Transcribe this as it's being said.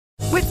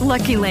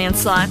Lucky Land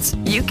Slots,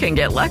 you can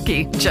get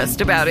lucky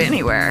just about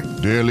anywhere.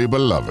 Dearly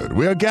beloved,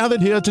 we are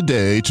gathered here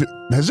today to...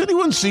 Has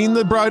anyone seen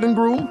the bride and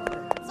groom?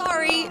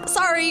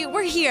 Sorry,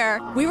 we're here.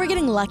 We were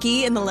getting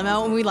lucky in the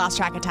limo and we lost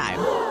track of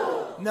time.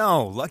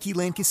 No, Lucky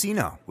Land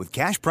Casino, with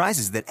cash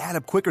prizes that add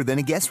up quicker than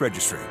a guest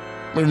registry.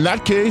 In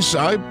that case,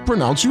 I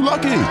pronounce you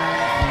lucky.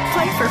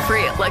 Play for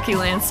free at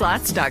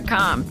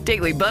LuckyLandSlots.com.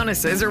 Daily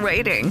bonuses are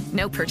waiting.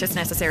 No purchase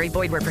necessary.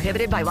 Void where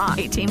prohibited by law.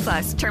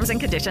 18+. Terms and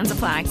conditions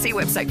apply. See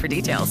website for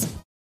details.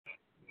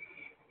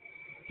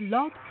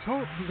 Blog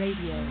Talk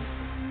Radio.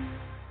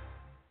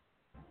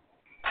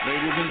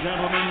 Ladies and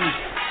gentlemen,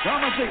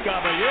 damas y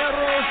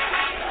caballeros,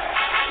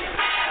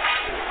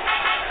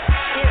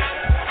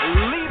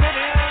 leave it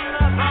in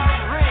the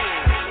ring.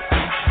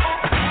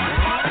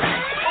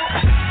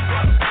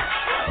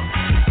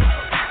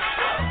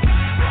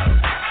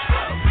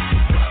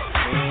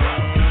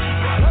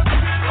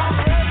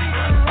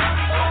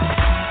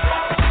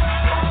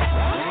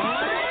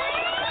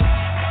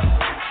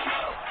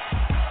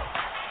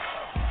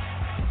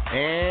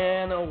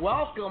 And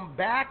welcome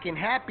back and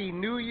Happy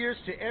New Year's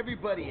to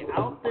everybody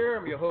out there.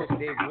 I'm your host,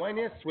 Dave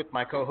Duenas, with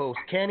my co-host,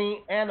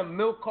 Kenny, and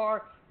Amilcar.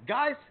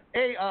 Guys,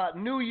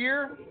 new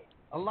year.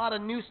 A lot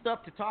of new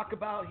stuff to talk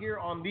about here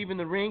on Leaving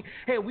the Ring.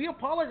 Hey, we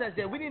apologize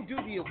that we didn't do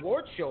the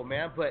award show,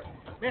 man. But,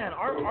 man,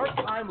 our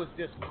time was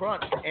just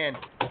crunched. And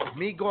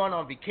me going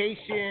on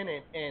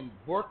vacation and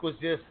work was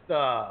just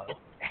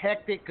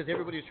hectic because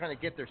everybody was trying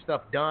to get their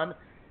stuff done.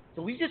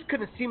 So we just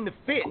couldn't seem to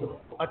fit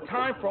a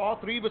time for all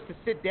three of us to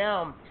sit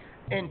down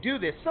and do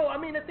this. So, I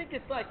mean, I think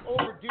it's like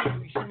overdue.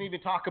 We shouldn't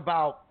even talk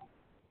about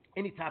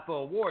any type of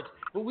awards.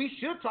 What we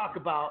should talk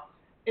about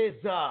is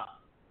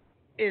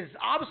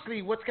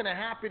obviously what's going to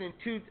happen in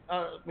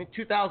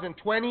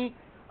 2020,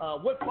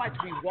 what fights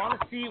we want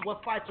to see,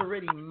 what fights are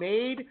already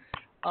made.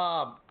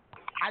 I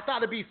thought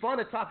it'd be fun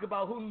to talk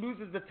about who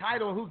loses the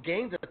title, who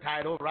gains the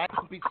title, right?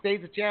 Who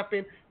stays the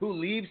champion, who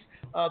leaves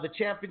the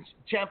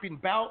champion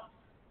bout.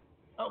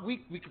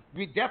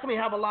 We definitely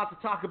have a lot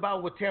to talk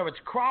about with Terrence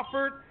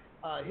Crawford,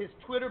 his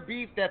Twitter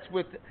beef that's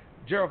with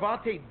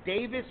Gervonta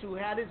Davis, who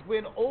had his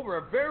win over,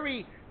 a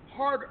very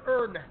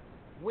hard-earned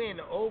win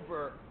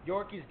over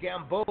Yorkis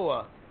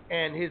Gamboa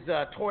and his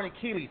torn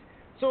Achilles.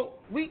 So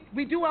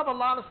we do have a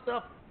lot of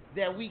stuff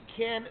that we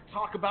can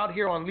talk about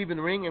here on Leaving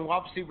the Ring, and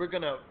obviously we're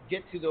going to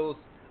get to those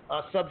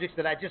subjects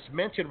that I just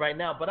mentioned right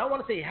now. But I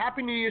want to say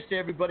Happy New Year's to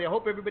everybody. I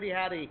hope everybody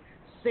had a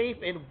safe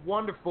and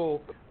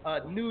wonderful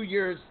New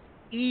Year's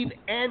Eve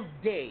and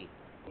day.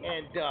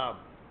 And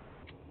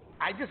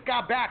I just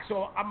got back,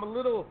 so I'm a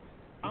little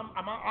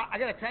I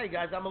got to tell you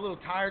guys, I'm a little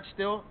tired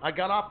still. I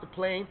got off the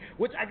plane,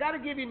 which I got to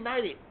give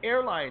United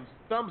Airlines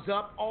thumbs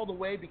up all the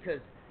way because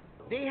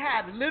they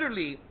had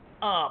literally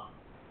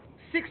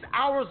 6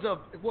 hours of,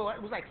 well,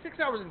 it was like 6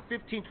 hours and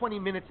 20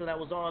 minutes that I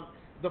was on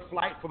the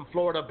flight from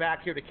Florida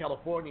back here to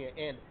California,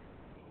 and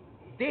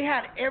they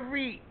had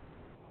every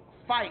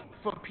fight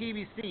from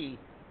PBC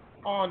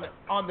on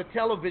the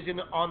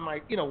television on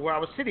my, where I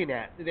was sitting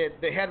at. The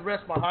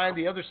headrest behind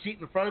the other seat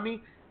in front of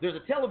me, there's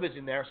a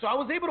television there. So I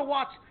was able to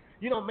watch,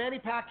 Manny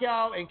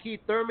Pacquiao and Keith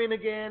Thurman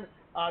again,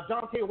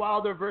 Deontay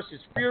Wilder versus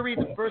Fury,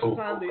 the first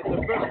time, the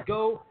first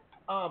go.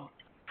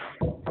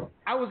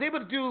 I was able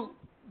to do,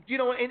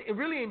 and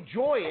really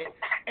enjoy it,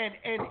 and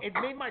it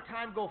made my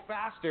time go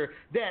faster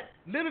that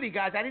literally,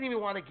 guys, I didn't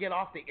even want to get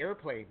off the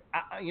airplane.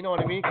 You know what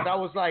I mean? Because I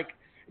was like,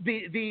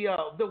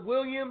 the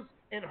Williams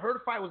and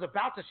Hurd fight was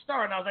about to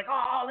start, and I was like,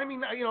 let me,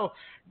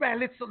 man,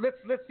 let's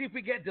see if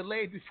we get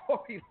delayed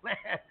before we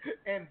land.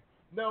 And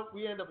no,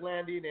 we ended up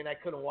landing, and I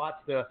couldn't watch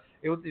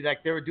it was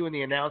like they were doing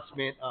the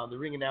announcement, the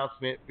ring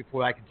announcement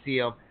before I could see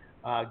them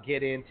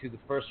get into the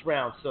first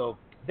round. So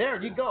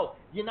there you go.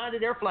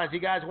 United Airlines, you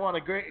guys want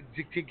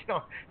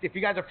if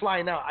you guys are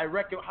flying out, I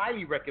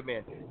highly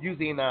recommend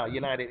using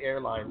United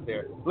Airlines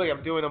there. Look,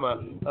 I'm doing them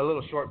a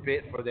little short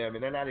bit for them,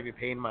 and they're not even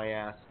paying my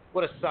ass.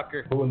 What a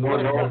sucker.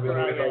 What a sucker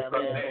I am,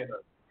 man.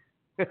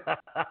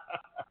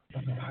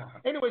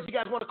 Anyways, you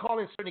guys want to call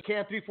in, certainly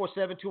can,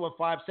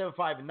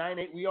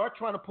 347-215-7598. We are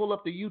trying to pull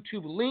up the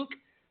YouTube link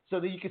so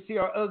that you can see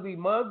our ugly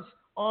mugs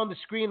on the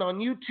screen on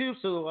YouTube.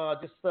 So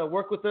just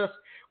work with us.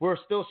 We're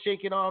still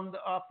shaking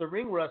off the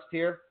ring rust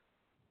here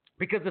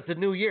because it's a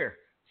new year.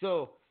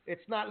 So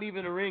it's not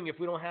leaving the ring if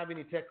we don't have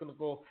any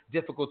technical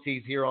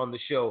difficulties here on the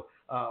show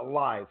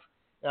live.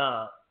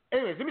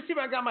 Anyways, let me see if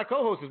I got my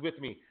co-hosts with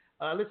me.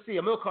 Let's see.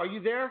 Amilcar, are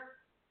you there?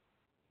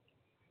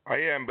 I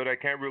am, but I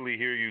can't really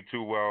hear you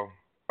too well.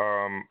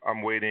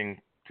 I'm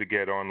waiting to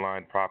get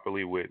online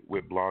properly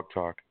with Blog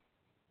Talk.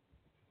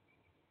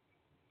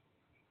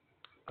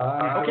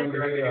 Okay.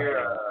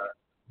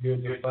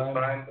 You're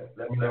fine.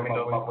 Let me know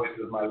my voice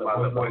is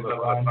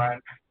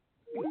fine.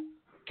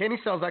 Kenny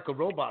sounds like a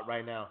robot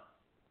right now.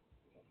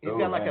 He's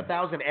got like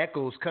 1,000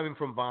 echoes coming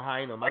from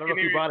behind him. I don't know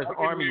if he brought his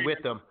army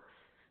with him.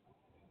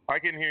 I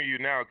can hear you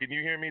now. Can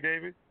you hear me,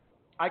 David?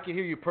 I can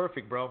hear you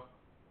perfect, bro.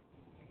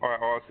 All right,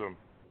 awesome.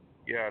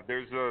 Yeah,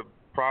 there's a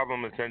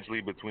problem essentially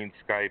between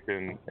Skype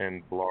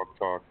and Blog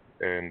Talk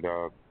and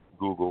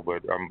Google,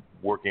 but I'm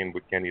working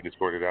with Kenny to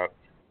sort it out.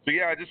 So,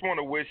 yeah, I just want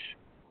to wish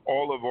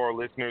all of our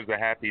listeners a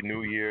happy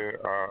new year.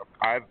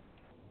 I've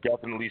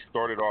definitely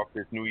started off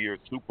this new year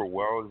super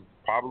well. It's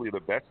probably the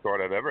best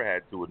start I've ever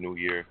had to a new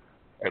year,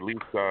 at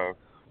least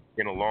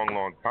in a long,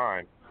 long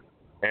time.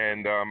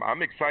 And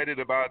I'm excited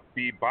about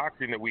the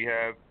boxing that we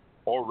have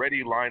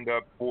already lined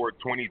up for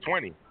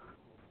 2020.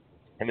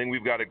 I think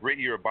we've got a great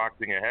year of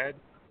boxing ahead.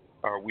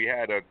 We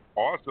had an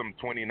awesome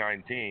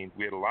 2019.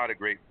 We had a lot of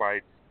great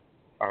fights.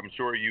 I'm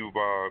sure you've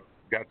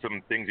got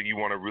some things that you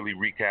want to really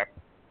recap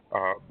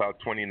about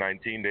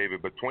 2019,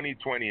 David. But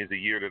 2020 is a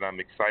year that I'm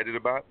excited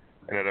about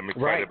and that I'm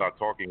excited about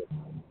talking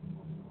about.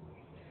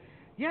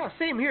 Yeah,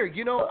 same here.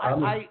 You know,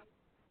 I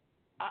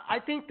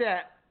think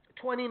that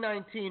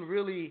 2019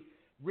 really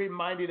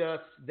reminded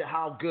us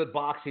how good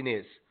boxing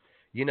is.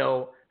 You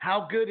know,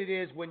 how good it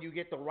is when you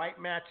get the right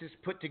matches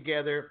put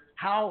together,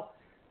 how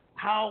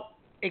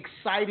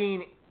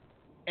exciting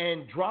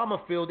and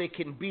drama-filled it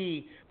can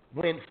be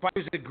when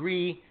fighters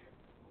agree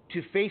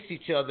to face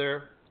each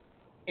other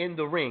in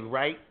the ring,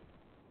 right?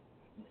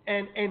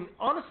 And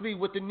honestly,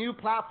 with the new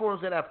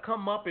platforms that have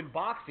come up in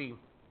boxing,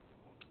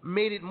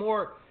 made it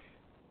more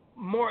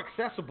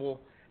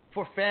accessible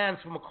for fans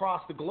from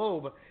across the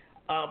globe.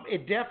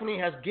 It definitely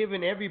has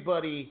given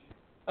everybody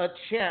a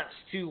chance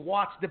to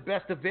watch the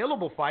best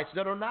available fights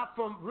that are not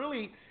from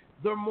really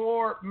the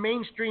more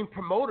mainstream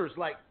promoters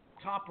like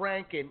Top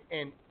Rank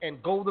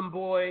and Golden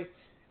Boy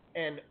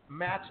and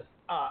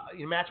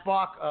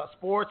Matchbox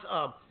Sports.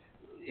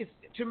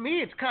 To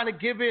me, it's kind of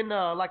given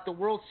like the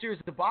World Series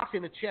of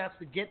Boxing a chance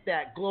to get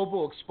that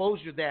global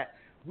exposure that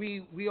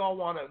we all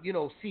want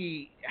to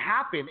see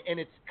happen, and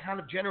it's kind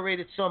of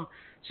generated some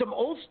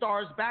old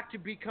stars back to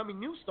becoming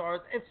new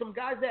stars, and some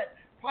guys that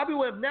probably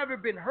would have never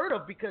been heard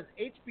of because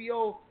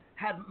HBO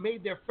had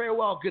made their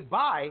farewell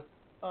goodbye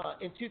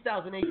in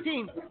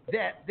 2018,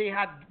 that they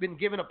had been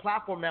given a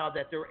platform now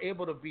that they're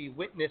able to be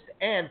witnessed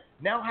and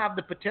now have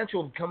the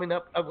potential of coming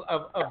up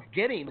of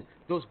getting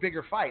those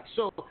bigger fights.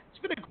 So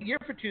it's been a good year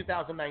for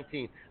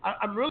 2019.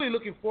 I'm really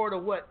looking forward to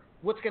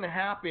what's going to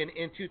happen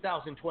in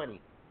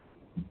 2020.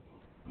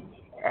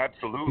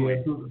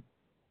 Absolutely.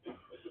 Yeah,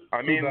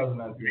 I mean,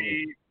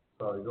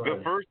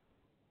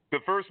 the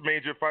first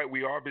major fight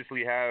we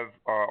obviously have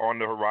on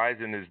the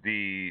horizon is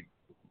the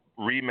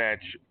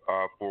rematch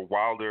for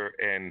Wilder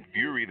and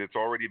Fury that's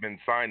already been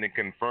signed and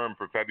confirmed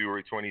for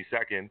February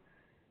 22nd.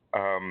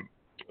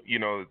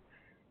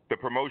 The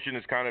promotion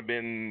has kind of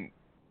been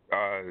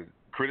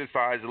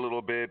criticized a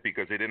little bit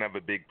because they didn't have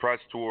a big press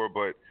tour,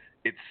 but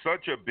it's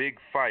such a big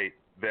fight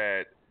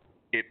that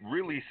it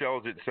really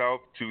sells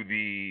itself to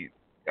the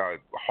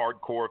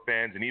hardcore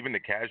fans and even the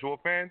casual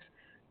fans.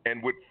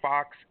 And with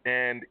Fox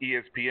and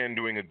ESPN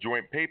doing a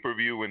joint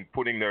pay-per-view and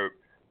putting their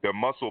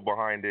muscle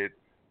behind it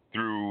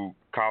through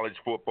college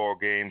football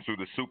games, through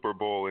the Super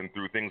Bowl, and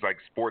through things like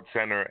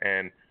SportsCenter,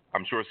 and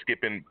I'm sure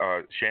skipping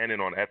Shannon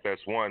on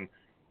FS1,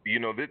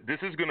 this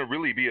is going to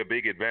really be a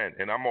big event,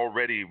 and I'm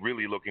already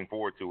really looking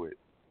forward to it.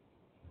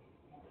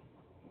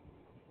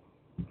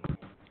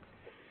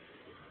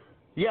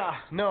 Yeah,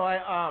 no,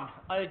 I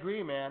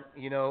agree, man.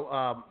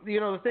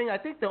 The thing, I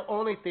think the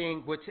only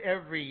thing which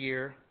every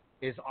year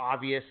is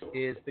obvious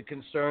is the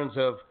concerns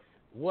of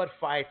what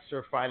fights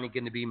are finally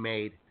going to be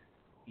made.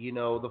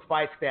 The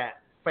fights that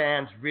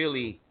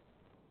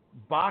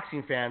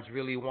boxing fans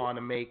really want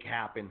to make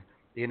happen,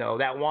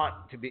 that want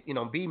to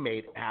be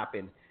made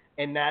happen,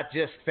 and not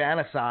just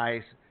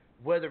fantasize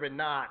whether or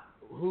not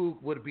who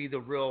would be the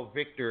real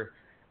victor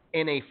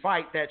in a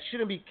fight that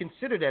shouldn't be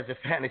considered as a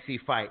fantasy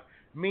fight,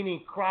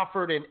 meaning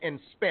Crawford and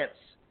Spence,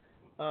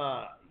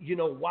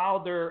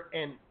 Wilder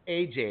and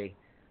AJ,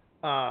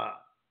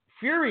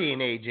 Fury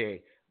and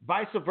AJ,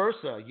 vice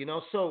versa,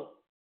 so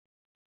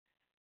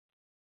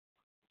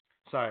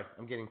sorry,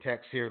 I'm getting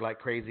texts here like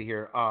crazy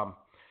here.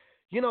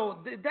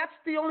 That's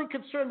the only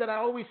concern that I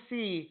always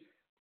see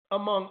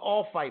among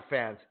all fight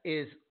fans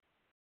is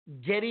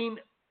getting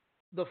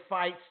the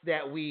fights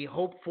that we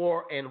hope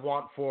for and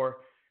want for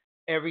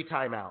every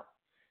time out,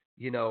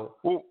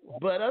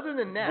 But other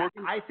than that,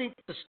 I think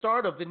the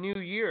start of the new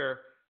year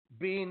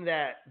being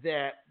that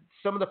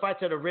some of the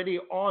fights that are already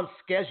on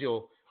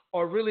schedule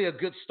are really a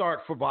good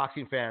start for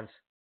boxing fans.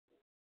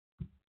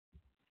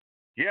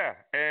 Yeah,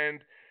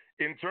 and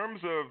in terms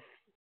of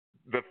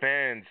the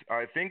fans,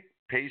 I think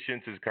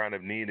patience is kind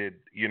of needed.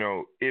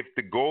 If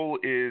the goal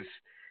is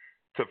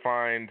to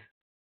find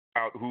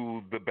out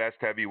who the best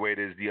heavyweight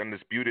is, the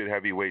undisputed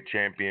heavyweight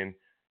champion,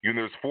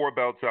 there's 4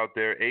 belts out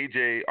there.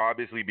 AJ,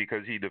 obviously,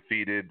 because he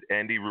defeated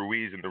Andy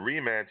Ruiz in the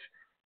rematch,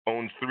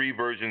 owns 3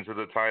 versions of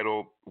the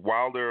title.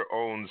 Wilder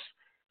owns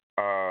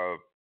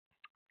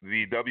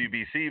the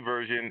WBC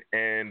version,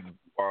 and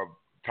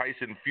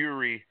Tyson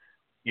Fury,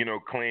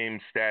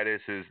 claims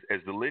status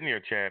as the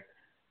linear champ.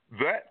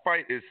 That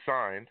fight is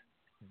signed.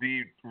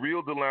 The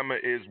real dilemma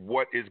is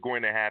what is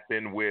going to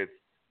happen with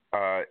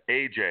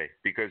AJ,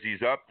 because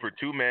he's up for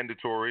 2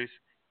 mandatories.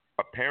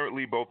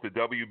 Apparently, both the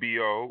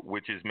WBO,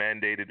 which is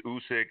mandated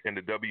Usyk, and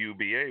the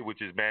WBA,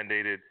 which is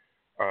mandated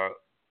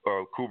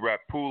Kubrat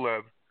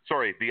Pulev.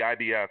 Sorry, the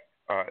IBF,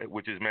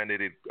 which is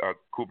mandated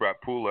Kubrat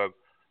Pulev,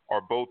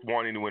 are both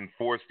wanting to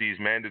enforce these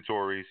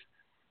mandatories.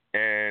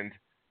 And,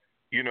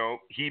 you know,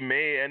 he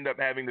may end up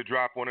having to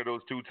drop one of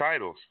those 2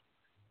 titles.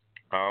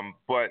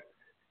 But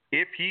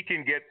if he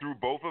can get through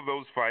both of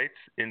those fights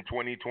in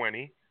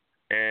 2020,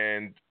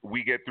 and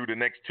we get through the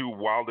next 2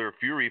 Wilder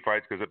Fury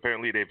fights, because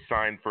apparently they've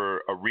signed for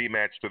a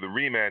rematch to the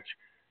rematch,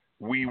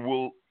 we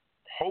will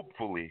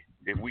hopefully,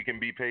 if we can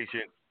be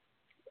patient,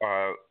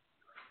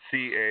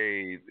 see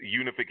a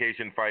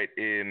unification fight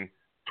in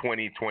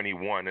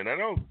 2021. And I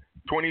know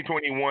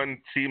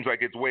 2021 seems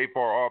like it's way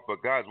far off,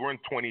 but guys, we're in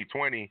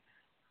 2020,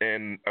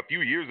 and a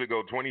few years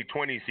ago,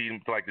 2020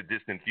 seemed like the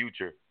distant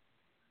future.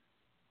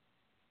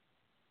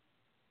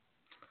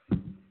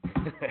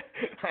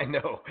 I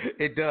know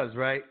it does,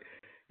 right?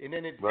 And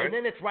then Right. And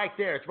then it's right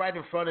there. It's right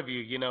in front of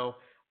you. You know.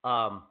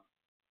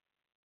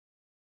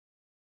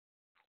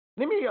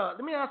 Let me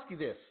ask you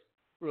this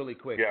really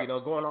quick. Yeah. You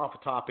know, going off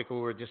a topic we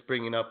were just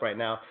bringing up right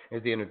now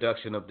is the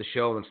introduction of the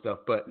show and stuff.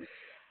 But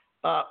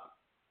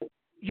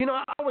you know,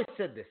 I always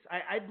said this.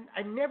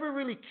 I never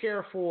really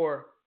care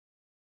for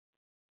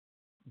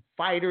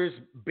fighters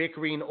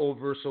bickering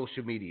over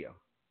social media,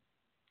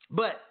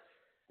 but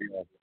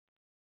Yeah.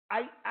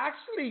 I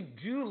actually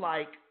do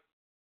like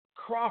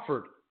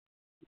Crawford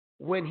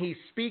when he's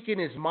speaking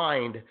his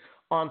mind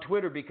on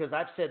Twitter, because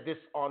I've said this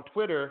on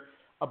Twitter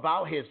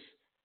about his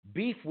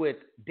beef with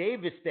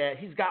Davis, that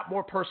he's got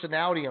more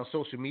personality on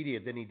social media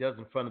than he does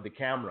in front of the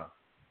camera.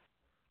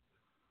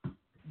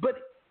 But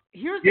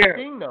here's the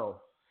thing, though.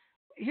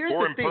 Here's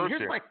Or the in thing. person.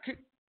 Here's my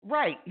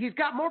right. He's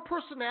got more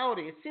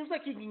personality. It seems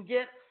like he can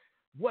get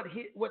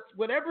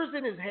whatever's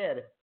in his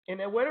head and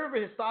then whatever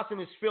his thoughts and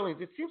his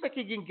feelings. It seems like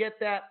he can get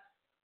that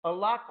a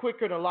lot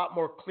quicker and a lot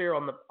more clear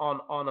on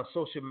a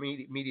social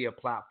media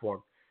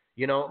platform.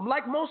 You know,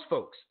 like most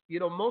folks. You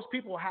know, most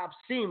people have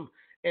seen,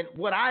 and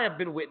what I have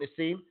been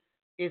witnessing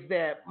is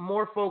that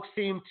more folks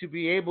seem to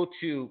be able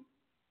to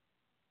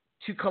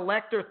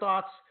collect their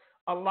thoughts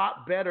a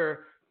lot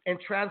better and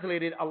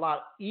translate it a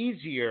lot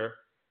easier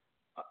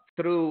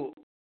through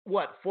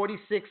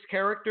 46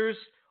 characters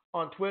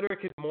on Twitter.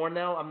 It could be more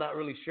now. I'm not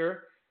really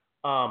sure.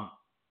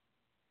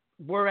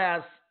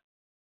 Whereas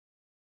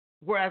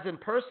in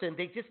person,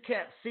 they just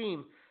can't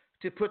seem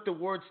to put the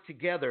words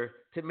together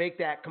to make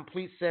that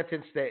complete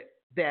sentence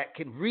that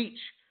can reach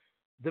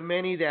the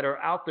many that are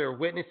out there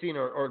witnessing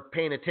or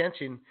paying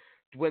attention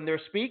when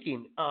they're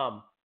speaking.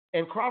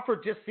 And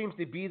Crawford just seems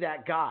to be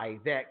that guy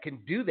that can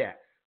do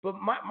that. But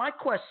my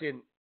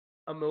question,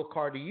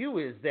 Amilcar, to you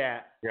is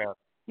that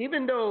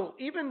even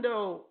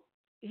though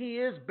he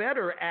is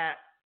better at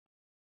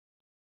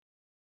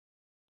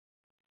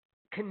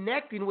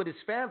connecting with his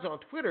fans on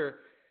Twitter,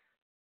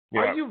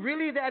 are you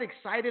really that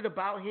excited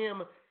about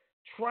him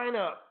trying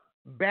to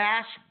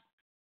bash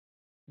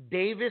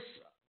Davis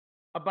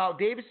about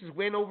Davis's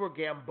win over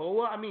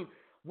Gamboa? I mean,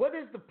 what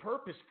is the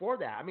purpose for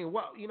that? I mean,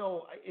 what, you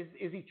know, is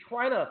he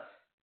trying to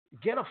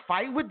get a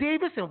fight with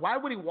Davis? And why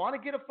would he want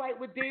to get a fight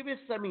with Davis?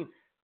 I mean,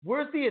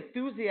 where's the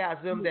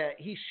enthusiasm that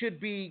he should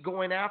be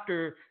going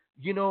after,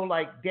 you know,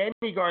 like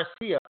Danny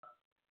Garcia,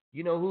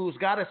 you know, who's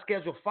got a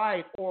scheduled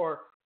fight? Or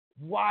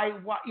why,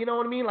 you know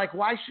what I mean? Like,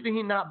 why should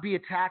he not be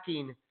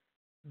attacking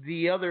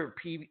the other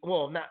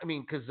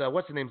because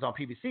what's the name's on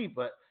PBC,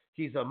 but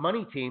he's a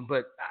money team.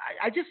 But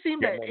I just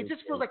it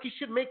just feels like he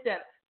should make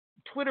that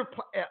Twitter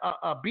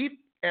beat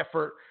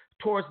effort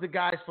towards the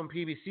guys from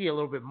PBC a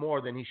little bit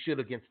more than he should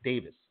against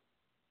Davis.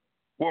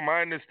 Well,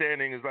 my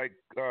understanding is like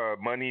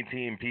Money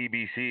Team,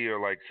 PBC are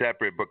like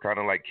separate, but kind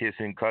of like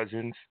kissing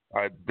cousins.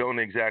 I don't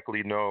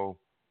exactly know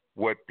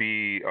what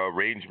the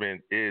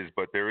arrangement is,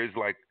 but there is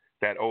like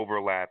that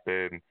overlap.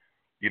 And,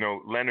 you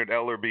know, Leonard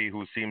Ellerby,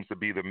 who seems to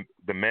be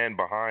the man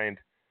behind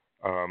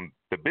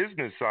the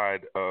business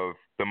side of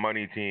the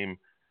Money Team,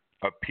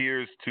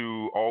 appears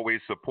to always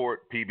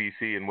support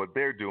PBC and what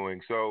they're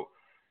doing. So,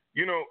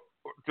 you know,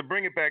 to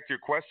bring it back to your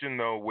question,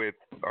 though, with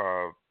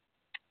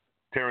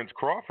Terrence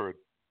Crawford,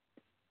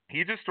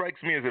 he just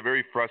strikes me as a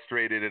very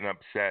frustrated and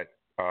upset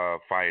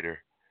fighter.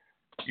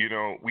 You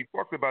know, we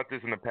talked about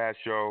this in the past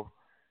show.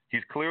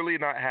 He's clearly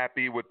not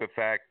happy with the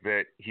fact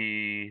that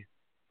he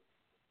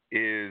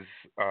is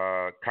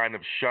kind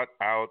of shut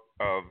out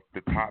of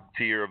the top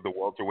tier of the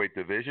welterweight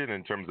division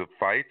in terms of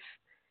fights.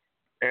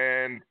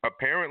 And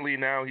apparently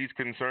now he's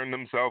concerned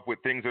himself with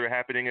things that are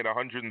happening at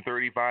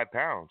 135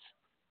 pounds.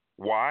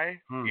 Why?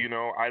 You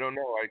know, I don't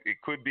know. It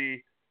could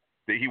be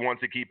that he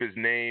wants to keep his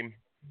name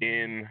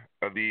in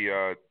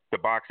the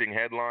boxing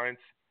headlines.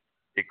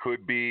 It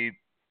could be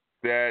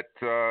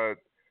that,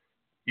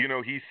 you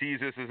know, he sees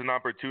this as an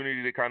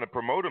opportunity to kind of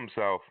promote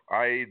himself.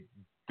 I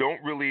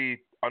don't really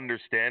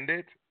understand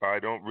it. I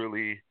don't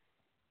really,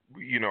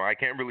 you know, I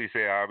can't really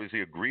say I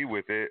obviously agree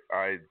with it.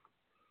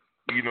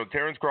 You know,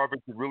 Terrence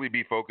Crawford should really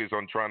be focused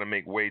on trying to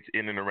make fights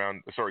in and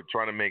around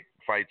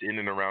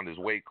his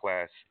weight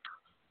class.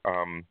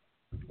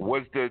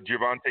 Was the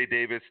Gervonta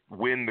Davis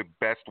win the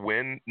best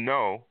win?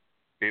 No.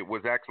 It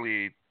was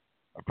actually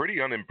a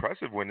pretty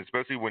unimpressive win,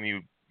 especially when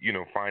you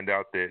find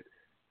out that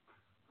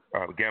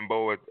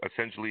Gamboa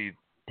essentially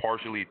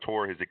partially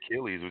tore his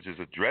Achilles, which is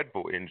a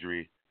dreadful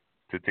injury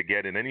to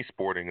get in any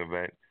sporting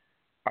event.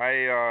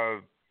 I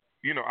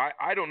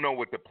don't know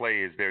what the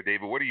play is there,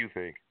 David. What do you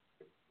think?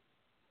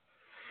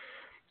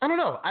 I don't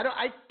know.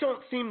 I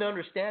don't seem to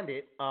understand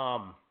it.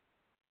 I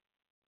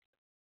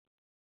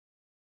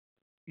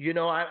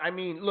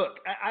mean, look,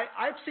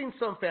 I've seen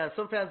some fans.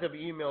 Some fans have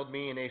emailed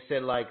me and they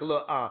said, like,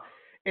 look,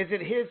 is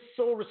it his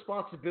sole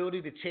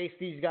responsibility to chase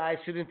these guys?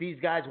 Shouldn't these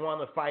guys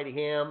want to fight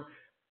him?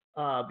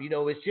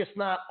 It's just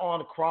not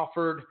on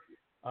Crawford.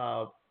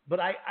 But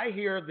I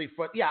hear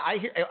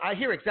I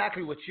hear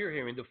exactly what you're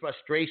hearing, the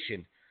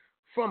frustration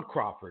from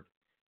Crawford.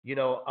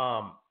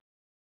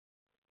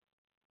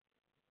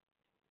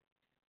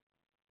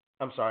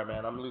 I'm sorry,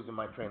 man. I'm losing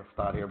my train of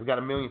thought here. We got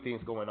a million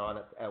things going on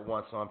at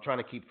once, so I'm trying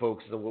to keep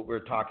focused on what we're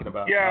talking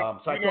about. Yeah,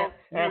 so I can't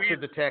answer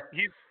the text.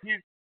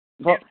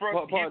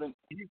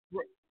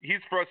 He's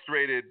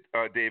frustrated,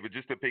 David.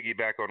 Just to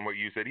piggyback on what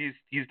you said,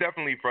 he's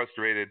definitely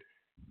frustrated.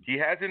 He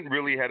hasn't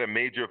really had a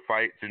major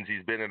fight since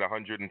he's been at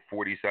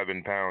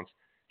 147 pounds.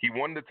 He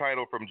won the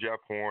title from Jeff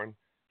Horn.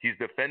 He's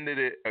defended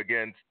it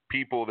against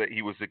people that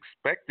he was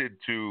expected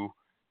to,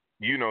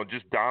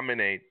 just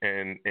dominate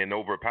and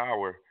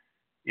overpower.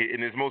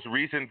 In his most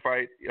recent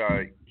fight,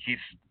 he's,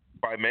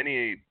 by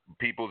many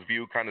people's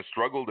view, kind of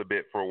struggled a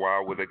bit for a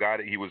while with a guy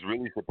that he was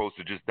really supposed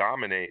to just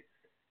dominate.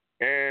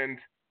 And,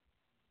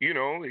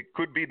 it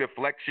could be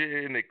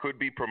deflection, it could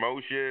be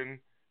promotion,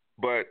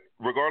 but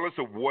regardless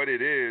of what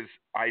it is,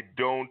 I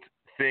don't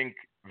think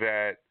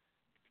that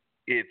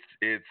it's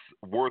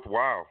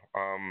worthwhile.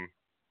 I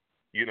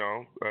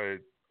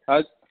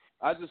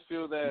just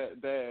feel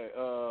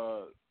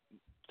that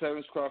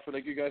Terence Crawford,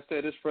 like you guys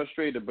said, is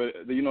frustrated, but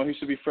he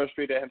should be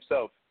frustrated at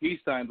himself. He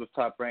signed with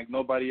Top Rank,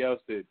 nobody else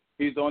did.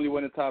 He's the only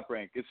one in Top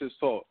Rank. It's his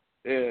fault.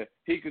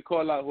 He could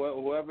call out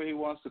whoever he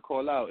wants to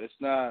call out. It's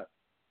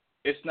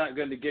not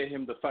going to get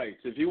him the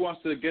fights. If he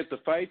wants to get the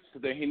fights,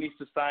 then he needs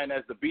to sign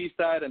as the B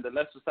side and the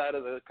lesser side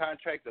of the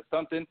contract or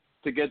something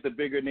to get the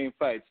bigger name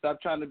fights.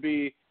 Stop trying to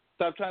be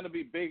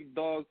big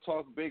dog,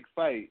 talk big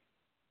fight,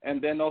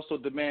 and then also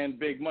demand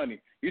big money.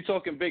 You're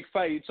talking big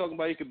fight. You're talking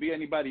about you could beat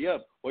anybody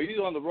up. Well,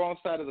 you're on the wrong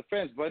side of the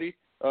fence, buddy.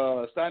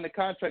 Sign a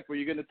contract where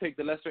you're going to take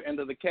the lesser end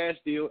of the cash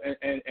deal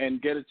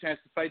and get a chance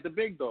to fight the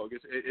big dog.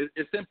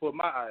 It's simple in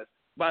my eyes.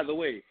 By the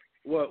way,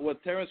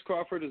 what Terence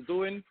Crawford is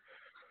doing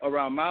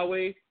around my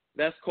way,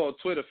 that's called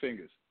Twitter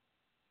fingers.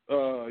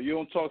 You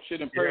don't talk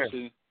shit in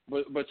person,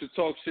 but you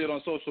talk shit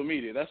on social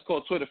media. That's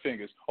called Twitter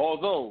fingers.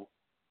 Although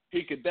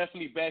he could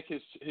definitely back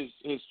his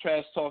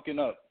trash talking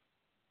up.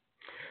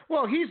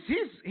 Well, he's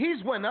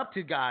went up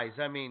to guys.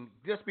 I mean,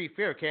 just be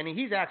fair, Kenny.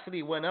 He's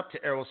actually went up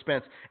to Errol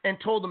Spence and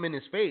told him in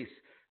his face,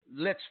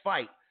 "Let's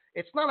fight."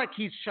 It's not like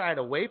he's shied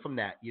away from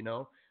that,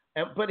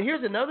 But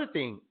here's another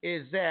thing: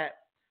 is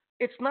that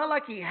it's not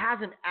like he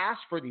hasn't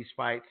asked for these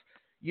fights.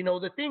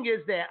 The thing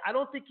is that I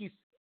don't think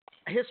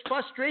his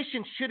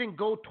frustration shouldn't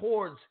go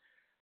towards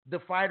the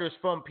fighters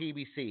from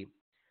PBC.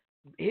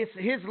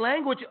 His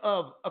language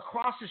of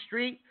across the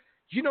street,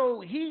 he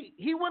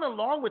went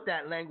along with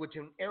that language,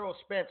 and Errol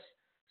Spence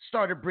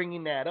started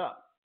bringing that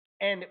up.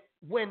 And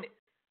when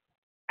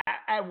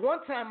at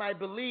one time I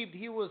believed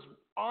he was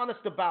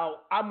honest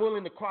about, I'm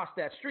willing to cross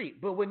that street.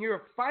 But when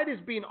your fight is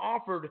being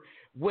offered,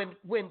 when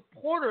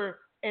Porter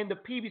and the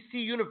PBC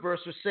universe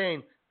are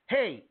saying,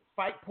 hey,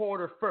 fight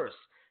Porter first,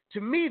 to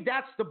me,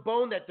 that's the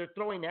bone that they're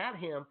throwing at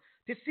him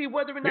to see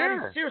whether or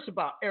not he's serious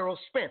about Errol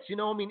Spence.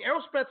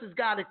 Errol Spence has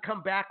got to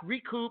come back,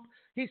 recoup.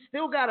 He's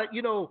still got to,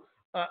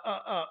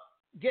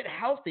 get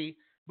healthy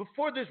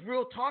before there's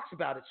real talks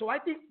about it. So I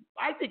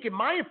think, in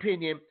my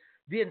opinion,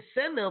 the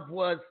incentive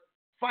was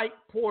fight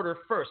Porter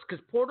first,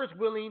 because Porter's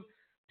willing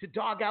to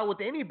dog out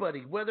with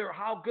anybody, whether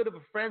how good of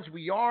a friends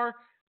we are.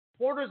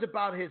 Porter's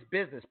about his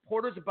business.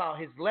 Porter's about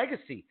his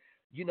legacy.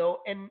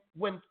 And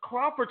when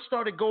Crawford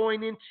started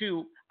going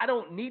into, I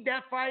don't need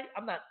that fight,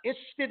 I'm not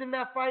interested in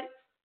that fight,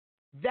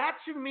 that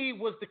to me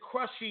was the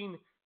crushing.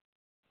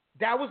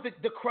 That was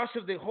the crush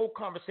of the whole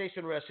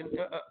conversation,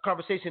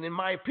 in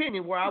my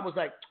opinion, where I was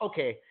like,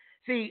 okay,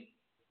 see,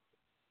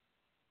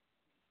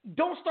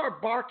 don't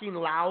start barking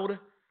loud.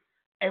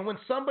 And when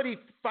somebody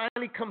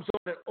finally comes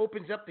over and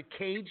opens up the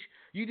cage,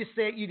 you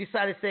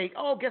decide to say,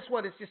 oh, guess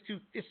what?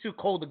 It's too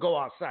cold to go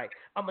outside.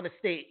 I'm gonna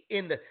stay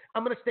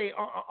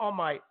on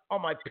my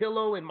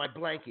pillow and my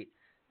blanket.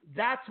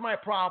 That's my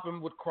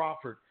problem with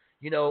Crawford.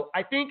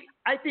 I think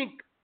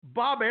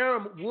Bob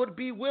Arum would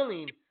be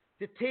willing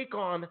to take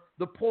on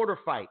the Porter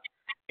fight.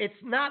 It's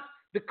not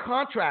the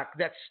contract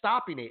that's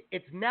stopping it.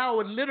 It's now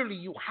literally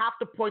you have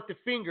to point the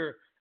finger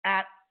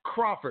at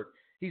Crawford.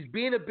 He's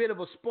being a bit of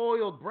a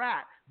spoiled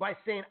brat by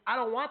saying, I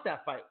don't want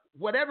that fight.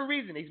 Whatever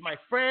reason, he's my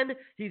friend,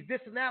 he's this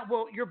and that.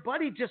 Well, your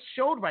buddy just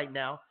showed right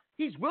now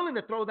he's willing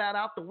to throw that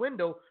out the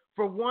window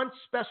for one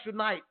special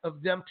night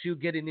of them two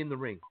getting in the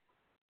ring.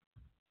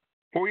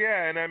 Well,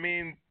 yeah, and I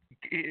mean,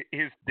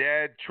 his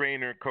dad,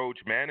 trainer, coach,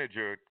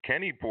 manager,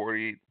 Kenny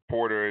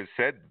Porter has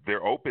said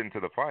they're open to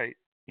the fight.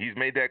 He's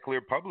made that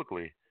clear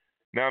publicly.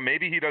 Now,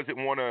 maybe he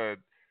doesn't want to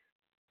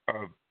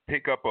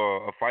pick up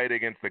a fight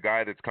against a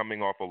guy that's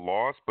coming off a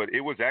loss, but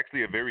it was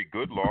actually a very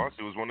good loss.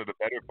 It was one of the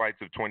better fights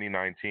of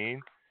 2019.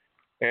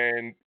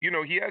 And,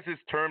 he has this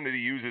term that he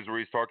uses where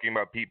he's talking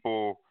about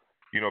people,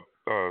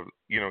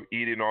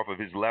 eating off of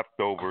his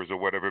leftovers or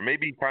whatever.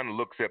 Maybe he kind of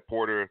looks at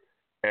Porter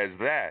as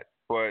that.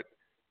 But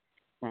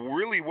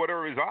really, what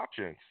are his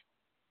options?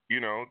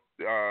 There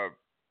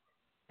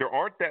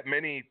aren't that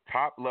many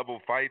top-level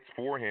fights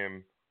for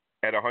him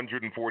at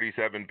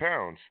 147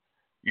 pounds.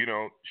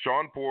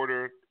 Sean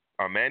Porter,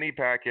 Manny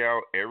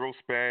Pacquiao, Errol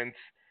Spence,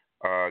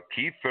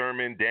 Keith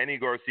Thurman, Danny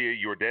Garcia,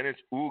 Yordenis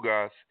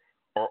Ugas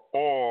are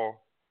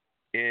all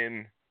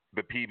in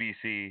the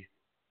PBC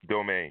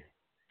domain.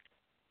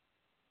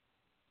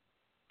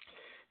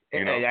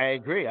 I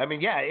agree. I mean,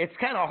 yeah, it's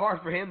kind of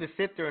hard for him to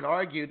sit there and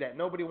argue that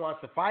nobody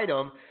wants to fight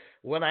him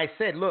when I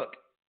said, look,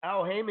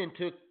 Al Heyman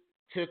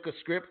took a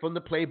script from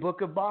the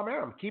playbook of Bob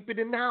Arum. Keep it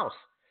in-house.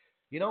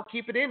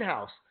 Keep it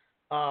in-house.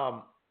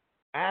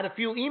 I had a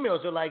few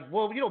emails. They're like,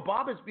 well,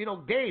 Bob is,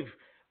 Dave,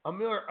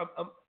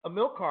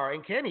 Amilcar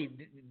and Kenny,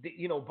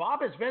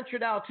 Bob has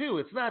ventured out too.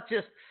 It's not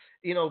just,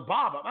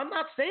 Bob. I'm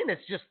not saying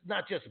it's just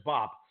not just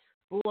Bob.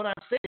 But what I'm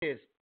saying is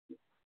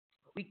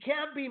we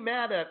can't be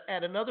mad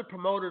at another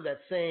promoter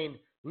that's saying,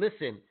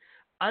 listen,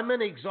 I'm going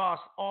to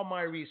exhaust all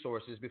my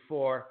resources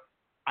before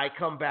I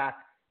come back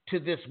to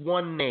this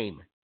one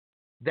name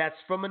that's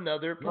from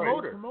another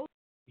promoter, And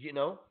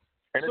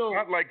it's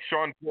not like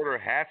Sean Porter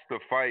has to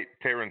fight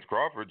Terrence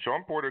Crawford.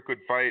 Sean Porter could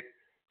fight,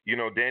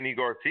 Danny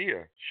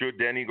Garcia. Should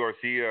Danny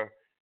Garcia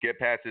get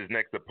past his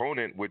next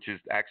opponent, which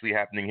is actually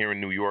happening here in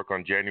New York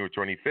on January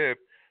 25th,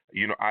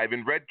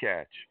 Ivan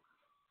Redkach,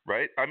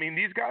 right? I mean,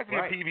 these guys in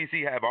the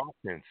PBC have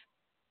options.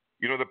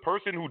 The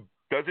person who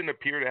doesn't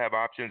appear to have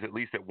options, at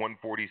least at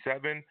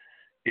 147,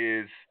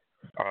 is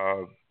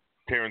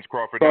Terrence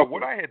Crawford. Now,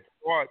 what I had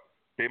thought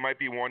they might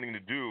be wanting to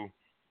do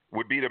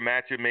would be to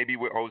match him maybe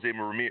with Jose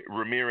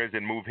Ramirez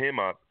and move him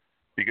up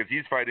because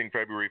he's fighting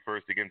February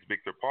 1st against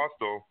Victor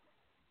Postol,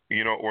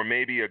 or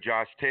maybe a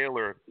Josh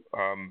Taylor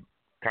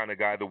kind of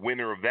guy, the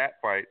winner of that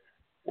fight,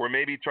 or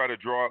maybe try to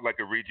draw it like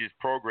a Regis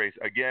Prograis,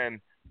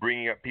 again,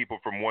 bringing up people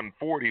from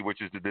 140,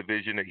 which is the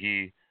division that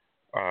he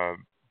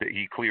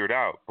cleared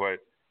out. But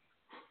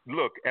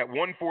look, at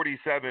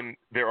 147,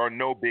 there are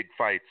no big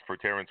fights for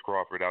Terrence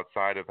Crawford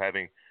outside of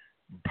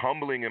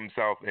humbling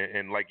himself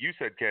and, like you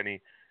said,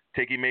 Kenny,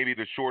 taking maybe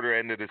the shorter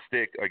end of the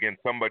stick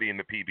against somebody in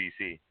the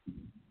PBC.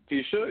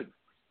 He should.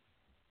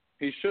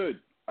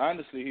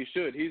 Honestly, he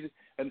should.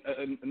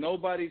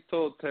 Nobody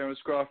told Terrence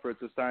Crawford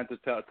to sign to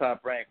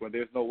Top Rank when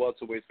there's no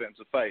welterweights for him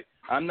to fight.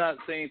 I'm not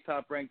saying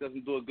Top Rank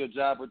doesn't do a good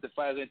job with the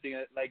fight or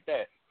anything like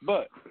that,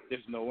 but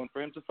there's no one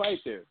for him to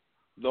fight there.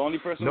 The only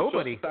person who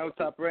chose to sign with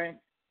Top Rank,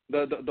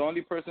 the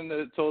only person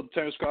that told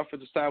Terrence Crawford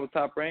to sign with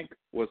Top Rank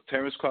was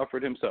Terrence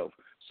Crawford himself.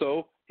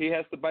 So he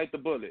has to bite the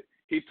bullet.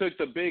 He took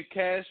the big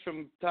cash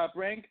from Top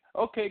Rank.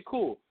 Okay,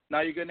 cool.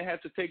 Now you're going to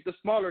have to take the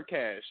smaller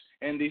cash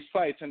in these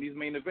fights and these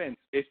main events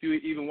if you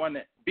even want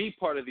to be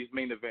part of these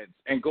main events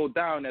and go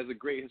down as a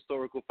great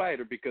historical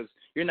fighter, because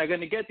you're not going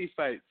to get these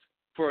fights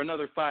for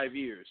another 5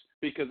 years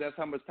because that's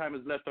how much time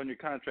is left on your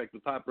contract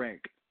with Top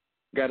Rank.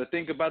 Got to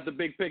think about the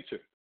big picture.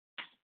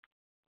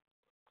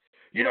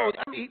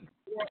 I mean,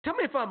 tell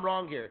me if I'm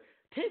wrong here.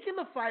 Taking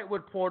the fight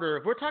with Porter,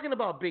 if we're talking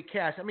about big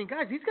cash, I mean,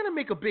 guys, he's going to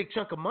make a big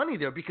chunk of money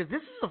there because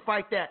this is a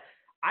fight that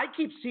I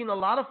keep seeing a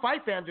lot of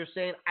fight fans are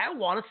saying, I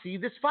want to see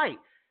this fight.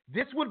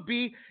 This would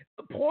be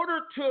 – Porter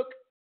took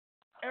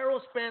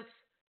Errol Spence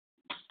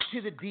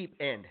to the deep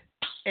end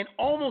and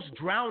almost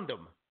drowned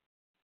him.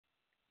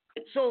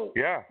 So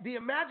the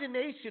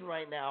imagination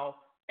right now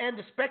and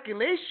the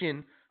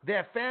speculation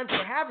that fans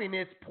are having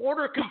is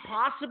Porter can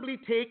possibly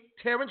take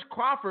Terrence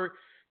Crawford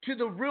to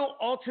the real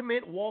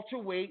ultimate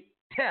welterweight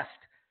test.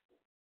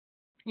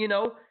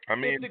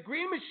 If the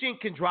Green Machine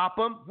can drop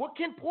him, what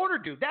can Porter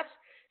do? That's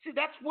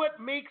what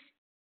makes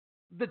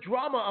the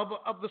drama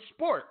of the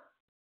sport.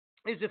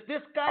 Is if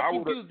this guy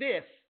can do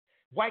this,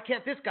 why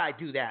can't this guy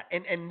do that?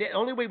 And the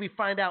only way we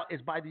find out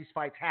is by these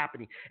fights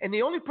happening. And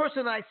the only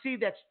person I see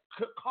that's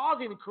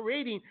causing and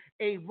creating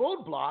a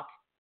roadblock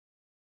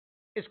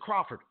is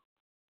Crawford.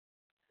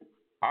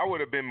 I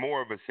would have been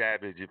more of a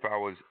savage if I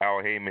was Al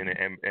Heyman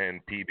and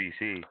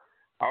PBC.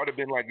 I would have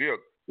been like, look,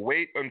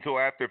 wait until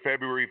after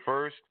February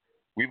 1st.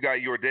 We've got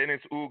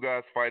Yordenis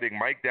Ugas fighting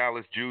Mike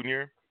Dallas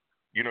Jr.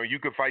 You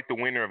could fight the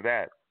winner of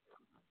that.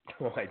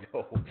 Oh, I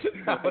know.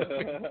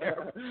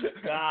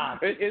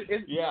 God.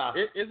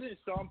 Isn't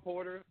Sean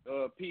Porter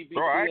PBC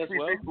Bro, I as actually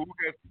well?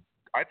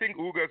 think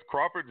Ugas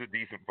Crawford's a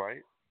decent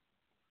fight.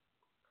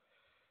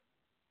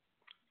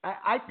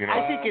 I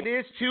think it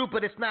is too,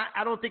 but it's not.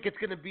 I don't think it's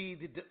going to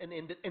be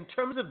in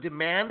terms of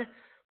demand.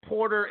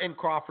 Porter and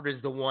Crawford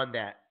is the one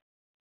that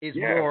is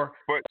more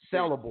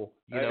sellable.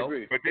 I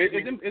agree. But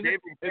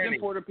isn't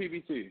Porter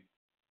PBC?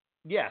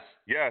 Yes.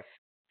 Yes.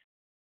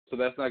 So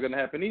that's not going to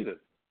happen either.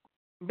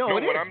 No,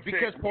 it is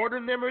because Porter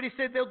and them already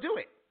said they'll do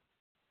it.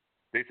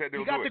 They said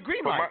they'll do it. You got the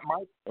green light.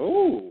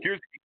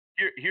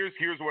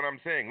 Here's what I'm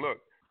saying. Look,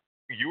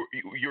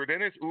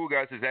 Yordenis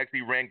Ugas is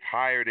actually ranked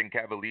higher than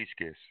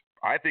Kavališkis.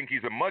 I think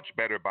he's a much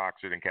better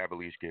boxer than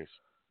Kavališkis.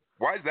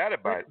 Why is that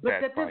about?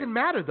 But that doesn't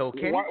matter though,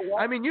 Kenny. Why?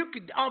 I mean, you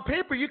could on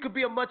paper you could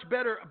be a much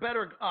better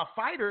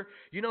fighter.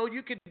 You know,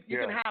 you could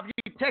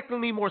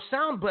technically more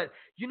sound, but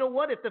you know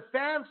what? If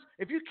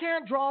you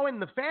can't draw in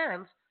the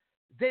fans,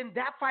 then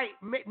that fight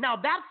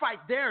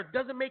there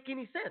doesn't make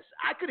any sense.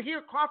 I could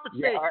hear Crawford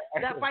say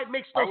that fight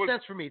makes no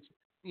sense for me.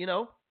 You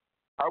know,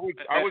 I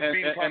was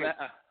being kind of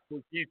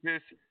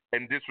facetious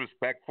and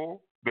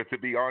disrespectful, to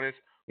be honest,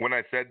 when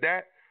I said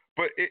that.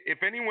 But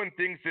if anyone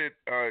thinks that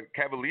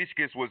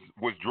Kavališkis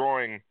was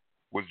drawing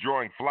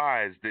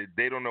flies,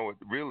 they don't know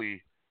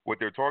what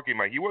they're talking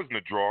about. He wasn't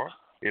a draw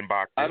in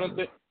boxing.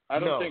 I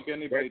don't think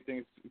anybody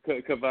thinks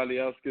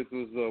Kavaliauskas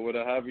was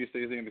whatever you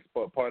say his name is,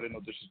 pardon, no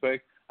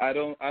disrespect. I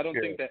don't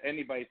think that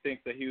anybody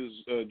thinks that he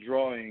was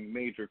drawing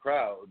major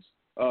crowds.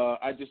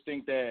 I just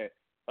think that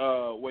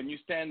when you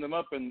stand them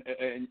up and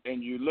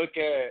you look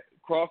at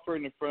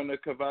Crawford in front of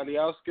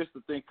Kavaliauskas,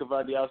 to think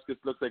Kavaliauskas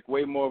looks like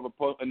way more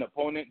of an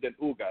opponent than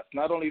Ugas.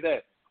 Not only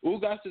that,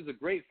 Ugas is a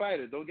great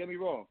fighter. Don't get me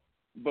wrong,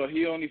 but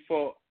he only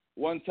fought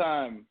one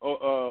time,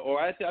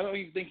 or I don't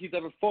even think he's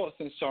ever fought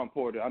since Sean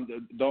Porter.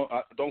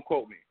 Don't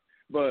quote me.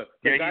 But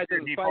the guy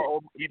doesn't fight.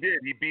 He did.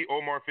 He beat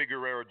Omar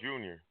Figueroa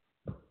Jr.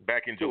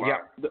 back in July.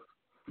 Yeah.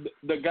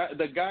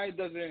 The guy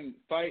doesn't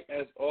fight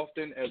as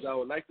often as I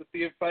would like to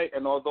see him fight,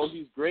 and although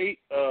he's great,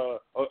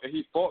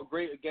 he fought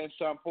great against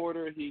Sean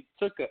Porter. He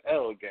took a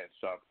L against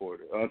Sean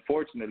Porter.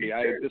 Unfortunately,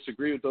 I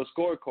disagree with those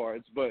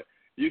scorecards, but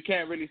you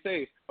can't really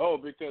say,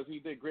 because he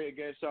did great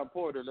against Sean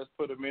Porter, let's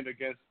put him in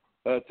against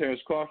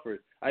Terrence Crawford.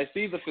 I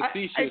see the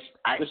facetious,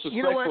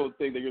 disrespectful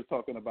thing that you're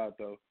talking about,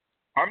 though.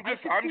 I'm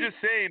just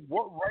saying,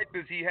 what right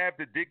does he have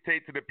to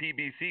dictate to the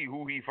PBC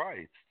who he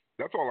fights?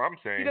 That's all I'm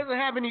saying. He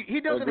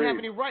doesn't have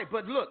any right.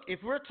 But look,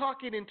 if we're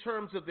talking in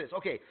terms of this,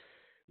 okay,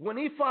 when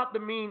he fought the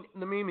Mean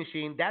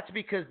Machine, that's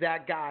because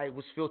that guy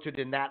was filtered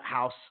in that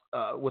house,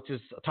 which is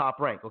top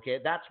rank. Okay,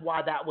 that's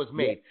why that was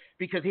made,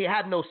 because he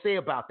had no say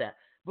about that.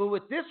 But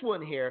with this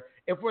one here,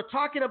 if we're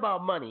talking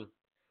about money,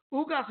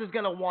 Ugas is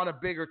going to want a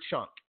bigger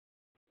chunk,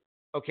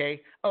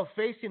 okay, of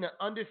facing an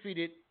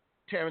undefeated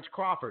Terrence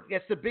Crawford.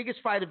 It's the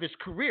biggest fight of his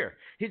career.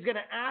 He's going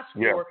to ask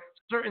for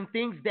certain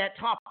things that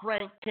top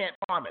rank can't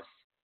promise.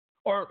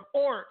 Or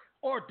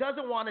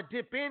doesn't want to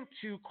dip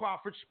into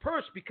Crawford's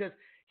purse because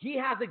he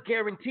has a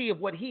guarantee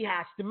of what he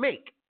has to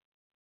make.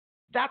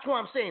 That's what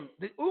I'm saying.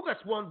 The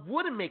Ugas one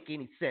wouldn't make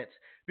any sense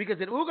because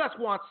the Ugas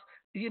wants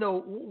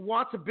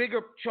a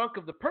bigger chunk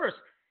of the purse,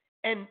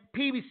 and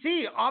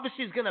PBC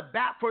obviously is going to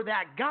bat for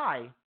that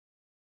guy.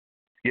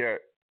 Yeah,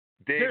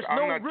 Dave.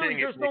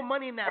 There's no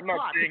money in that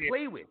pot to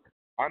play with.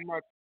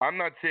 I'm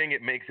not saying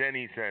it makes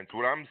any sense.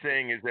 What I'm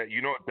saying is that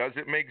it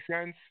doesn't make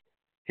sense.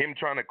 Him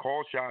trying to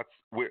call shots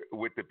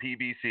with the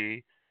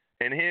PBC,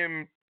 and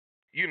him,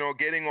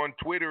 getting on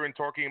Twitter and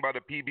talking about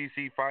a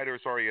PBC fighter,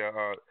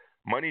 a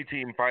money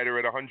team fighter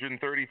at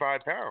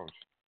 135 pounds,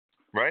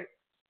 right?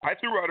 I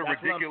threw out a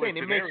ridiculous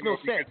scenario. It makes no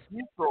sense.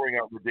 He's throwing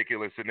out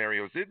ridiculous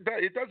scenarios. It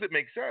doesn't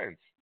make sense.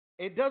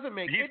 It doesn't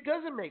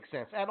make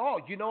sense at all.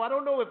 I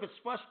don't know if it's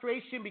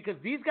frustration because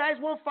these guys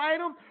won't fight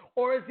him,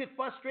 or is it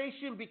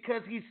frustration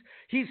because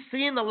he's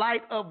seeing the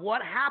light of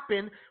what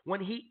happened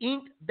when he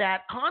inked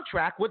that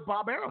contract with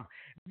Bob Arum.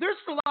 There's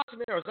a lot of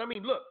scenarios. I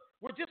mean, look,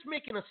 we're just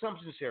making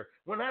assumptions here.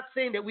 We're not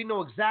saying that we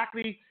know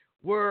exactly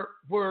where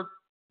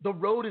the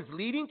road is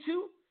leading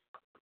to.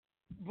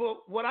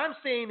 But what I'm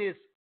saying is,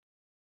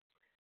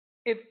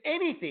 if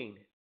anything,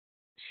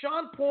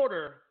 Sean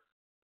Porter,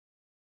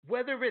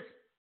 whether it's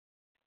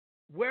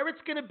where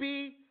it's going to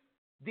be,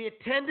 the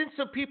attendance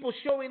of people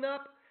showing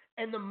up,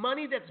 and the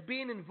money that's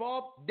being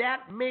involved,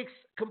 that makes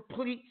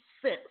complete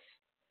sense.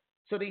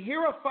 So to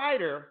hear a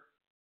fighter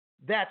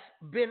that's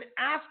been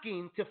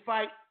asking to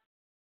fight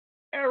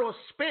Errol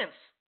Spence,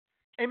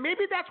 and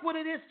maybe that's what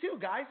it is too,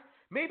 guys.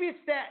 Maybe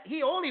it's that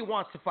he only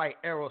wants to fight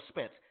Errol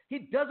Spence. He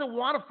doesn't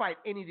want to fight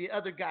any of the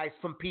other guys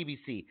from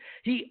PBC.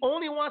 He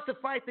only wants to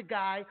fight the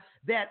guy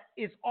that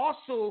is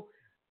also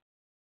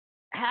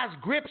has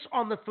grips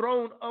on the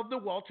throne of the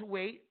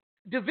welterweight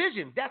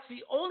division. That's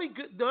the only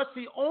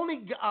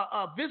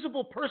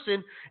visible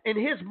person in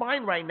his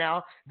mind right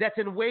now that's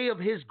in way of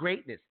his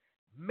greatness.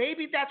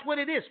 Maybe that's what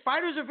it is.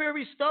 Fighters are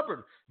very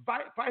stubborn.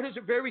 Fighters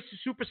are very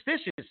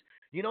superstitious,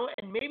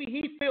 and maybe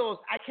he feels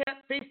I can't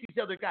face these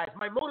other guys.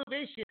 My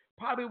motivation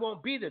probably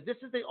won't be there. This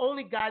is the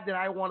only guy that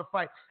I want to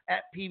fight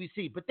at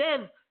PBC. But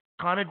then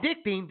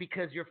contradicting,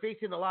 because you're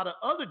facing a lot of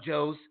other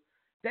Joes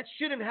that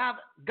shouldn't have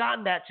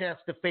gotten that chance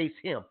to face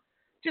him.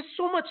 Just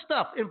so much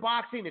stuff in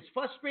boxing. It's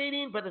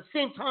frustrating, but at the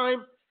same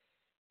time,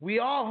 we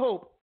all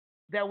hope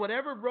that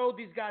whatever road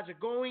these guys are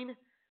going,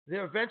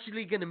 they're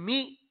eventually going to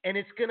meet, and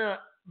it's going to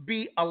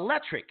be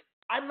electric.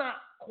 I'm not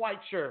quite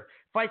sure.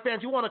 Fight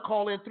fans, you want to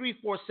call in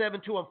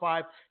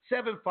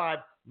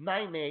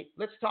 347-215-7598.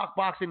 Let's talk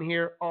boxing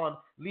here on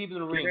Leaving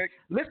the Ring.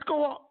 Let's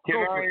go on.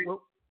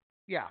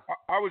 Yeah.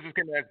 I was just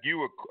going to ask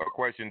you a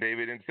question,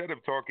 David. Instead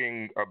of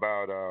talking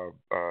about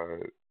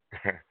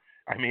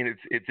I mean,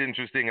 it's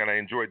interesting, and I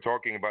enjoyed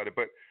talking about it.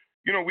 But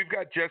we've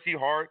got Jesse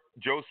Hart,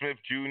 Joe Smith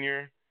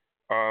Jr.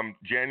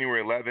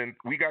 January 11th.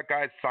 We got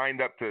guys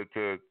signed up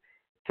to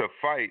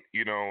fight.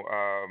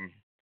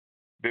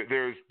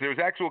 There's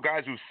actual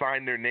guys who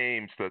signed their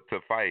names to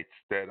fights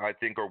that I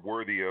think are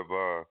worthy of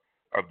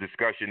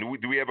discussion.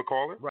 Do we have a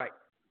caller? Right.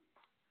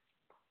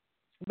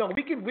 No,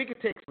 we can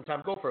take some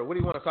time. Go for it. What do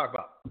you want to talk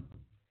about?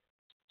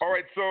 All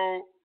right.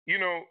 So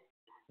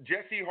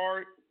Jesse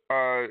Hart,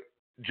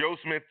 Joe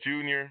Smith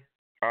Jr.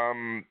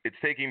 It's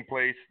taking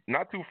place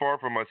not too far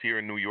from us here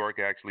in New York,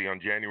 actually, on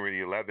January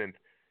the 11th.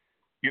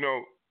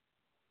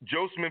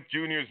 Joe Smith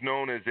Jr. is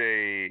known as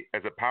a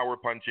power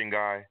punching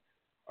guy.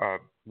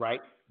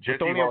 Right. Jesse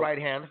with only Hart, a right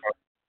hand.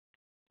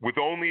 With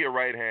only a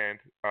right hand.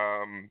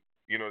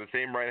 The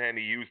same right hand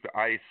he used to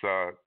ice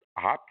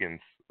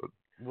Hopkins.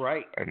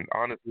 Right. And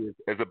honestly,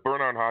 as a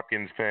Bernard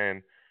Hopkins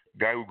fan,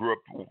 guy who grew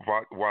up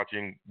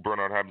watching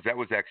Bernard Hopkins, that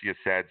was actually a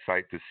sad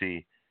sight to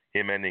see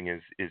him ending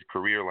his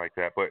career like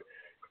that. But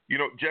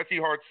Jesse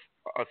Hart's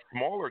a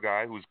smaller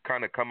guy who's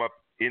kind of come up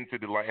into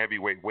the light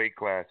heavyweight weight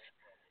class.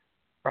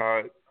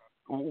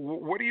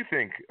 What do you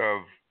think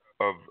of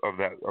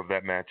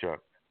that matchup?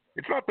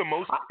 It's not the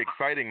most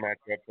exciting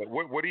matchup, but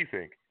what do you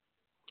think?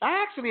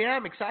 I actually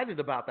am excited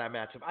about that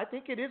matchup. I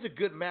think it is a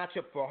good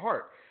matchup for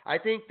Hart. I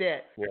think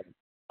that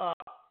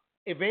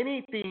if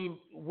anything,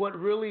 what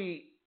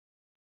really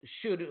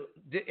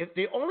if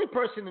the only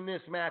person in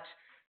this match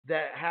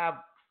that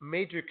have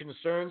major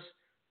concerns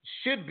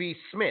should be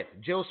Smith,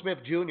 Joe Smith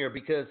Jr.,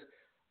 because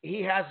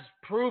he has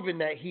proven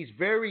that he's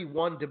very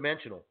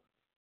one-dimensional.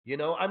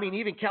 I mean,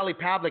 even Kelly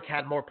Pavlik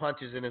had more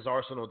punches in his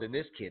arsenal than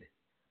this kid.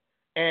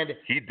 And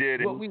he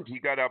did. He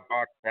got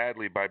outboxed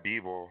badly by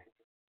Bivol.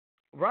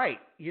 Right.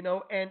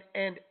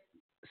 And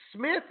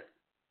Smith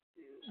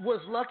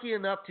was lucky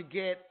enough to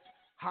get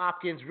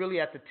Hopkins really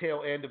at the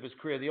tail end of his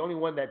career. The only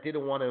one that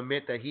didn't want to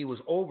admit that he was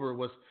over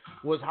was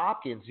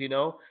Hopkins,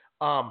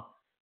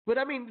 But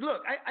I mean,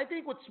 look, I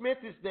think what Smith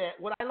is that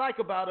what I like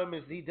about him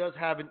is he does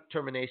have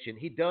determination.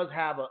 He does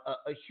have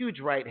a huge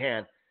right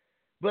hand,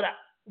 but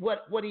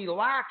what he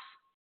lacks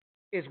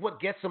is what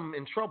gets him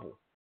in trouble.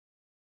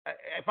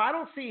 If I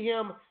don't see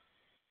him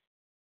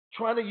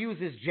trying to use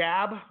his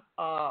jab,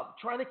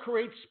 trying to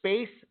create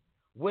space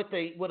with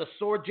a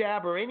sword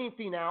jab or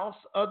anything else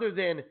other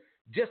than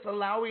just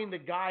allowing the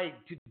guy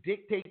to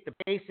dictate the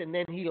pace and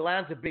then he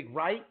lands a big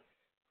right,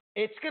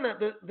 it's gonna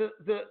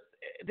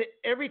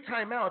every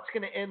time out it's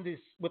gonna end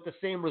with the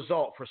same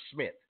result for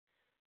Smith,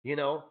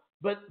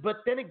 But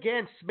then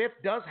again, Smith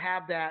does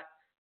have that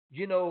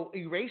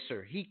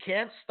eraser. He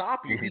can't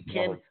stop you. He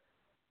can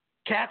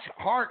catch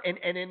Hart and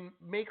then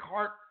make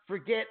Hart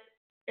forget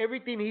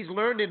everything he's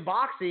learned in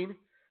boxing,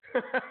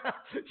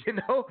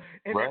 and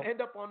right.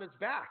 end up on his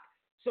back.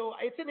 So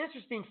it's an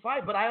interesting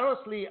fight, but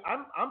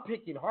I'm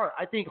picking Hart.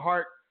 I think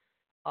Hart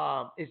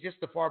is just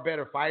a far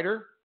better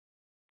fighter,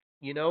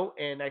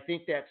 and I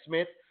think that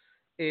Smith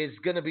is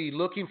going to be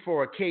looking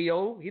for a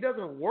KO. He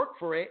doesn't work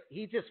for it.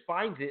 He just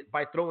finds it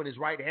by throwing his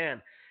right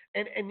hand.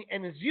 And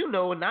as you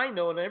know, and I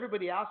know, and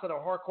everybody else that are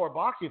hardcore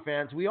boxing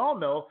fans, we all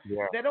know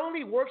that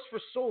only works for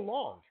so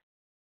long.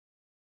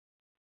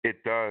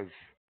 It does.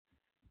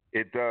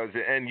 It does.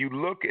 And you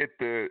look at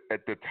the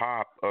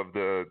top of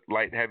the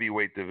light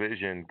heavyweight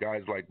division,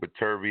 guys like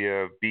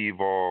Baturvia,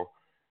 Bivol.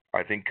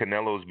 I think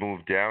Canelo's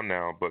moved down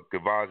now, but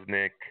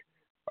Gavaznik,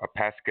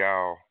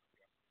 Pascal.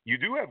 You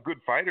do have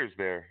good fighters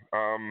there.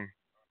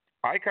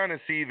 I kind of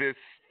see this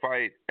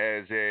fight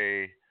as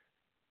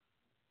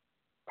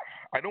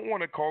I don't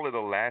want to call it a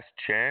last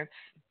chance,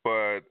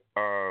 but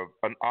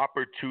an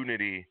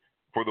opportunity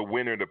for the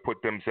winner to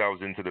put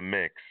themselves into the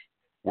mix.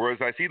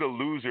 Whereas I see the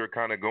loser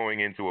kind of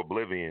going into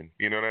oblivion.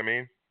 You know what I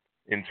mean?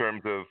 In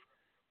terms of,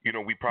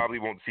 we probably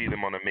won't see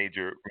them on a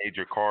major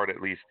card,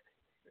 at least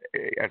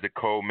as a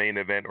co-main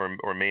event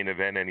or main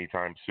event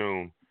anytime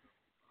soon.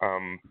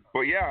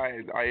 But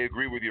yeah, I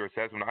agree with your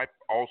assessment. I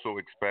also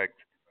expect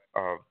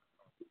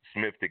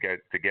Smith to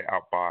get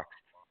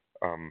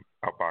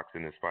outboxed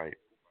in this fight.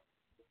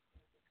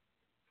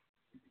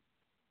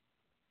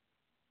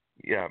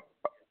 Yeah.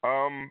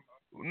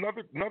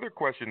 Another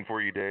question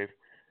for you, Dave.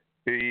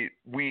 We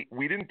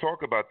didn't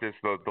talk about this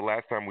the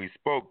last time we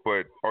spoke,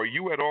 but are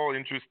you at all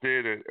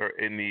interested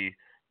in the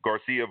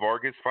Garcia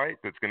Vargas fight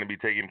that's going to be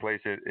taking place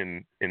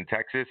in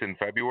Texas in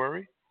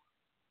February?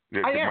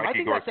 I am. I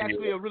think that's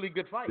actually a really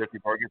good fight. Jesse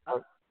Vargas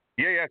fight?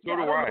 Yeah. So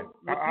do I.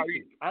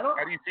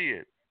 How do you see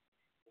it?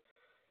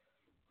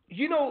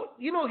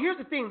 Here's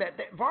the thing that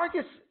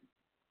Vargas.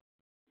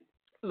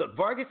 Look,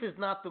 Vargas is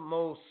not the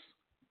most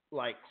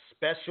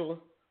special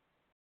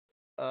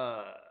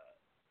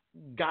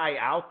guy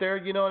out there.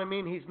 You know what I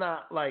mean? He's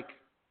not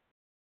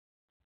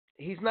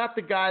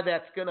the guy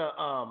that's gonna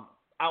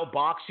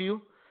outbox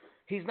you.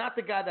 He's not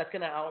the guy that's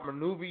gonna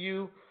outmaneuver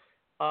you.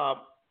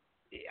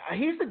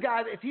 He's the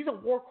guy that he's a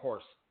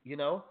workhorse.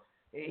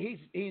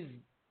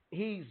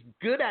 He's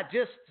good at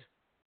just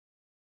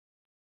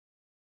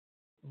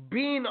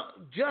being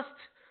just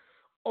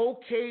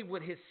okay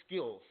with his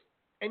skills,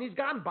 and he's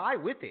gotten by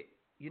with it.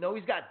 You know,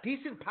 he's got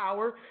decent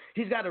power.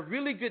 He's got a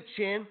really good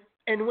chin.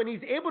 And when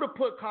he's able to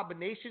put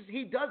combinations,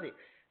 he does it.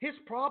 His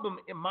problem,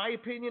 in my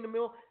opinion,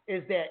 Emil,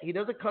 is that he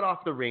doesn't cut off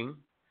the ring,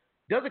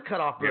 doesn't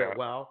cut off very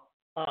well.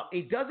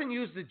 He doesn't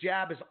use the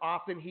jab as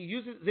often. He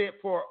uses it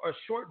for a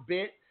short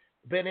bit,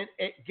 but it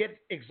gets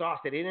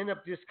exhausted. It ends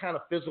up just kind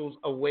of fizzles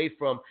away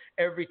from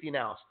everything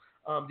else.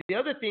 The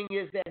other thing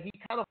is that he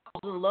kind of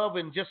falls in love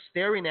and just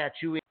staring at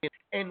you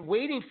and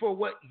waiting for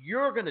what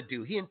you're going to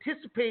do. He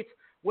anticipates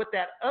what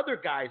that other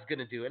guy is going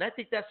to do. And I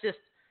think that's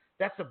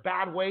a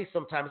bad way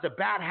sometimes. It's a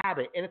bad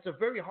habit, and it's a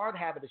very hard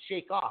habit to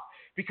shake off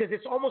because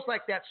it's almost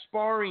like that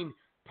sparring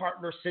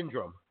partner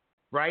syndrome,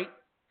 right?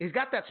 He's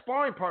got that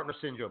sparring partner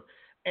syndrome,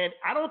 and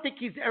I don't think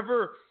he's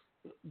ever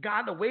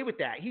gotten away with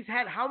that. He's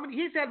had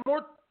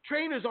more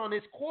trainers on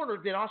his corner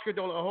than Oscar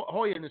De La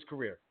Hoya in his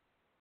career.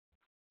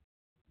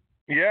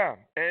 Yeah,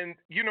 and,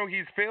 you know,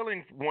 he's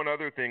failing one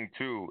other thing,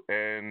 too,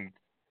 and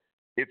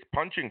it's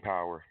punching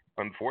power,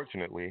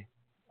 unfortunately.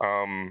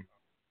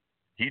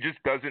 He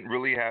just doesn't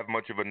really have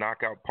much of a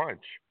knockout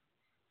punch.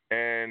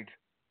 And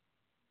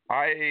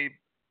I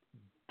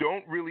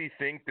don't really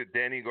think that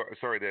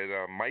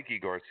Mikey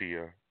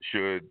Garcia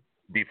should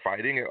be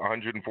fighting at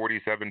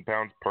 147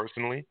 pounds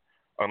personally,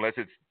 unless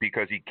it's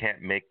because he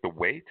can't make the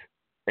weight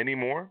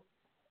anymore.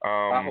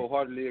 I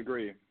wholeheartedly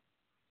agree.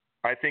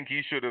 I think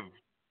he should have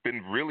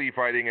been really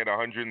fighting at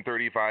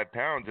 135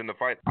 pounds, and the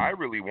fight I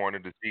really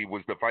wanted to see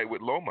was the fight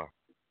with Loma.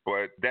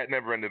 But that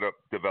never ended up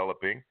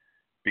developing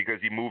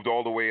because he moved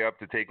all the way up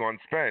to take on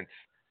Spence.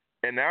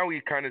 And now he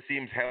kind of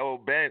seems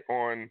hell-bent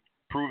on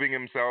proving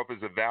himself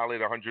as a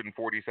valid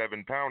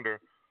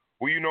 147-pounder.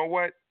 Well, you know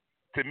what?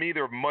 To me,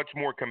 there are much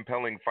more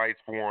compelling fights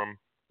for him,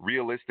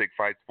 realistic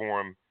fights for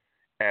him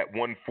at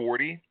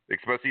 140,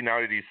 especially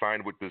now that he's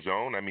signed with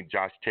DAZN. I mean,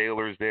 Josh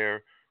Taylor's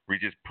there,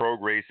 Regis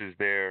Prograis is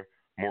there,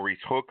 Maurice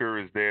Hooker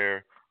is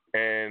there,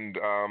 and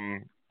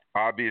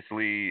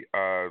obviously,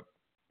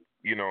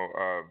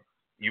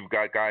 you've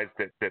got guys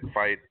that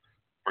fight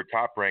for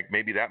Top Rank.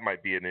 Maybe that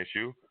might be an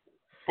issue.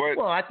 But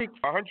I think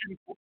 100.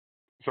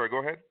 Sorry, go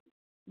ahead.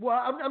 Well,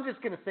 I'm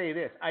just going to say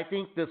this. I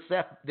think the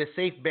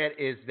safe bet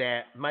is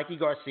that Mikey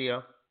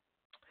Garcia,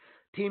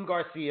 Team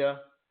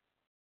Garcia,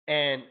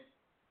 and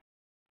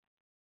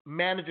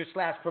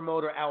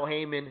manager/promoter Al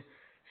Heyman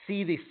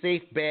see the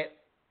safe bet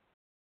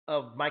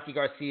of Mikey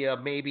Garcia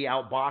maybe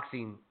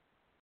outboxing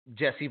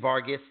Jesse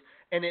Vargas,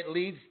 and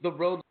the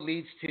road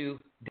leads to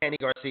Danny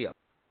Garcia.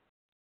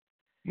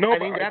 No, I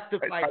think that's the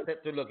fight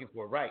that they're looking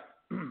for, right?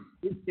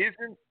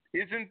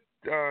 Isn't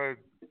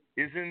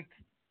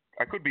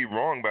I could be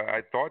wrong, but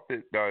I thought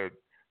that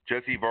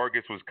Jesse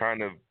Vargas was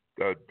kind of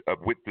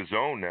with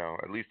DAZN now,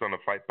 at least on a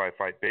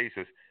fight-by-fight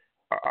basis.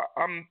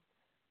 I'm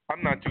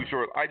not too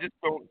sure. I just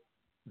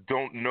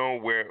don't know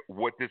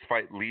what this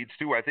fight leads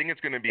to. I think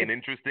it's going to be an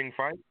interesting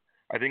fight.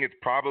 I think it's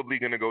probably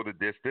going to go the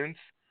distance.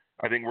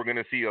 I think we're going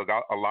to see a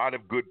lot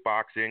of good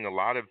boxing, a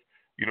lot of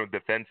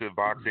defensive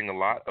boxing, a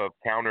lot of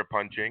counter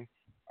punching.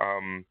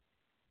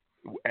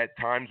 At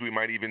times we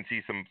might even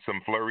see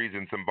some flurries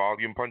and some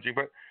volume punching,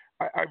 but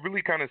I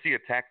really kind of see a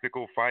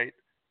tactical fight.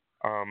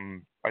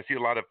 I see a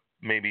lot of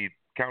maybe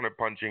counter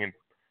punching and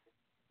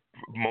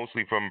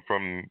mostly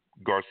from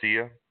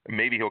Garcia.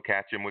 Maybe he'll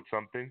catch him with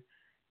something,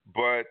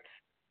 but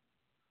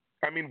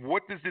I mean,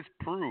 what does this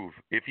prove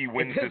if he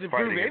wins this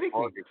fight?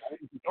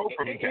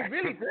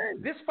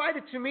 This fight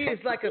to me is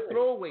like a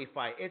throwaway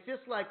fight. It's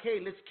just like, hey,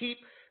 let's keep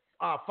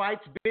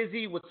fights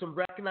busy with some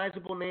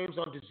recognizable names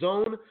on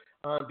DAZN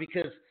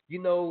because,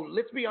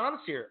 let's be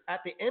honest here.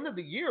 At the end of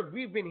the year,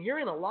 we've been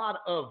hearing a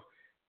lot of,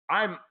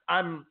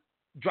 I'm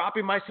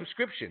dropping my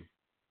subscription.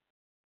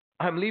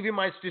 I'm leaving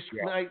my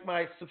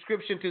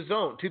subscription to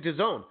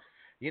DAZN.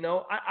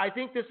 I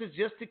think this is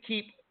just to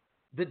keep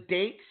the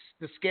dates,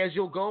 the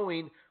schedule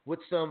going with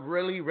some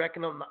really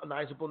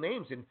recognizable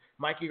names. And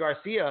Mikey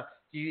Garcia,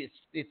 you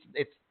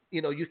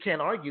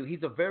can't argue.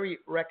 He's a very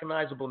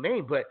recognizable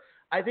name. But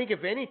I think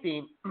if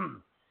anything,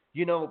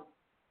 to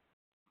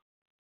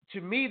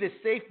me, the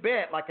safe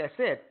bet, like I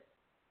said,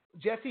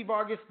 Jesse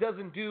Vargas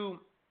doesn't do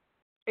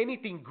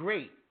anything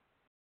great.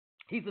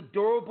 He's a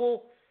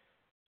durable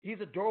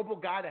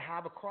guy to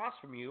have across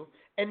from you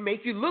and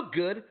make you look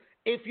good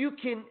if you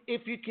can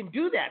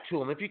do that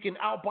to him, if you can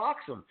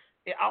outbox him,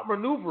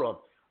 outmaneuver him,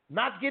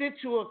 not get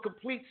into a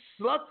complete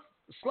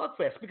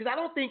slugfest. Because I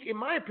don't think, in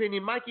my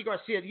opinion, Mikey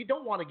Garcia, you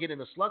don't want to get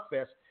in a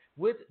slugfest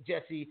with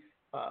Jesse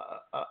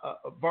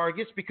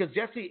Vargas because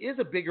Jesse is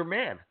a bigger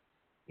man.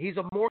 He's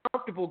a more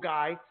comfortable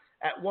guy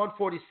at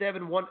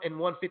 147 and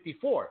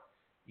 154.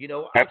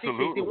 I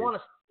think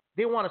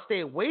they want to stay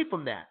away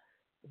from that.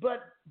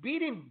 But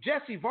beating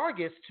Jesse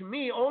Vargas, to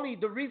me, the only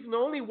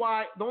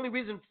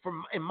reason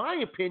in my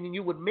opinion,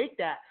 you would make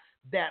that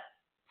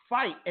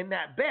fight and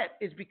that bet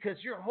is because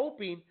you're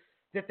hoping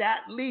that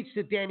leads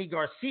to Danny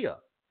Garcia,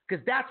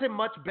 because that's a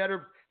much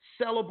better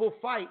sellable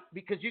fight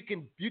because you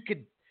could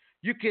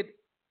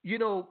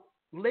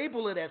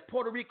label it as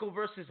Puerto Rico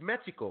versus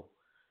Mexico,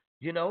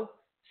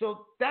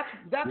 So that's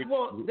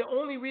the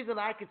only reason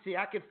I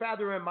could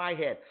fathom in my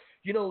head.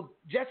 You know,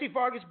 Jesse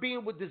Vargas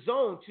being with the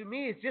Zone, to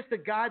me, is just a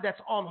guy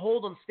that's on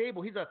hold,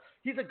 unstable. He's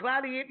a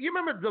gladiator. You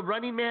remember The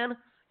Running Man?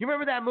 You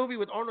remember that movie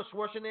with Arnold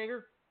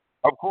Schwarzenegger?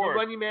 Of course. The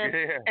Running Man.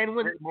 Yeah. And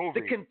when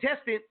the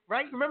contestant,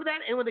 right? Remember that?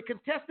 And when the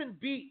contestant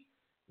beat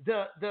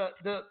the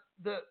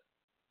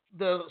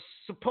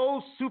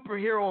supposed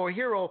superhero or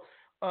hero,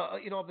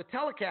 the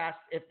telecast,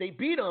 if they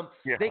beat him,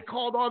 they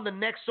called on the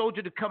next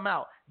soldier to come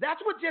out.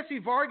 That's what Jesse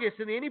Vargas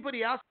and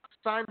anybody else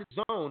signed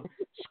the Zone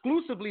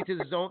exclusively to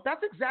the Zone.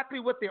 That's exactly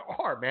what they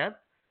are, man.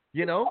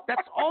 You know,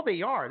 that's all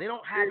they are. They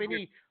don't have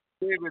any.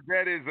 David,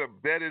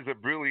 that is a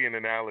brilliant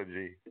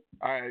analogy.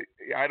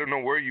 I don't know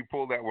where you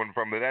pulled that one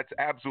from, but that's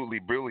absolutely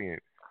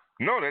brilliant.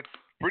 No, that's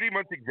pretty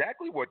much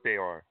exactly what they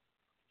are.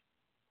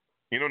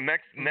 You know,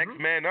 next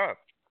man up.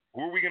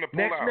 Who are we going to pull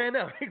next out? Next man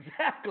up,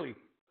 exactly.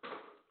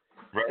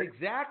 Right.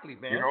 Exactly,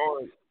 man.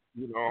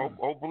 You know,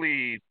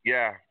 hopefully,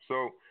 yeah.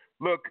 So,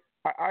 look,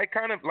 I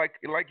kind of like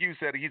you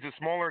said, he's a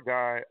smaller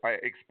guy. I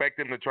expect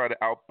him to try to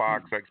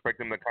outbox. I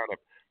expect him to kind of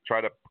try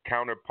to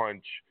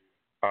counterpunch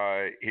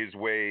his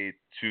way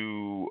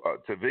to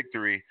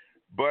victory.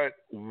 But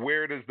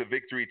where does the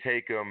victory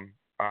take him?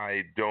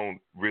 I don't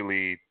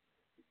really.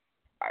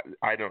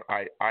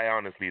 I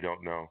honestly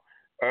don't know.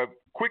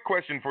 Quick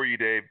question for you,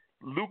 Dave.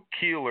 Luke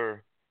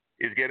Keeler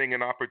is getting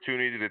an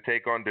opportunity to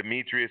take on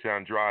Demetrius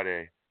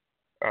Andrade.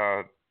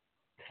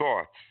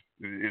 Thoughts?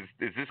 Is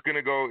this going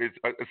to go?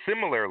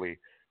 Similarly,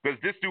 does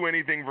this do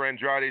anything for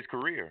Andrade's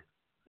career?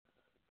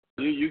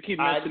 You keep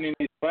mentioning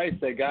these fights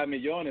that got me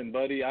yawning,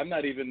 buddy. I'm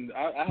not even.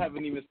 I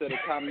haven't even said a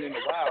comment in a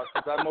while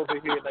because I'm over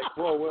here like,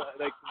 whoa,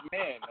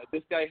 man,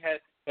 this guy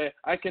had.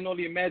 I can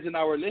only imagine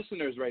our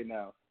listeners right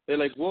now. They're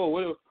like,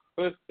 whoa,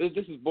 this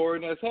is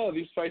boring as hell.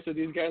 These fights that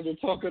these guys are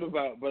talking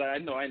about. But I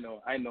know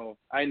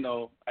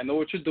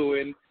what you're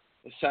doing.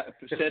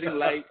 Shedding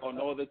light on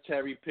all the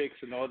cherry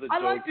picks and all the jokes.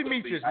 I like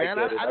Demetrius, man.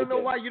 I don't know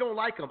why you don't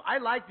like him. I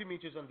like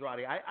Demetrius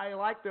Andrade. I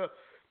like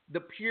the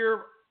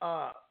pure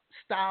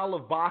style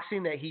of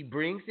boxing that he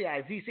brings. Yeah,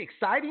 is he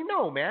exciting?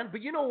 No, man.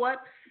 But you know what?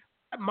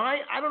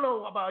 I don't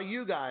know about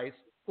you guys.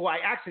 Well,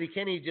 actually,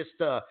 Kenny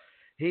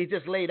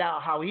just laid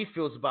out how he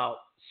feels about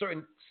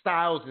certain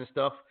styles and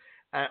stuff.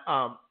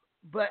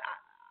 But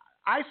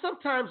I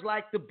sometimes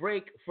like to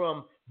break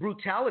from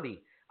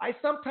brutality. I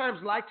sometimes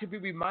like to be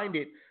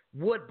reminded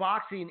what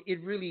boxing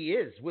it really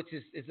is, which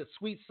is a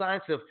sweet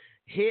science of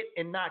hit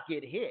and not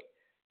get hit.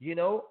 You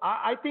know,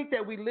 I think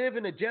that we live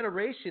in a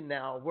generation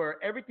now where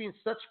everything's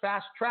such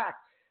fast track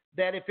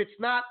that if it's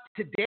not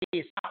today,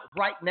 it's not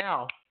right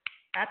now,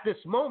 at this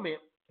moment,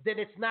 then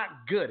it's not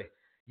good.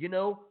 You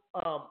know,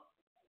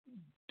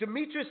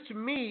 Demetrius to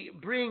me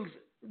brings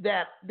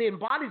that, they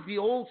embodies the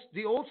old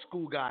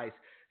school guys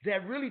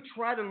that really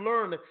try to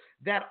learn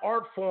that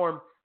art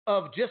form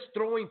of just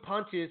throwing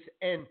punches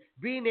and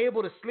being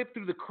able to slip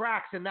through the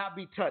cracks and not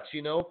be touched,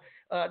 you know.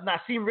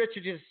 Nassim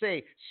Richards used to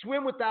say,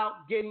 swim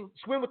without getting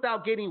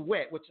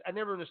wet, which I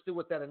never understood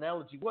what that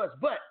analogy was.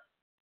 But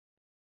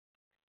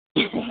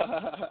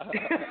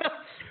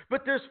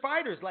but there's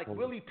fighters like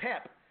Willie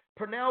Pep,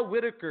 Pernell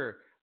Whitaker,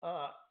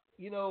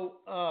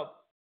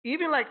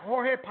 even like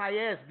Jorge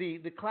Paez,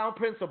 the clown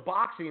prince of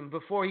boxing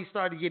before he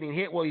started getting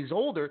hit while he's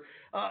older.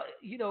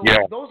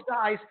 Those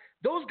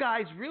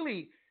guys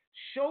really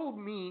showed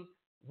me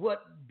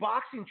what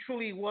boxing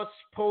truly was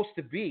supposed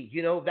to be.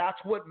 You know, that's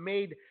what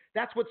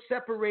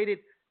separated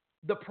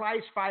the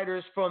prize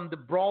fighters from the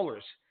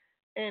brawlers.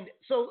 And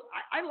so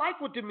I like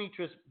what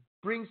Demetrius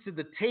brings to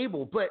the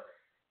table, but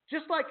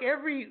just like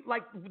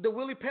the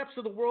Willie Peps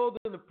of the world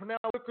and the Pernell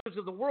Whitakers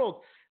of the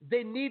world,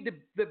 they need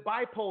the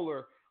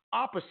bipolar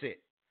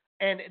opposite.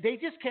 And they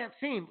just can't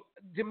seem.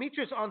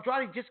 Demetrius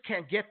Andrade just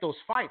can't get those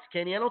fights,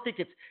 Kenny. I don't think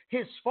it's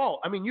his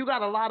fault. I mean, you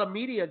got a lot of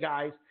media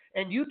guys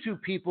and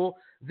YouTube people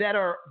that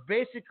are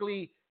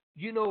basically,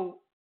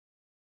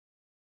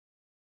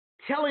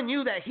 telling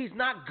you that he's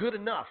not good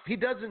enough. He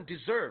doesn't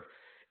deserve.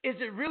 Is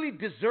it really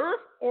deserve,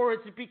 or is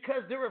it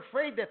because they're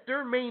afraid that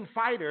their main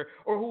fighter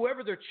or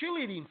whoever they're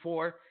cheerleading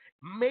for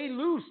may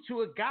lose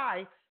to a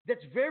guy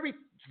that's very,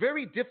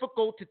 very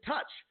difficult to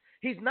touch?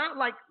 He's not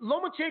like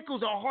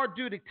Lomachenko's a hard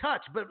dude to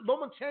touch, but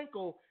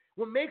Lomachenko,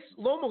 what makes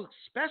Loma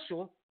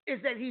special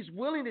is that he's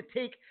willing to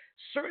take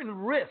certain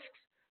risks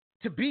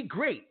to be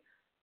great.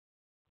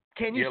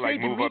 Can you say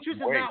Demetrius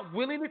is not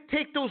willing to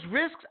take those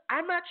risks?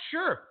 I'm not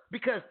sure,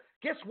 because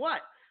guess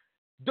what?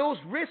 Those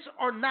risks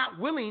are not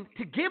willing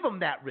to give him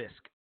that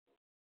risk.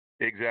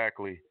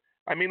 Exactly.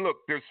 I mean, look,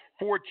 there's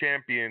 4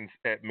 champions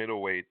at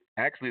middleweight.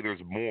 Actually, there's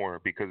more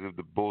because of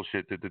the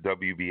bullshit that the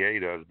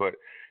WBA does. But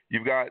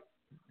you've got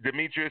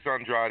Demetrius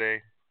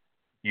Andrade.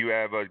 You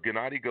have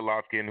Gennady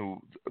Golovkin,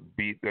 who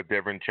beat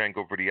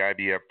Deverenchenko for the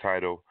IBF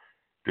title.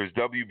 There's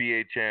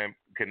WBA champ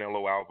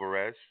Canelo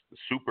Alvarez,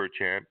 super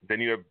champ. Then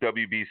you have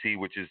WBC,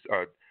 which is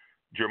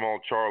Jermall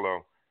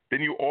Charlo.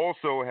 Then you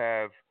also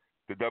have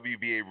the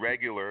WBA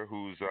regular,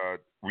 who's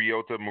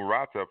Ryota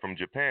Murata from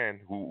Japan,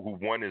 who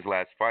won his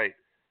last fight.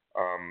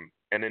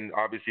 And then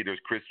obviously there's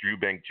Chris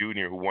Eubank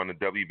Jr., who won the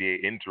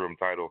WBA interim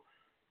title.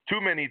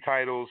 too many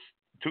titles,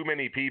 too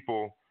many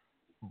people.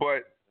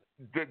 But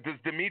does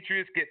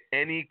Demetrius get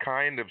any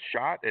kind of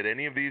shot at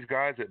any of these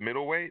guys at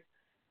middleweight?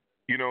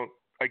 You know,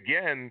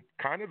 again,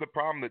 kind of the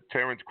problem that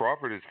Terrence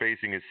Crawford is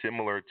facing is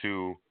similar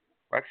to.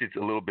 Actually, it's a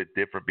little bit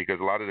different because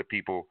a lot of the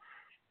people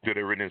that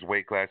are in his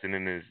weight class and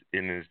in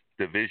his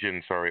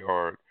division,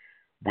 are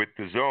with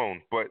the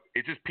zone. But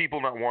it's just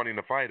people not wanting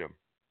to fight him.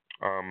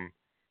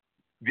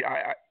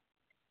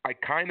 I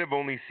kind of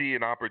only see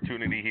an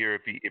opportunity here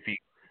if he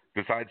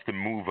decides to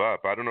move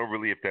up. I don't know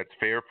really if that's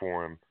fair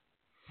for him,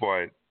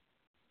 but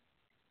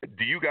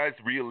do you guys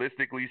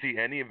realistically see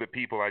any of the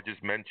people I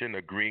just mentioned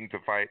agreeing to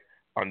fight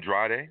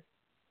Andrade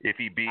if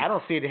he beats? I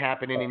don't see it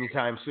happening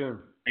anytime soon.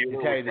 To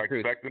tell you the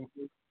truth.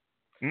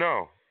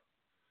 No.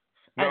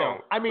 I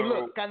don't. I mean,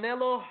 look,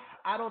 Canelo.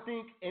 I don't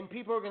think, and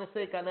people are going to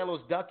say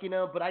Canelo's ducking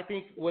him, but I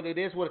think what it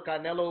is with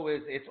Canelo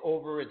is it's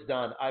over, it's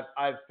done.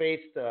 I've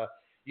faced,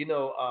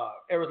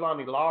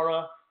 Erislandy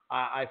Lara.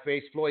 I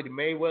faced Floyd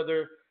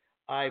Mayweather.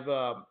 I've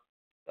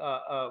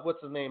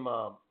what's his name?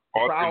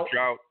 Austin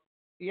Trout.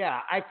 Yeah,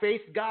 I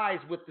faced guys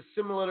with the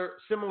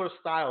similar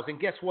styles, and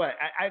guess what?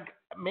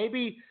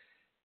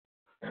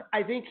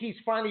 I think he's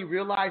finally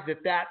realized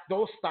that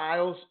those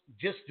styles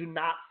just do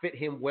not fit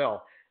him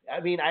well. I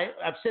mean,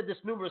 I've said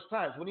this numerous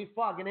times. When he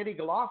fought Gennady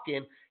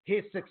Golovkin,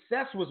 his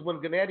success was when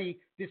Gennady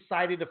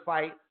decided to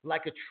fight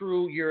like a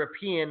true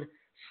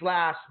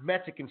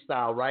European/Mexican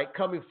style, right?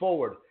 Coming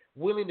forward,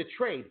 willing to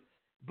trade.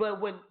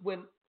 But when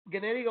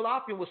Gennady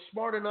Golovkin was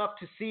smart enough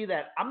to see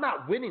that I'm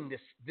not winning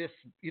this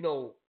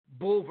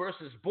bull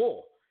versus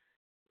bull.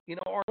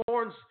 Our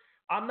horns,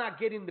 I'm not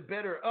getting the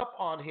better up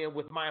on him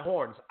with my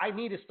horns. I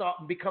need to start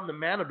and become the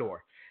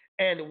matador.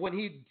 And when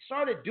he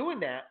started doing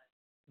that,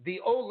 the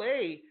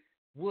Ole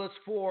was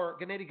for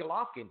Gennady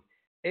Golovkin.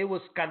 It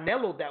was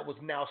Canelo that was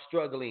now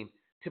struggling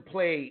to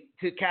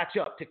catch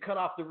up, to cut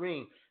off the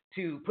ring,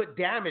 to put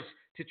damage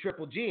to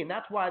Triple G. And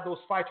that's why those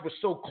fights were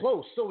so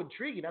close, so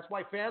intriguing. That's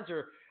why fans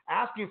are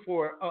asking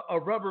for a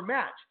rubber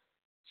match.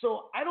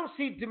 So I don't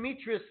see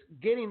Demetrius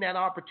getting that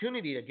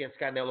opportunity against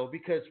Canelo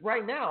because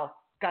right now,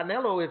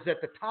 Canelo is at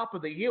the top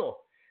of the hill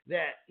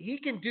that he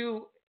can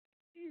do.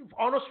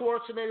 Arnold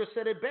Schwarzenegger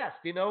said it best,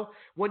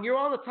 when you're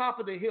on the top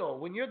of the hill,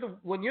 when you're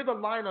the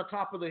lion on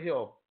top of the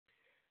hill,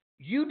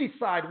 you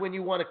decide when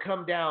you want to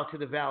come down to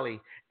the valley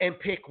and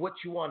pick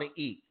what you want to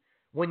eat.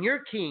 When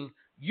you're king,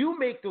 you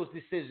make those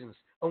decisions.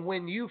 And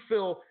when you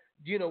feel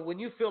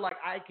like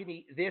I can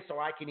eat this or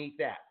I can eat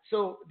that.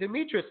 So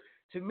Demetrius,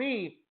 to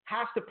me,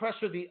 has to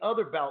pressure the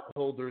other belt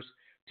holders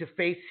to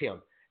face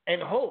him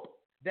and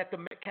hope that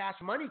the cash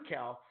money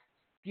cow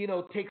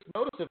takes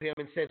notice of him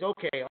and says,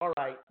 okay, all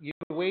right, you've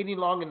been waiting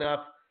long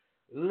enough.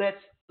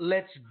 Let's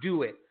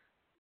do it.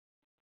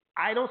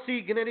 I don't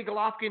see Gennady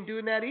Golovkin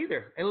doing that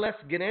either, unless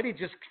Gennady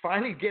just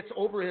finally gets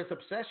over his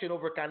obsession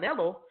over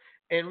Canelo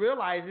and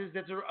realizes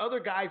that there are other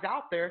guys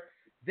out there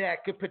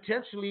that could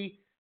potentially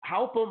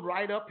help him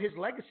write up his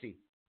legacy.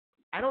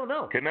 I don't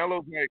know.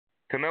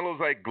 Canelo's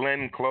like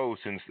Glenn Close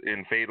in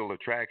Fatal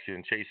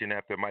Attraction, chasing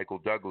after Michael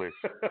Douglas,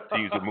 to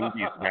use a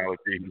movie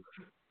analogy.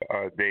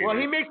 David. Well,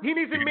 he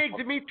needs to make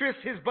Demetrius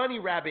his bunny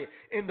rabbit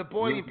in the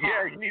boiling pot.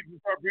 Yeah, he needs to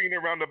start bringing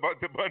around the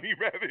bunny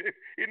rabbit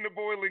in the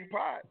boiling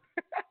pot.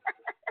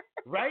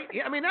 Right?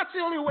 Yeah, I mean, that's the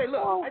only way.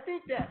 Look, I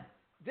think that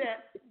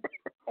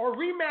or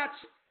rematch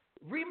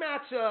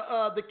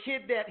the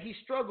kid that he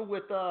struggled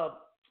with.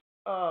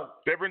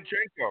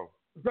 Derevyanchenko.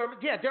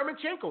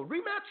 Derevyanchenko.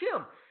 Rematch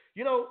him.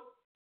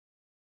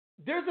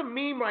 There's a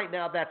meme right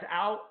now that's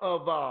out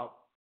of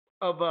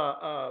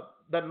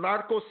the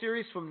Narco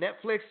series from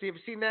Netflix. You ever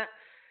seen that?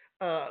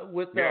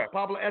 With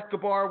Pablo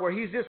Escobar, where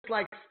he's just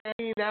like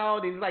standing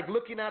out and he's like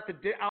looking out in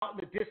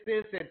the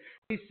distance, and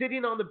he's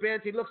sitting on the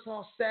bench. He looks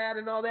all sad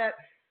and all that.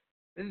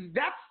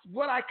 That's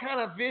what I kind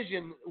of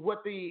vision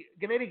what the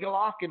Gennady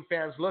Golovkin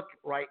fans look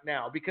right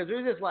now, because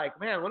they're just like,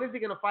 man, when is he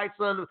going to fight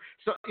son?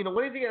 So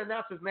when is he going to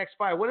announce his next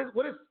fight? When is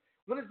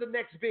the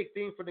next big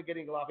thing for the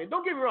Gennady Golovkin?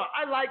 Don't get me wrong,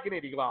 I like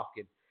Gennady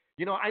Golovkin.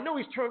 I know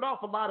he's turned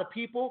off a lot of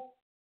people,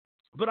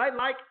 but I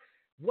like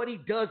what he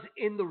does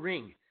in the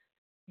ring.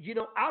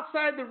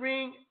 Outside the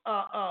ring,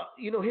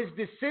 his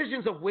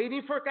decisions of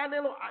waiting for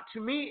Canelo,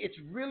 to me, it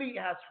really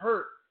has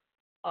hurt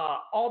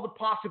all the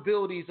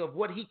possibilities of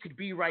what he could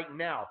be right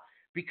now,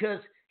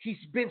 because he's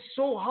been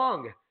so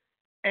hung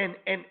and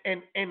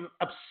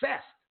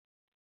obsessed.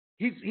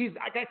 He's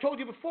like I told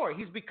you before,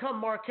 he's become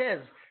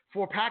Marquez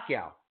for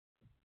Pacquiao.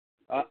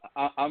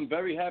 I'm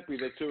very happy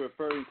that you're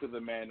referring to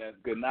the man as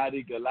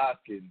Gennady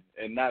Golovkin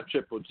and not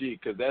Triple G,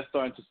 because that's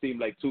starting to seem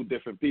like two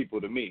different people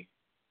to me.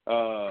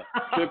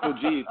 Triple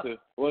G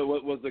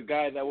was the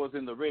guy that was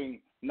in the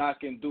ring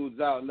knocking dudes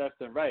out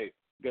left and right.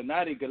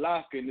 Gennady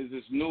Golovkin is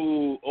this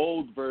new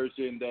old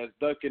version that's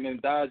ducking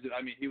and dodging.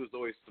 I mean, he was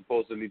always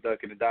supposedly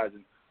ducking and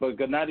dodging, but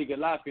Gennady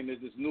Golovkin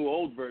is this new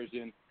old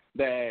version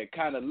that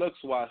kind of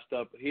looks washed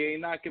up. He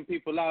ain't knocking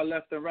people out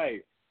left and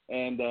right,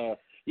 and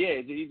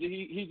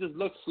he just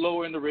looks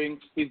slower in the ring.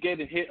 He's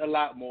getting hit a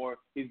lot more.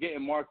 He's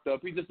getting marked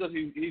up. He's just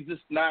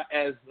not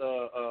as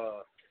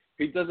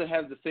He doesn't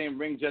have the same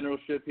ring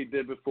generalship he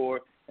did before,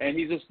 and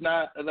he's just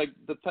not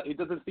he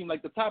doesn't seem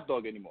like the top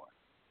dog anymore.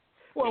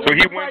 Well, when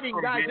you're fighting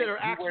guys that are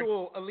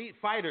actual elite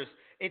fighters,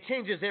 it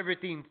changes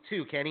everything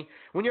too, Kenny.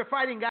 When you're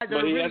fighting guys that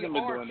really are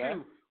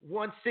true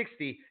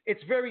 160,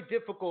 it's very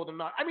difficult to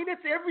not. I mean,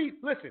 it's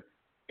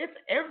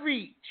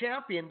every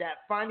champion that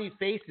finally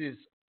faces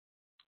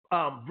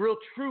real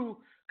true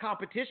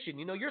competition.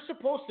 You know, you're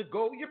supposed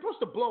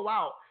to blow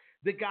out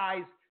the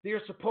guys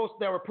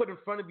that were put in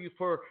front of you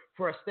for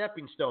a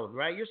stepping stone,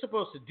 right? You're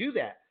supposed to do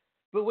that.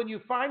 But when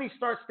you finally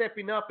start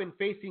stepping up and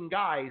facing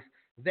guys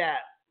that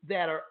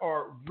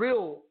are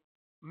real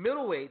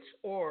middleweights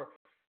or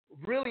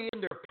really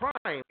in their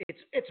prime,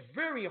 it's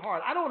very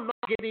hard. I don't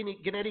knock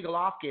Gennady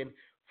Golovkin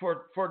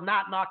for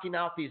not knocking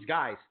out these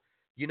guys.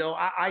 You know,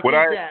 I think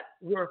that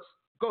we're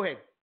 – go ahead,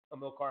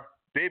 Amilcar.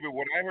 David,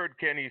 what I heard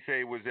Kenny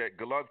say was that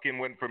Golovkin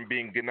went from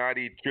being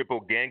Gennady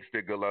triple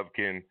gangster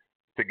Golovkin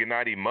to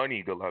Gennady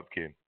money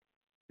Golovkin.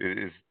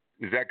 Is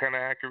that kind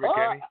of accurate,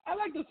 Kenny? I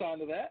like the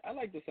sound of that.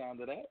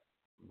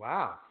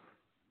 Wow.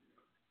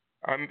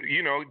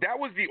 You know, that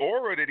was the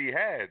aura that he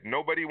had.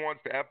 Nobody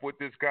wants to F with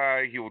this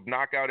guy. He will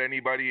knock out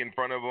anybody in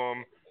front of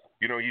him.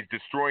 You know, he's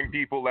destroying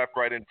people left,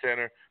 right, and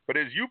center. But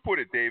as you put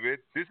it, David,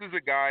 this is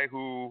a guy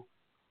who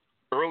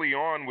early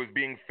on was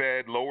being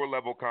fed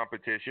lower-level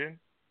competition.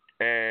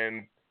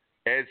 And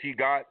as he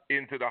got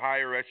into the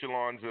higher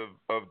echelons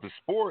of the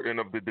sport and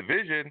of the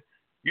division,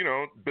 you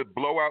know, the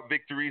blowout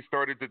victories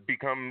started to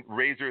become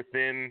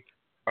razor-thin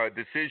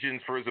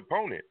decisions for his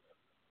opponent.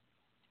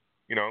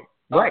 You know?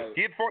 Right.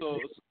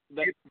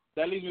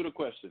 That leads me to a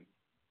question.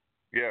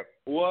 Yeah.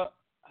 What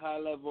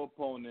high-level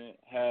opponent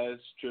has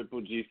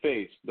Triple G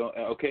faced?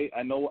 Okay,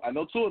 I know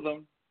two of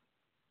them.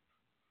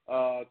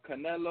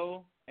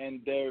 Canelo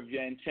and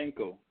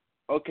Derevyanchenko.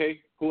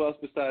 Okay, who else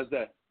besides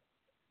that?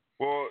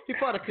 Well, he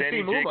fought a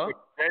Kasim Uma.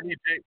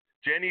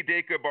 Jenny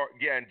Jacob,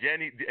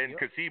 and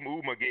Kasim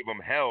Uma gave him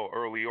hell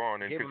early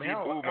on. And Kasim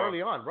Uma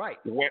early on, right?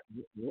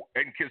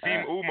 And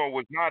Kasim Uma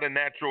was not a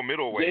natural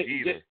middleweight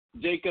either.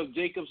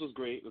 Jacobs was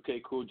great.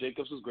 Okay, cool.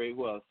 Jacobs was great.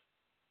 Who else?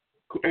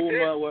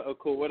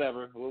 Cool,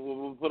 whatever.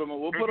 We'll put him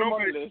on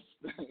the list.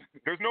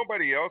 There's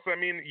nobody else. I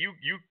mean,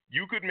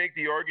 you could make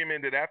the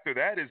argument that after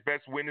that, his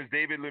best win is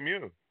David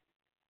Lemieux.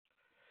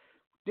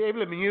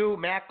 David Lemieux,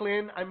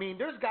 Macklin. I mean,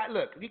 there's guys.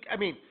 Look, I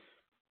mean,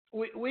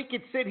 we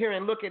could sit here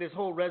and look at his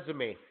whole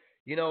resume.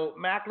 You know,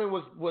 Macklin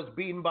was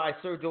beaten by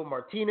Sergio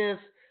Martinez.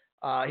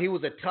 He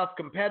was a tough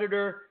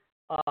competitor.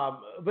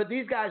 But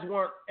these guys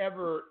weren't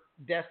ever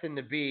destined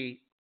to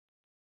be,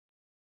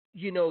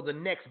 you know, the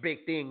next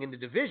big thing in the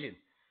division.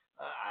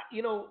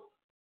 You know,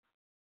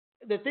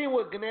 the thing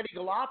with Gennady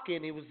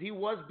Golovkin, he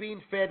was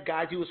being fed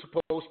guys he was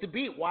supposed to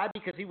beat. Why?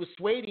 Because he was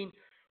waiting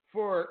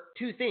for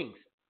two things.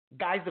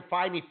 Guys to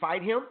finally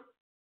fight him,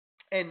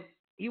 and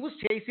he was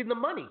chasing the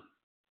money.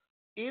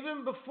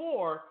 Even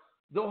before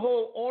the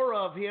whole aura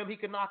of him, he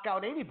could knock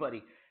out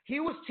anybody. He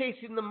was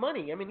chasing the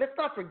money. I mean, let's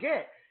not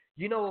forget,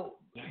 you know,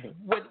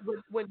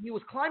 when he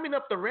was climbing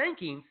up the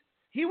rankings,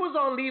 he was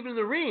on Leaving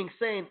the Ring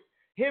saying,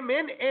 him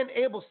and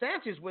Abel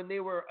Sanchez, when they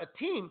were a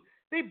team,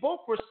 they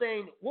both were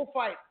saying, we'll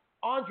fight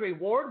Andre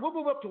Ward, we'll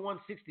move up to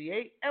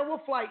 168, and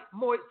we'll fight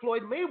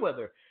Floyd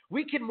Mayweather.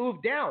 We can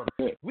move down.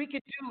 We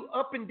can do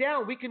up and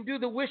down. We can do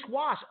the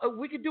wish-wash.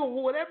 We can do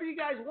whatever you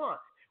guys want.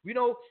 You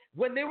know,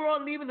 when they were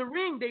on Leaving the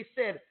Ring, they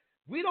said,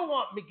 we don't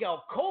want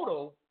Miguel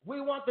Cotto.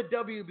 We want the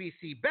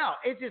WBC belt.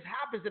 It just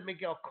happens that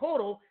Miguel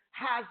Cotto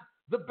has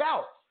the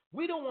belt.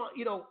 We don't want,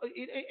 you know,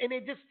 and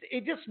it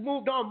just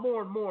moved on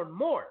more and more and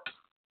more.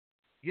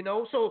 You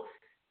know, so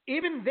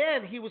even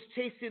then he was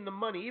chasing the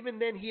money. Even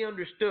then he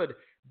understood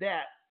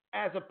that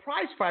as a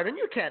prize fighter, and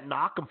you can't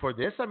knock him for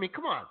this. I mean,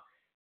 come on.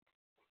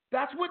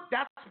 That's why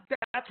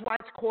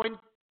it's coined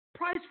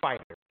prize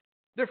fighter.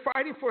 They're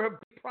fighting for a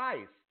big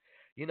prize,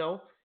 you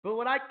know. But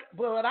what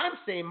I'm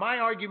saying, my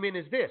argument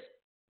is this: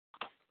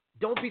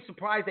 don't be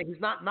surprised that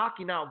he's not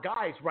knocking out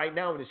guys right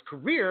now in his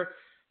career,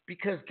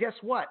 because guess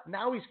what?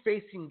 Now he's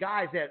facing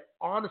guys that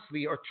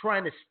honestly are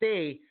trying to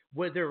stay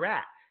where they're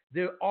at.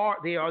 They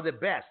are the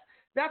best.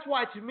 That's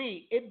why, to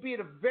me, it'd be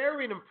a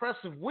very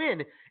impressive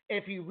win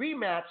if he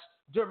rematches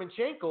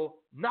Derevyanchenko,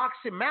 knocks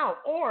him out,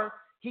 or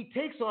he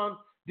takes on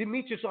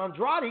Demetrius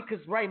Andrade,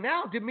 because right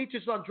now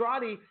Demetrius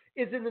Andrade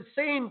is in the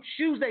same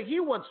shoes that he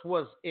once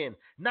was in.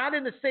 Not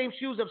in the same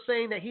shoes of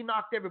saying that he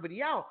knocked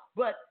everybody out,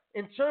 but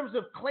in terms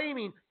of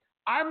claiming,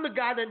 I'm the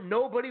guy that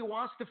nobody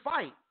wants to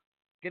fight.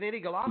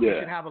 Gennady Golovkin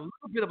should have a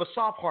little bit of a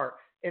soft heart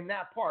in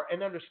that part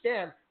and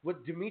understand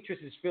what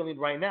Demetrius is feeling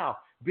right now,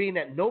 being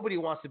that nobody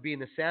wants to be in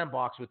the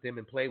sandbox with him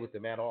and play with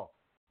him at all.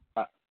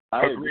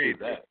 I agree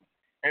with that.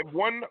 And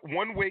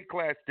one weight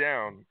class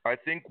down, I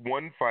think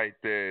one fight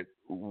that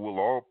we'll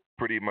all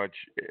pretty much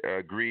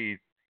agree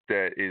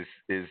that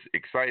is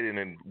exciting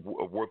and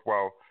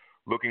worthwhile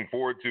looking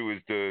forward to is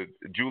the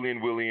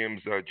Julian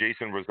Williams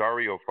Jason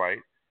Rosario fight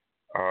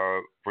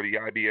for the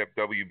IBF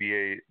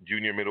WBA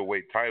junior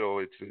middleweight title.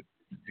 It's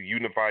a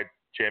unified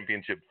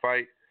championship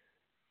fight.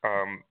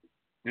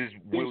 This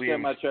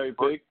Williams my cherry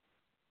pick.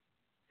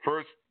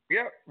 First,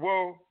 yeah.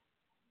 Well,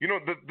 You know,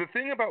 the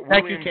thing about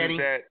Thank Williams you, Kenny. is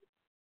that.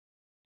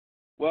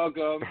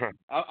 Welcome. every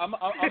time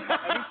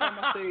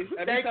I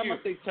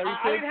say cherry I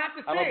pick, didn't have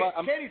to say it.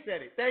 Kenny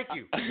said it. Thank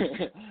you.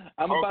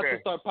 I'm about to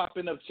start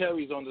popping up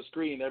cherries on the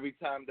screen every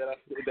time that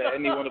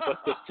any one of us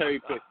gets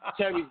cherry pick.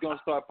 Cherries gonna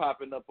start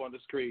popping up on the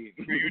screen.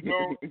 You're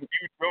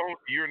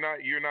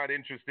not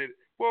interested.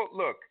 Well,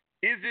 look,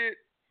 is it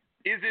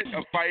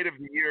a fight of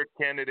the year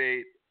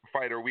candidate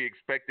fight? Are we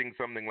expecting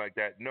something like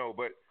that? No,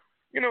 but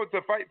you know, it's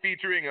a fight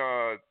featuring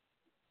a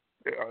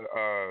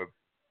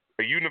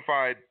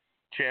unified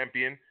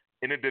champion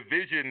in a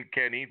division,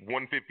 Kenny,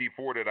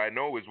 154, that I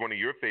know is one of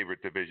your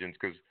favorite divisions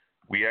because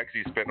we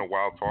actually spent a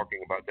while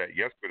talking about that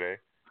yesterday.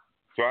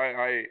 So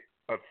I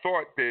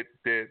thought that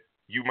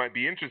you might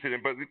be interested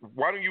in, but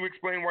why don't you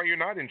explain why you're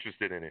not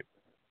interested in it?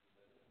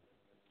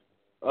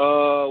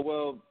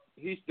 Well,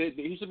 he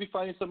should be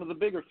fighting some of the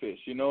bigger fish.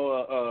 You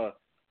know,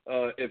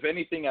 if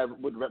anything, I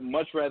would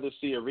much rather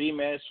see a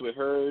rematch with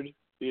Hurd.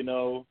 You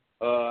know,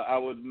 I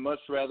would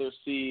much rather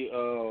see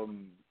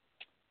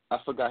I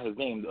forgot his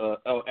name.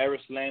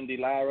 Erislandy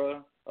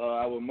Lara.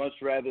 I would much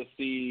rather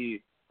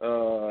see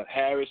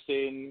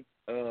Harrison,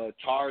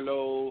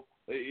 Charlo.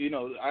 You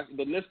know,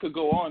 the list could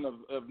go on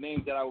of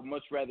names that I would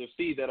much rather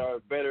see that are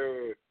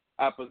better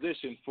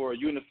opposition for a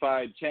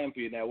unified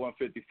champion at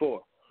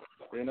 154.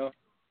 You know.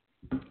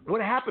 What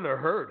happened to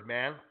Hurd,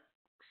 man?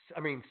 I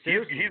mean,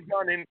 seriously.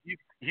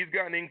 He's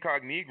gone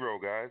incognito,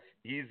 guys.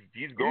 He's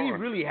gone. He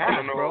really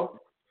has, bro.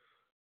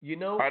 You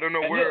know. I don't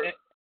know where.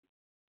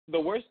 The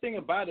worst thing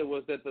about it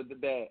was that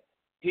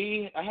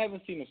I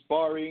haven't seen him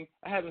sparring.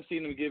 I haven't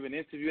seen him give an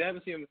interview. I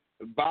haven't seen him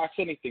box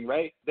anything,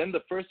 right? Then the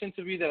first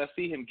interview that I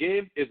see him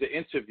give is an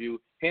interview,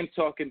 him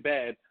talking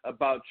bad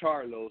about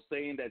Charlo,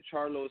 saying that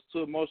Charlo is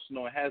too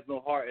emotional and has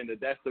no heart and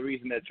that's the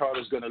reason that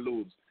Charlo's going to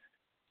lose.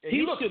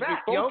 He should be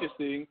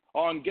focusing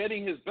on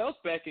getting his belts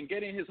back and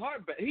getting his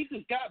heart back. He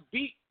just got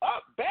beat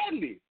up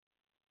badly.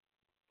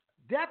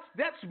 That's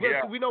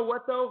we know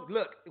what though.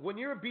 Look, when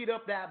you're beat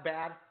up that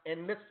bad,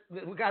 and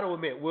we got to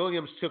admit,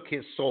 Williams took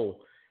his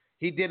soul.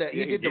 He did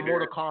the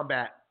Mortal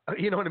Kombat.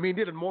 You know what I mean?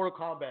 He did a Mortal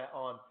Kombat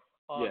on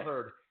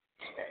Hurd.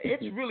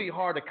 It's really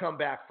hard to come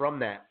back from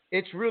that.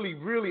 It's really,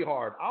 really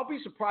hard. I'll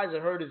be surprised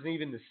that Hurd isn't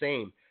even the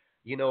same.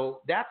 You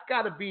know, that's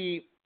got to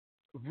be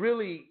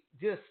really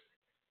just.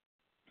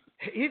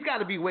 He's got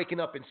to be waking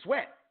up in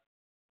sweat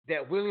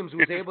that Williams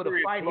was able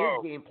to fight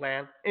his game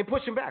plan and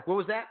push him back. What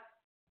was that?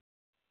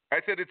 I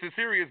said it's a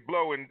serious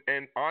blow,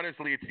 and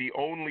honestly, it's the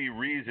only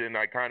reason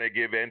I kind of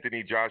give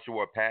Anthony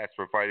Joshua a pass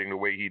for fighting the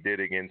way he did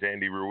against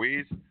Andy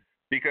Ruiz,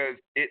 because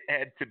it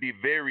had to be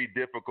very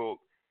difficult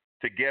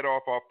to get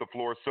off the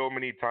floor so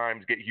many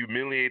times, get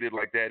humiliated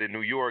like that in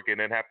New York, and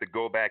then have to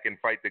go back and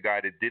fight the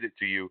guy that did it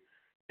to you.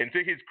 And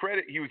to his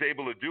credit, he was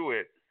able to do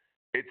it.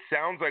 It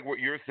sounds like what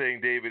you're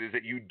saying, David, is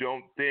that you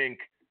don't think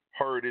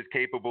Hurd is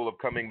capable of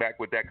coming back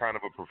with that kind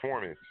of a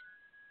performance.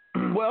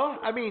 Well,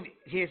 I mean,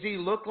 does he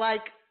look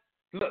like...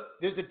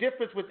 Look, there's a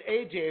difference with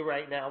AJ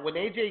right now. When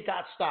AJ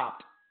got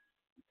stopped,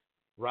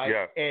 right?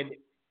 Yeah. And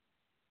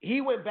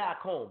he went back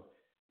home.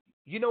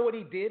 You know what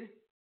he did?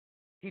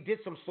 He did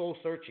some soul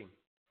searching.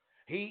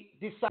 He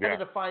decided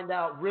to find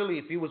out really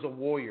if he was a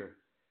warrior.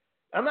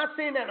 I'm not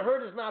saying that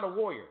Hurd is not a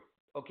warrior,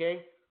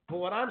 okay? But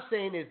what I'm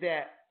saying is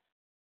that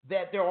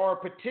there are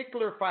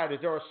particular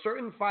fighters, there are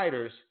certain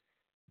fighters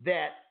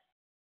that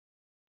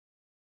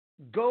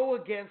go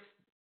against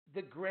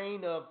the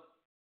grain of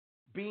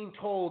being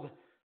told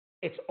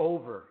it's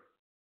over,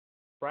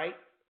 right?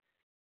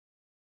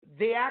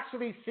 They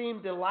actually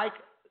seem to like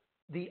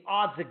the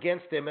odds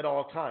against them at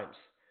all times.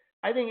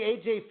 I think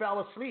AJ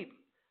fell asleep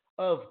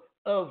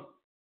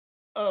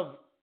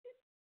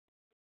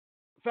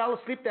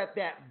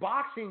that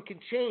boxing can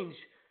change.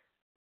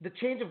 The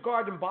change of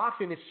guard in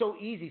boxing is so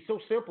easy, so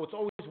simple. It's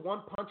always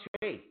one punch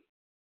away.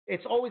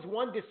 It's always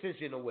one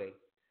decision away.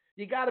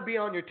 You got to be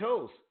on your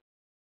toes.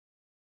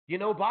 You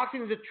know,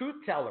 boxing is a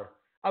truth teller.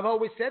 I've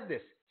always said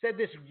this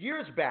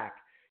years back.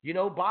 You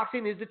know,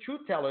 boxing is the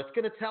truth teller. It's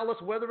going to tell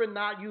us whether or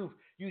not you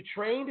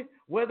trained,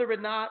 whether or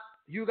not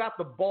you got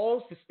the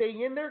balls to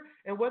stay in there,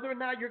 and whether or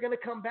not you're going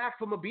to come back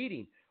from a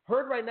beating.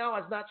 Hurd right now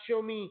has not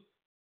shown me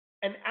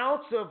an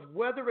ounce of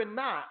whether or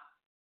not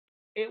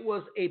it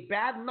was a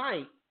bad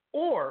night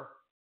or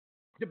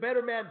the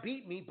better man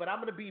beat me, but I'm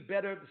going to be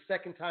better the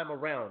second time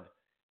around.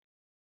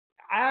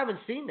 I haven't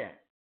seen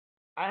that.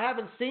 I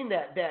haven't seen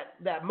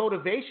that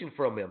motivation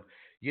from him.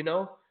 You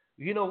know,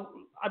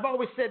 I've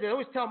always said, I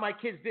always tell my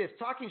kids this: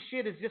 talking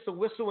shit is just a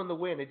whistle in the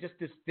wind. It just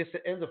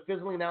ends up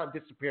fizzling out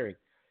and disappearing.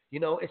 You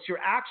know, it's your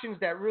actions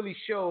that really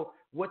show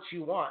what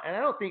you want. And I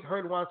don't think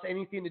Hurd wants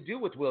anything to do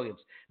with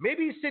Williams.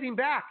 Maybe he's sitting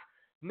back.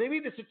 Maybe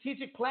the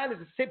strategic plan is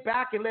to sit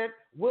back and let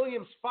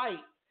Williams fight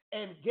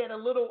and get a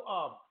little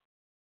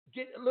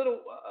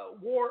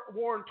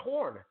worn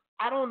torn.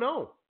 I don't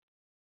know.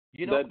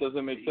 You know, that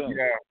doesn't make sense.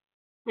 Yeah.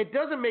 It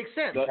doesn't make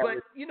sense, but,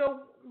 you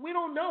know, we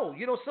don't know.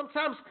 You know,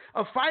 sometimes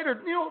a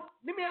fighter, you know,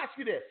 let me ask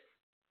you this.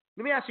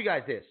 Let me ask you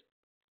guys this.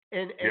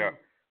 And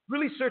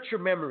really search your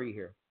memory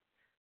here.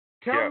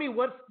 Tell me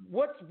what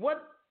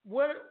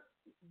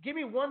give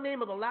me one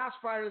name of the last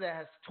fighter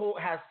that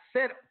has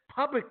said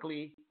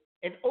publicly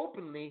and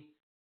openly,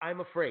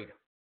 I'm afraid.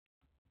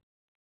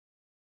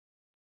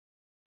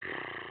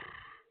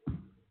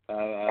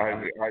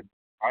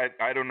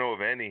 I don't know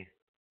of any.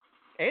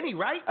 Any,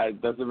 right?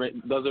 Doesn't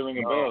ring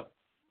a bell.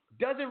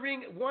 Doesn't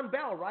ring one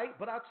bell, right?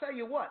 But I'll tell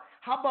you what.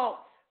 How about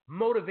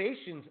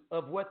motivations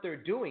of what they're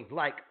doing,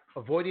 like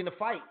avoiding a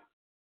fight,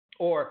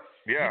 or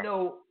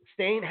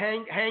staying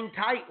hang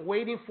tight,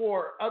 waiting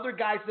for other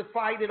guys to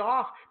fight it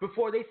off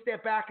before they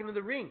step back into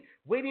the ring,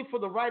 waiting for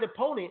the right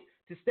opponent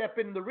to step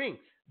into the ring.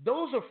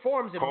 Those are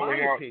forms, in my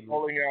opinion.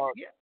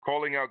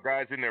 Calling out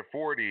guys in their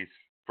 40s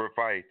for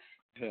fights,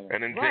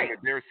 and then saying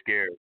that they're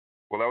scared.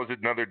 Well, that was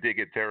another dig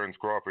at Terrence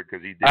Crawford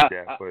because he did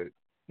that. But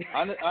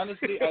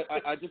honestly,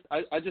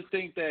 I just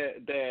think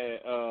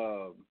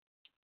that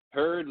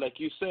Hurd, like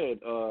you said,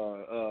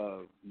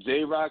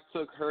 J-Rock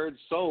took Hurd's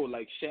soul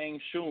like Shang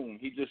Tsung.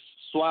 He just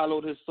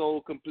swallowed his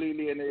soul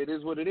completely, and it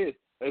is what it is.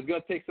 It's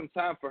going to take some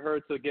time for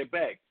Hurd to get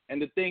back.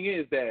 And the thing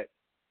is that,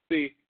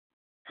 see,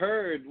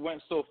 Hurd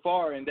went so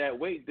far in that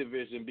weight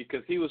division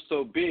because he was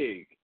so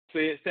big. So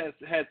it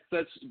had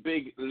such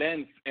big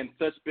length and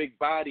such big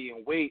body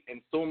and weight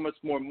and so much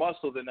more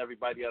muscle than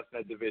everybody else in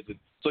that division.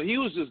 So he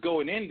was just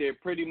going in there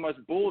pretty much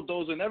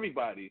bulldozing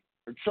everybody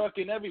or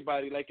trucking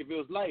everybody like if it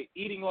was light,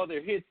 eating all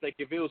their hits like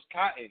if it was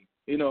cotton.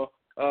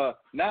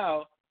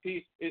 Now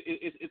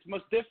it's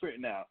much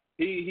different now.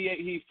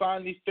 He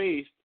finally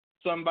faced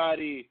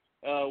somebody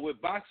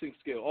with boxing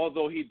skill,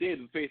 although he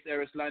did face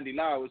Erislandy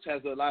Lara, which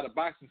has a lot of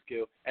boxing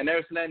skill, and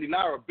Erislandy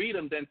Lara beat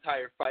him the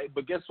entire fight.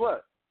 But guess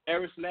what?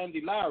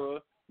 Erislandy Lara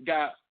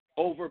got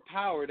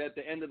overpowered at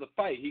the end of the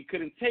fight. He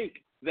couldn't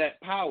take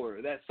that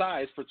power, that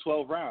size for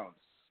 12 rounds.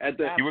 He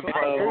was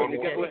fighting on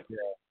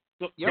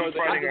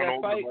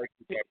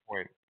that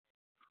point.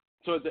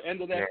 So at the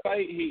end of that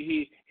fight,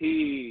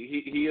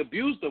 he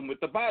abused him with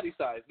the body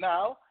size.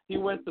 Now he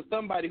went to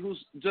somebody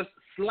who's just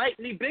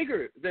slightly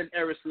bigger than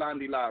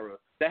Erislandy Lara,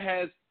 that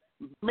has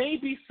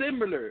maybe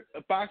similar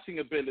boxing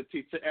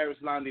ability to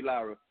Erislandy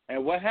Lara.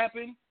 And what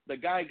happened? The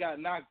guy got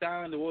knocked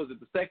down,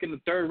 the second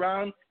and third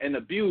round, and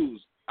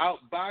abused,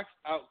 outboxed,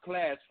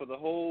 outclassed for the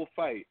whole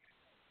fight.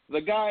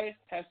 The guy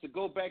has to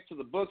go back to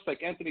the books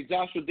like Anthony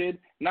Joshua did,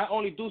 not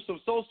only do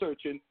some soul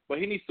searching, but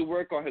he needs to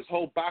work on his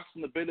whole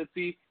boxing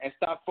ability and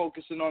stop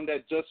focusing on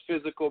that just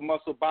physical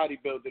muscle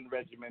bodybuilding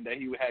regimen that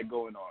he had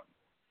going on.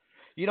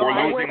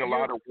 Losing a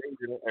lot of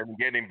weight and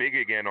getting big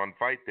again on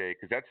fight day,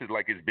 because that's his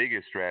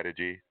biggest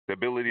strategy, the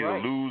ability to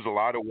lose a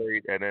lot of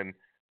weight and then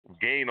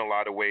gain a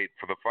lot of weight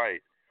for the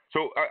fight.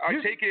 So I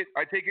take it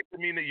to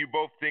mean that you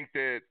both think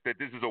that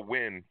this is a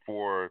win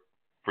for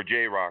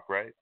J-Rock,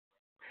 right?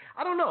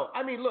 I don't know.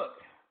 I mean, look,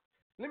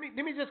 let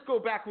me just go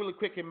back really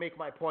quick and make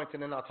my points,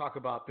 and then I'll talk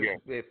about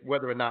this,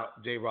 whether or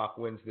not J-Rock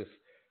wins this.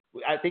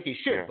 I think he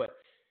should, but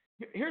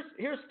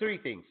here's three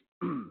things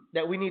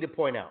that we need to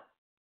point out.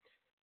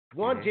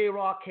 One,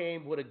 J-Rock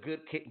came with a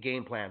good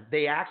game plan.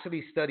 They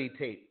actually studied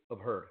tape of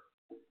Hurd.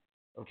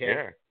 Okay?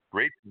 Yeah,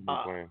 great game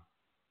plan.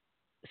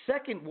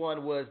 Second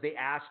one was they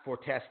asked for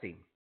testing.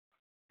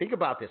 Think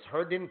about this.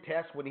 Hurd didn't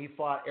test when he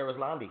fought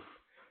Erislandy.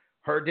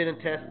 Hurd didn't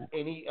test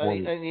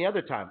any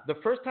other time. The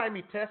first time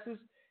he tested,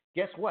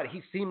 guess what?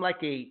 He seemed like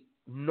a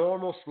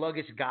normal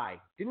sluggish guy.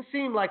 Didn't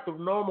seem like the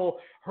normal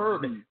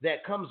Hurd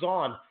that comes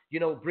on,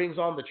 brings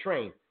on the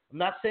train. I'm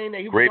not saying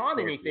that he was on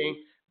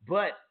anything,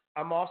 but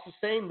I'm also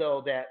saying,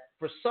 though, that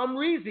for some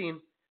reason,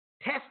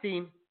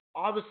 testing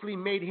obviously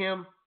made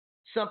him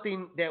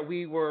something that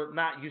we were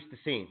not used to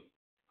seeing.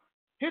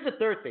 Here's the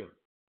third thing.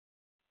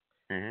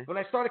 When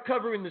I started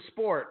covering the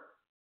sport,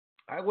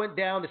 I went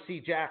down to see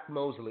Jack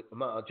Mosley.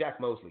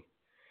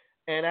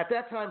 And at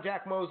that time,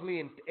 Jack Mosley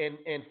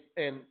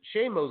and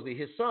Shane Mosley,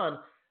 his son,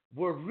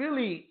 were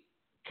really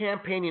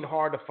campaigning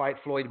hard to fight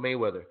Floyd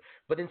Mayweather.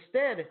 But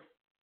instead,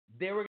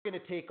 they were going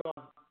to take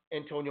on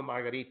Antonio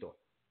Margarito.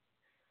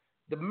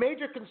 The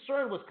major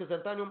concern was because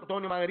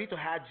Antonio Margarito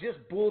had just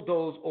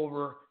bulldozed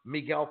over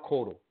Miguel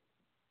Cotto,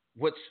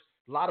 which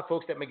a lot of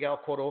folks that Miguel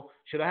Cotto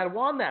should have had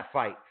won that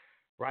fight,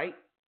 right?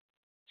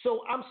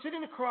 So I'm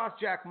sitting across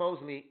Jack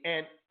Mosley,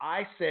 and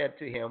I said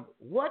to him,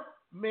 what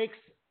makes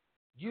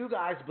you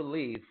guys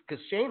believe,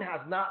 because Shane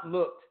has not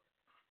looked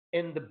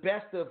in the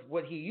best of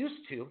what he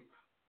used to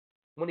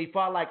when he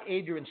fought like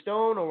Adrian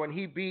Stone or when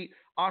he beat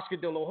Oscar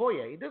De La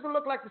Hoya. He doesn't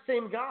look like the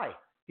same guy.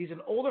 He's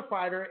an older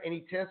fighter, and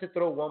he tends to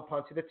throw one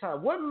punch at a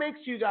time. What makes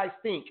you guys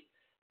think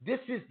this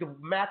is the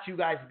match you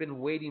guys have been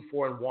waiting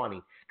for and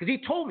wanting? Because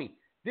he told me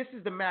this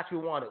is the match we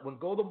wanted. When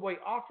Golden Boy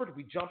offered,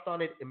 we jumped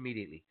on it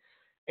immediately.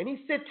 And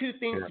he said two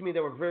things to me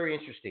that were very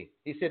interesting.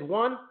 He said,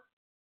 one,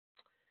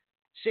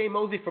 Shane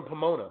Mosley from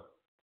Pomona.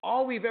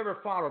 All we've ever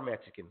fought are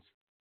Mexicans.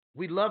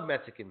 We love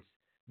Mexicans.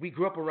 We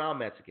grew up around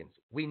Mexicans.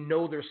 We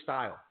know their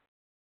style.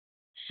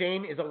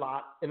 Shane is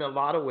in a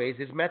lot of ways,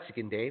 is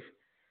Mexican, Dave.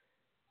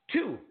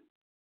 Two,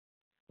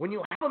 when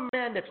you have a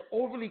man that's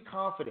overly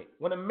confident,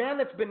 when a man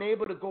that's been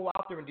able to go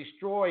out there and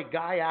destroy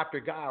guy after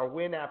guy or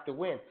win after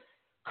win,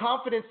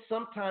 confidence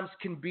sometimes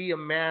can be a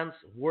man's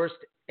worst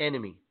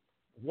enemy.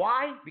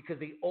 Why? Because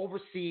they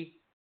oversee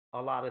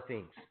a lot of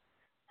things.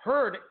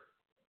 Hurd,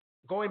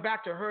 going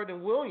back to Hurd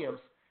and Williams,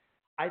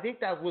 I think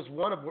that was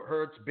one of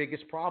Hurd's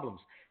biggest problems.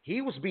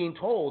 He was being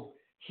told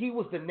he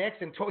was the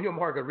next Antonio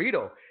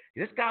Margarito.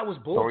 This guy was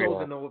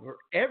bulldozing over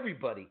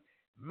everybody.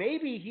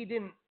 Maybe he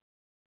didn't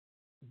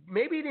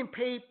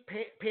pay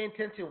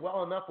attention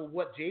well enough of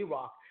what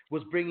J-Rock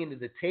was bringing to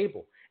the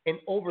table and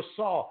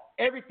oversaw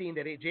everything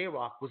that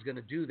J-Rock was going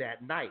to do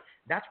that night.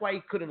 That's why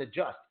he couldn't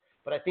adjust.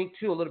 But I think,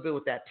 too, a little bit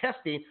with that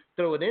testing,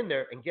 throw it in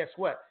there, and guess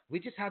what? We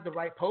just had the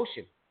right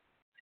potion.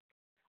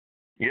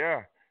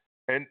 Yeah,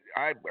 and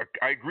I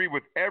agree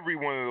with every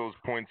one of those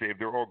points, Abe.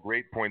 They're all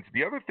great points.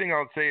 The other thing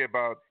I'll say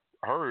about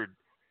Hurd,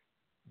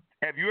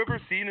 have you ever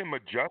seen him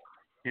adjust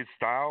his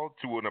style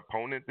to an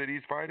opponent that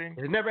he's fighting?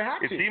 He never had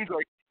to. It seems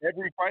like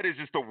every fight is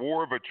just a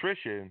war of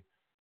attrition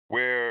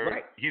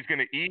where he's going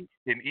to eat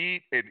and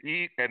eat and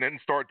eat and then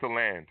start to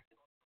land.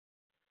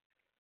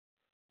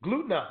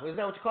 Glutna, isn't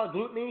that what you call it?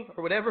 Gluttony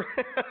or whatever?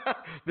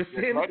 The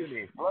sin.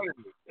 Gluttony.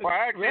 Well,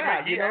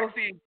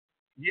 actually,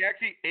 he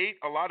actually ate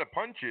a lot of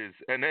punches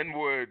and then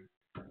would,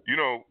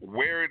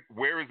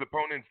 wear his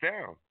opponents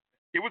down.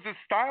 It was a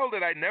style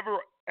that I never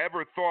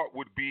ever thought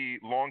would be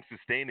long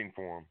sustaining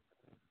for him.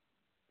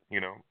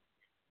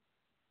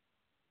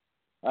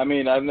 I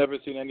mean, I've never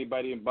seen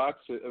anybody in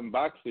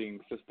boxing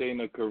sustain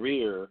a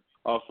career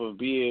off of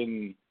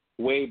being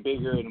way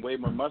bigger and way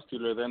more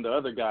muscular than the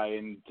other guy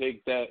and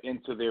take that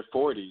into their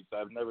 40s.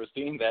 I've never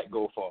seen that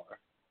go far.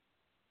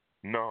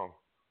 No,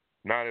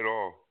 not at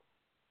all.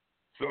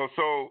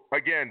 So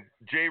again,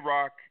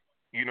 J-Rock,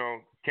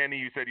 Kenny,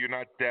 you said you're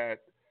not that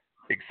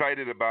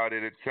excited about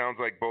it. It sounds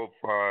like both,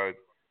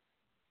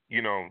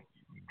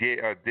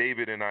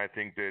 David and I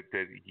think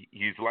that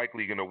he's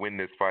likely going to win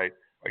this fight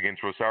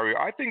against Rosario.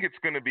 I think it's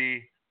going to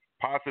be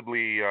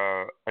possibly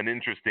an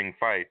interesting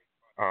fight.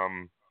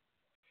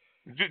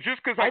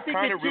 Just because I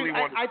kind of really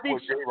want to see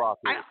what J-Rock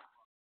is.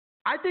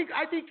 I think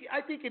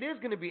it is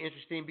going to be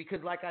interesting because,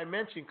 like I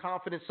mentioned,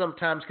 confidence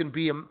sometimes can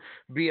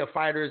be a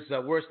fighter's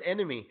worst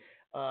enemy.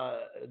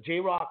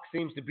 J-Rock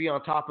seems to be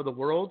on top of the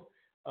world.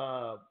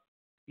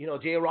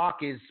 J-Rock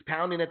is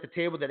pounding at the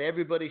table that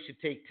everybody should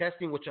take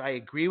testing, which I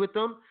agree with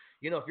them.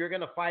 If you're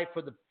going to fight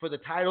for the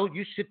title,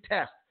 you should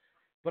test.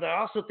 But I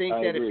also think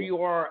that if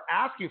you are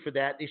asking for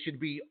that, it should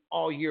be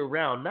all year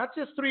round, not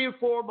just 3 or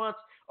 4 months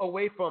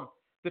away from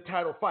the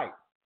title fight.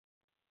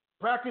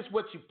 Practice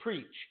what you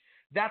preach.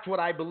 That's what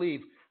I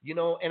believe,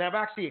 and I've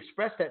actually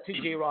expressed that to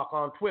J-Rock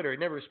on Twitter. He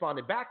never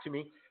responded back to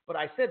me, but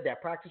I said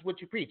that. Practice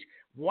what you preach.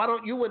 Why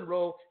don't you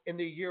enroll in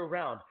the year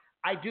round?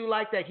 I do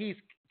like that he's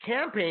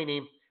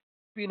campaigning,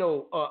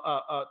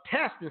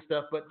 test and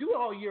stuff, but do it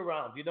all year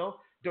round,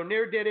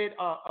 Donaire did it,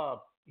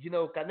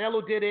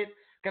 Canelo did it.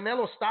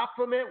 Canelo stopped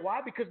from it. Why?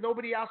 Because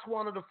nobody else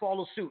wanted to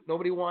follow suit.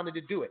 Nobody wanted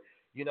to do it,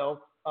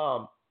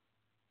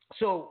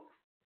 So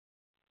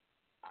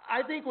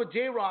I think with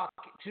J-Rock,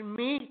 to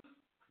me,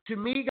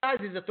 guys,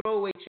 is a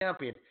throwaway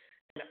champion.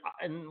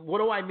 And what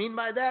do I mean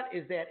by that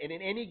is that in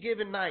any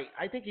given night,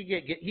 I think he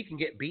can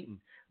get beaten.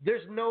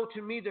 There's no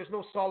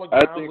solid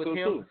ground with him.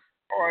 Too.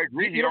 Oh, I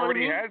agree. He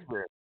already has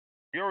been.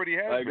 He already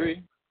has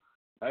been.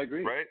 I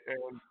agree. Right?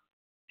 And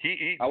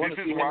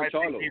this is why I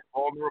think he's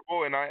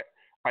vulnerable, and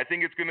I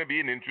think it's going to be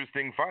an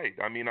interesting fight.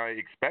 I mean, I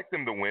expect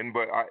him to win,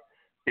 but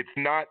it's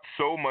not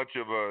so much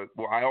of a –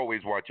 well, I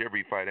always watch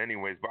every fight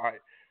anyways, but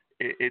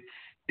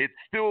it's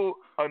still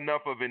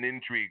enough of an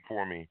intrigue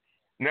for me.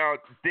 Now,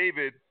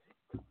 David,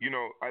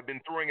 I've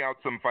been throwing out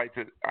some fights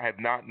that I have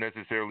not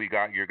necessarily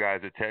got your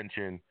guys'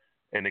 attention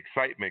and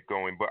excitement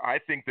going, but I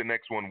think the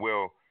next one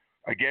will.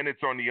 Again,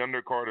 it's on the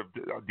undercard of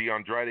the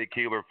Andrade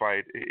Kaler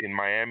fight in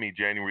Miami,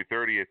 January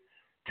 30th.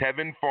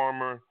 Tevin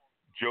Farmer,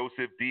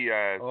 Joseph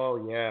Diaz.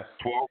 Oh, yes.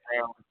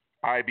 12-round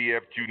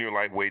IBF junior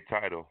lightweight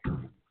title.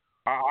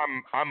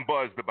 I'm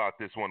buzzed about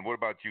this one. What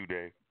about you,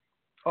 Dave?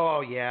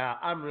 Oh, yeah.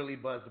 I'm really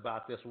buzzed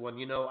about this one.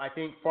 I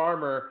think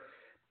Farmer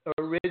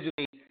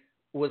originally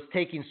was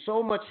taking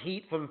so much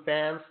heat from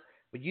fans,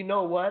 but you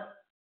know what?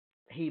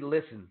 He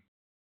listened.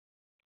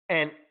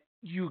 And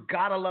you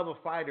got to love a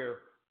fighter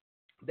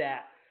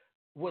that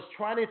was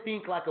trying to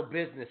think like a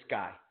business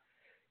guy.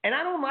 And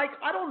I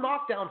don't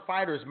knock down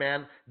fighters,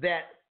 man,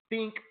 that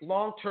think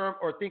long-term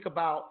or think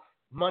about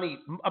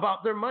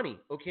their money,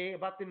 okay,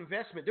 about the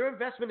investment. Their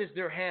investment is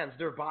their hands,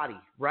 their body,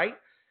 right?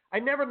 I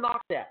never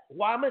knocked that.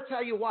 Why? I'm going to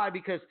tell you why,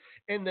 because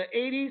in the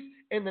 80s,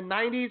 in the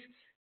 90s,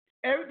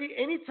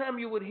 anytime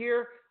you would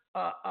hear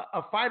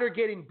a fighter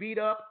getting beat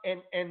up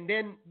and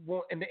then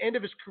in the end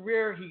of his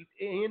career,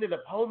 he ended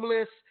up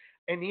homeless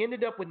and he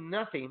ended up with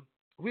nothing,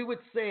 we would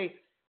say,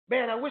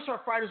 man, I wish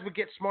our fighters would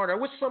get smarter. I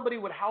wish somebody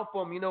would help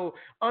them,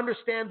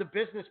 understand the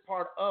business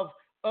part of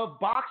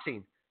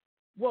boxing.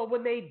 Well,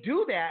 when they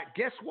do that,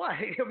 guess what?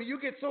 I mean,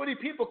 you get so many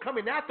people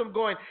coming at them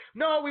going,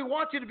 no, we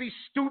want you to be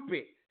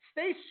stupid.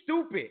 Stay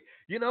stupid.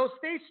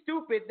 Stay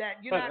stupid that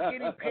you're not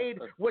getting paid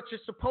what you're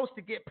supposed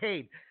to get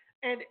paid.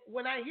 And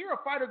when I hear a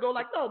fighter go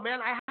like, no,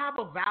 man, I have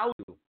a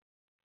value.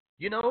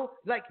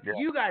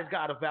 You guys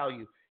got a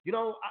value. You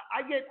know,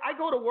 I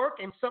go to work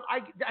and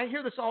I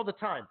hear this all the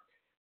time.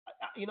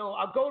 You know,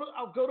 I'll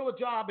go to a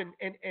job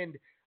and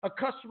a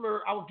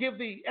customer, I'll give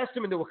the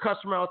estimate to a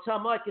customer. I'll tell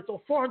him like it's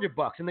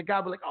 $400, and the guy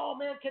will be like, "Oh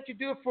man, can't you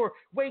do it for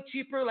way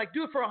cheaper? Like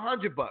do it for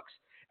 $100."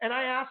 And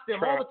I ask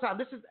them all the time.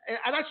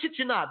 And I shit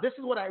you not. This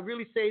is what I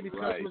really say to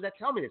customers that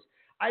tell me this.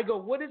 I go,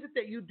 "What is it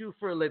that you do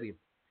for a living?"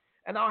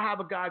 And I'll have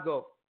a guy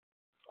go,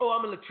 "Oh,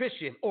 I'm an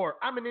electrician," or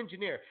 "I'm an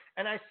engineer."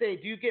 And I say,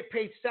 "Do you get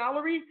paid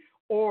salary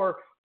or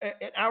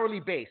an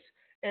hourly base?"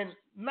 And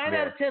 9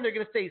 out of 10, they're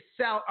going to say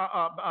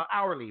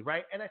hourly,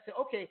 right? And I say,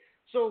 okay,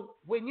 so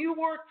when you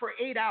work for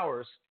 8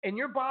 hours and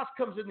your boss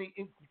comes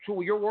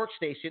into your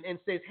workstation and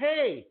says,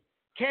 "Hey,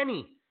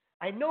 Kenny,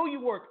 I know you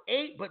work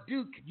 8, but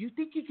dude, you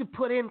think you can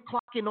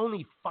clock in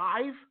only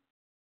 5?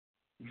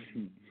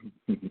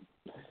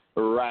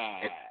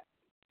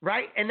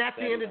 Right? And that's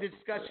the end of the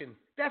discussion.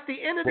 That's the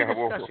end of the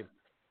discussion.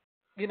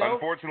 You know?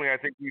 Unfortunately, I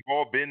think we've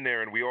all been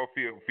there, and we all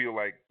feel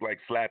like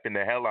slapping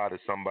the hell out of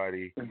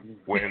somebody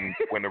when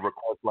a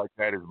request like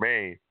that is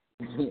made.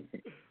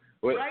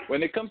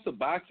 When it comes to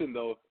boxing,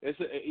 though, it's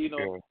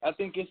I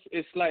think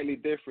it's slightly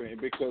different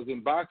because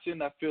in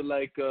boxing, I feel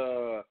like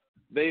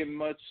they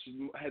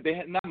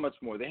have not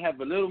much more. They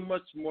have a little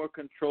much more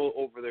control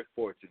over their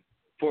fortune.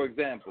 For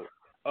example,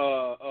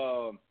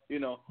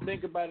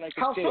 think about it like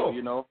a scale.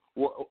 You know,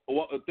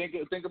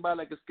 think about it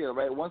like a scale,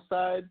 right? One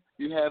side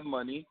you have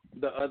money,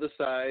 the other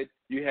side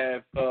you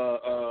have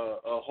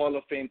a Hall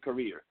of Fame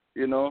career.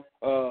 You know,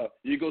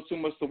 you go too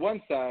much to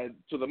one side,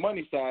 to the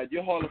money side,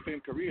 your Hall of Fame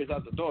career is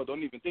out the door.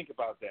 Don't even think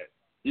about that.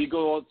 You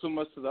go too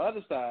much to the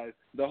other side,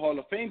 the Hall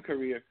of Fame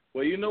career.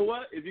 Well, you know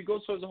what? If you go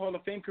towards the Hall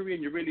of Fame career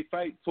and you really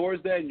fight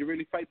towards that and you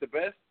really fight the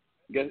best,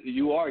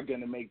 you are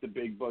going to make the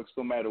big bucks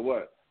no matter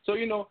what. So,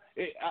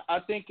 I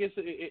think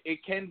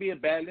it can be a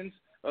balance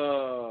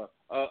of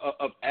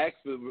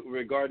acts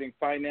regarding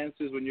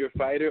finances when you're a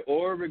fighter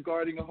or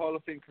regarding a Hall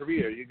of Fame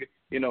career.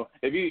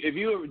 If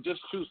you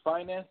just choose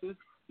finances,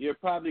 you're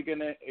probably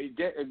gonna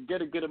get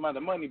a good amount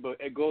of money, but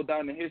it go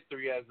down in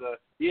history as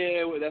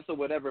that's a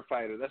whatever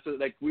fighter.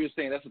 Like we were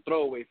saying, that's a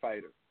throwaway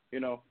fighter.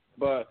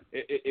 But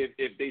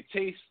if they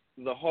chase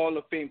the Hall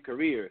of Fame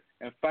career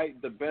and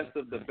fight the best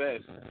of the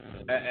best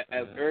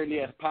as early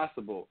as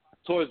possible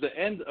towards the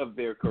end of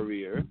their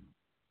career,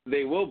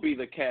 they will be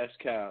the cash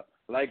cow,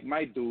 like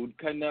my dude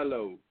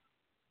Canelo.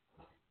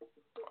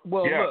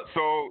 Well, yeah. Look.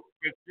 So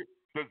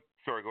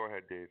sorry, go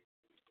ahead, Dave.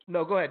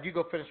 No, go ahead. You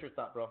go finish your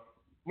thought, bro.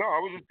 No, I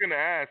was just going to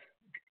ask,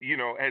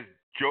 as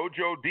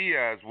JoJo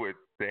Diaz with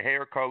the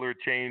hair color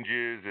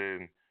changes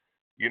and,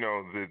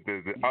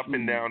 the up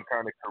and down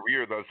kind of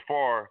career thus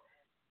far,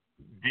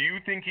 do you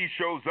think he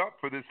shows up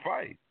for this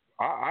fight?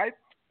 I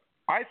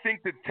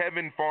think that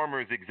Tevin Farmer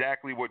is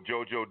exactly what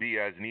JoJo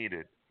Diaz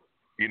needed,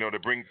 to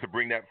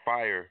bring that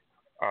fire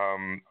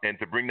and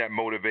to bring that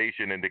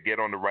motivation and to get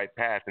on the right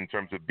path in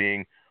terms of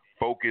being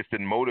focused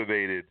and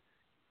motivated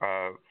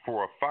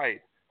for a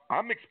fight.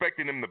 I'm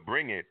expecting him to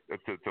bring it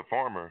to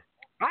Farmer.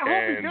 I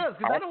hope he does,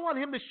 because I don't want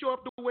him to show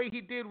up the way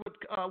he did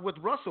with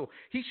Russell.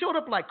 He showed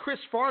up like Chris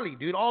Farley,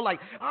 dude, all like,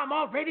 I'm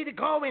all ready to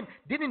go, and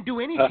didn't do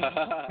anything.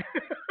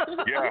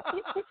 Yeah.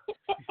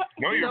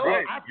 No, you're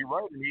right. You're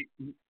right.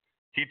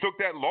 He took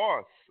that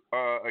loss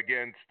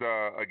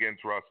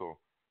against Russell.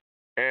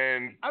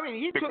 And I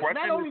mean,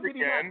 not only did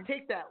he not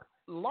take that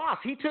loss,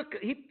 he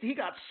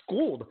got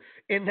schooled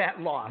in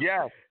that loss.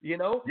 Yeah.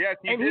 Yes,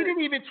 he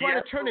didn't even try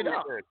to turn it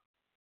up.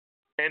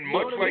 And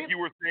much like you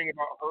were saying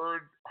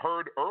about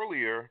Hurd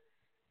earlier,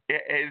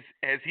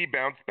 as he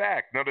bounced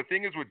back. Now the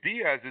thing is with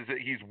Diaz is that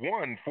he's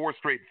won 4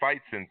 straight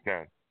fights since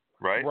then,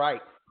 right?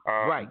 Right.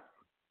 Right.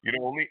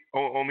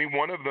 Only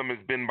one of them has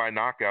been by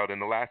knockout, and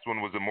the last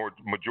one was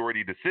a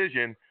majority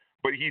decision.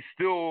 But he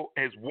still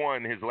has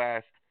won his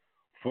last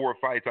 4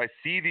 fights. I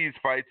see these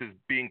fights as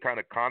being kind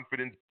of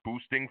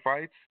confidence-boosting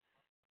fights,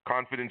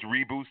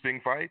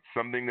 confidence-reboosting fights,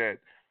 something that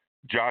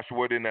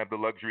Joshua didn't have the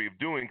luxury of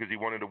doing because he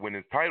wanted to win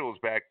his titles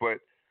back. But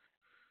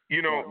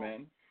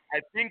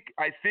I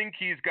think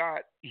he's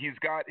got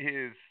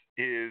his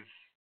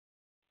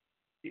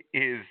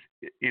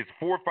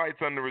 4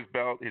 fights under his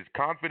belt. His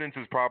confidence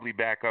is probably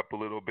back up a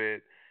little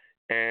bit.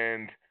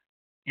 And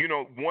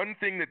one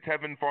thing that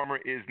Tevin Farmer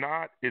is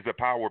not is a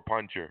power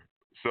puncher.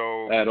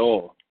 So at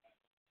all.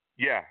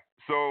 Yeah.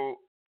 So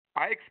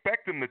I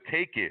expect him to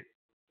take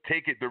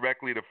it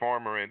directly to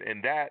Farmer,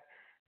 and that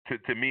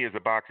to me as a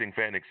boxing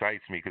fan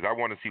excites me because I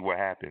want to see what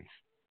happens.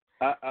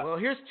 Well,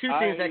 here's 2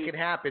 things that can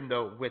happen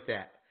though with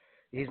that.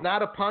 He's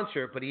not a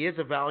puncher, but he is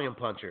a volume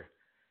puncher.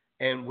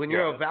 And when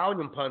you're a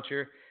volume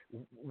puncher,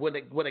 with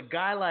a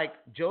guy like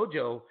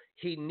JoJo,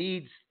 he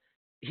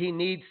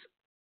needs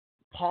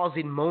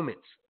pausing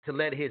moments to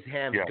let his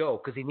hands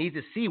go because he needs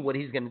to see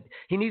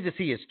he needs to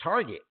see his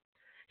target.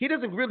 He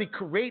doesn't really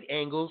create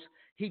angles.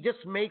 He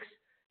just makes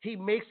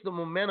the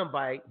momentum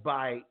by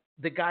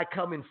the guy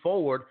coming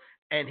forward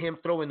and him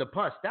throwing the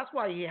punch. That's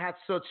why he had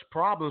such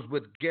problems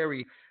with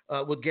Gary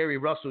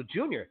Russell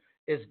Jr.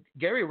 Is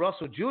Gary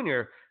Russell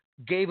Jr.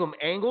 gave him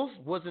angles,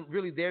 wasn't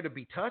really there to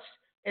be touched,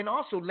 and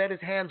also let his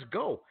hands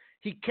go.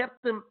 he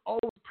kept them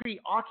always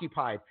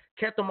preoccupied,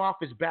 kept them off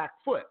his back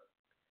foot.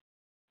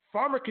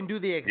 Farmer can do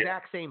the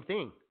exact same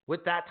thing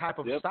with that type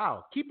of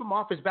style. Keep him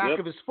off his back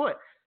of his foot,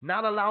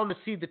 not allow him to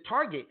see the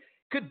target.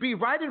 Could be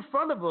right in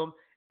front of him,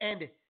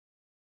 and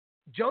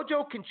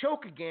JoJo can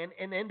choke again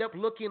and end up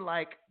looking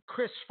like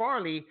Chris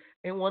Farley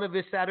in one of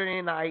his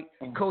Saturday night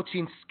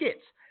coaching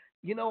skits.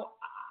 You know,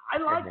 I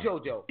like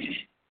JoJo.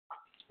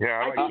 Yeah,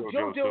 I think like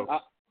JoJo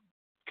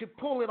could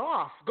pull it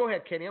off. Go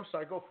ahead, Kenny. I'm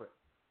sorry. Go for it.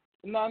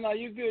 No,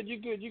 you good.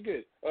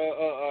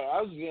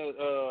 I was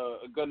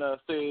gonna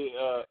say,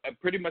 I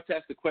pretty much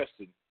ask the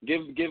question.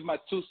 Give my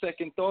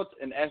 2-second thoughts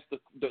and ask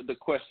the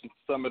question to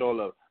sum it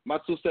all up. My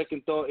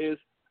 2-second thought is,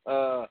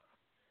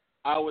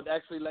 I would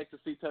actually like to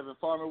see Tevin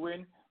Farmer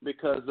win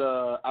because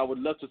I would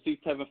love to see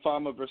Tevin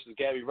Farmer versus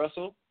Gary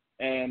Russell,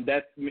 and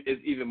that is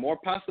even more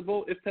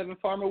possible if Tevin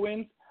Farmer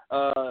wins.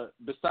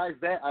 Besides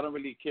that, I don't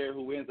really care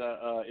who wins.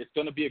 It's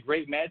going to be a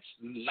great match.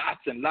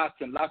 Lots and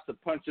lots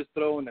of punches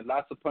thrown and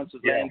lots of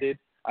punches landed.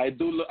 I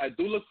do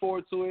look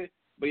forward to it.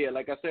 But yeah,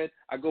 like I said,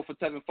 I go for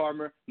Tevin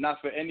Farmer, not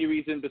for any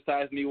reason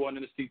besides me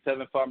wanting to see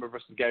Tevin Farmer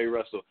versus Gary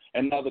Russell.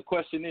 And now the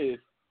question is,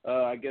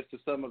 I guess to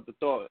sum up the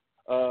thought,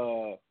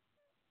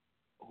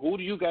 who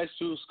do you guys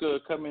choose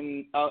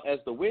coming out as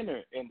the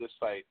winner in this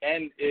fight?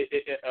 And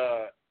it's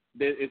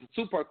a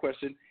 2-part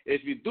question.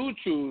 If you do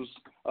choose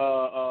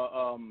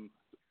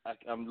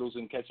I'm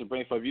losing catching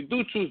brain fog. If you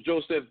do choose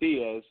Joseph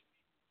Diaz,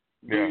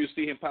 do you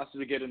see him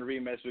possibly getting a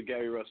rematch with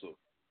Gary Russell?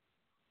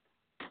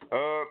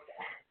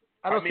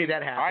 I don't see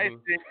that happening.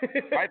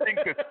 I think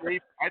the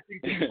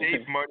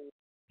safe money.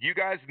 You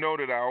guys know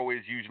that I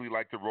always usually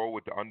like to roll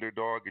with the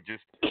underdog. It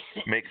just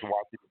makes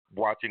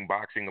watching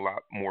boxing a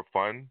lot more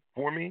fun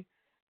for me.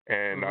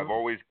 And I've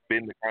always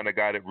been the kind of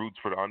guy that roots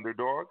for the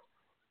underdog.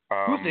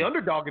 Who's the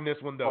underdog in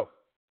this one, though?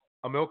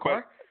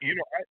 Amilcar? You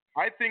know,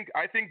 I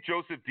think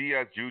Joseph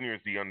Diaz Jr.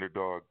 is the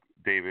underdog,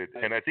 David,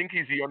 and I think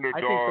he's the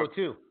underdog. I think so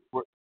too.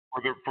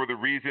 For the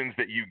reasons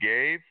that you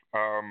gave.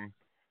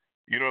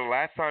 You know, the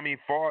last time he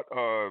fought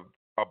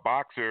a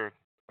boxer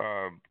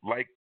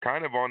like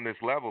kind of on this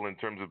level in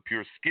terms of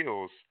pure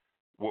skills,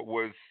 what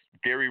was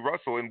Gary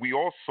Russell, and we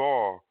all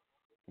saw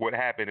what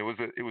happened. It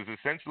was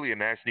essentially a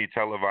nationally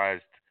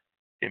televised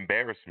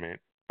embarrassment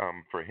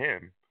for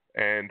him,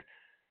 and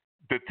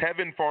the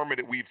Tevin Farmer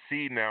that we've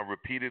seen now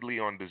repeatedly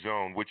on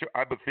DAZN, which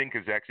I think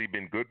has actually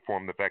been good for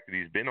him, the fact that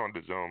he's been on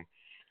DAZN,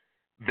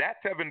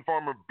 that Tevin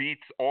Farmer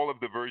beats all of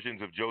the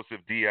versions of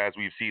Joseph Diaz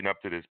we've seen up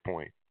to this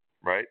point,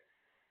 right?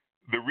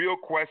 The real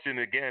question,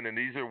 again, and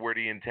these are where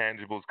the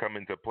intangibles come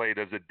into play,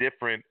 does a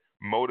different,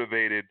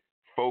 motivated,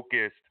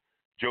 focused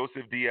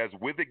Joseph Diaz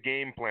with a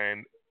game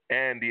plan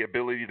and the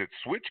ability to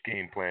switch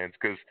game plans,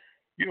 because,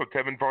 you know,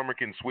 Tevin Farmer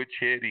can switch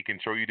hit, he can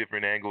show you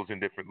different angles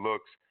and different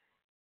looks.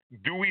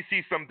 Do we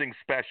see something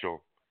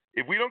special?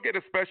 If we don't get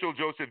a special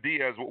Joseph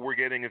Diaz, what we're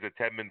getting is a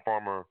Tevin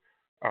Farmer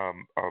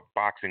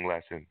boxing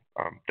lesson.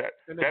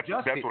 That's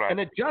what I. An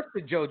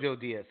adjusted JoJo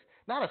Diaz,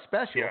 not a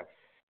special. Yeah.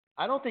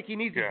 I don't think he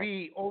needs to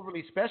be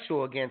overly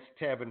special against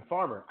Tevin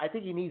Farmer. I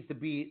think he needs to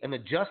be an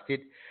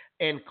adjusted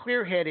and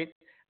clear-headed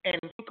and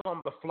think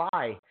on the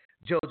fly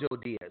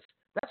JoJo Diaz.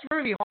 That's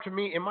really hard for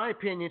me, in my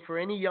opinion, for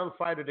any young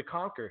fighter to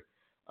conquer.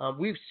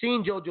 We've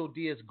seen JoJo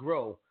Diaz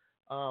grow.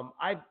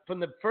 From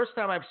the first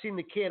time I've seen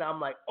the kid, I'm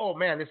like, oh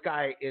man, this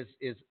guy is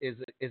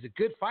a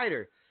good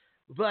fighter.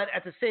 But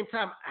at the same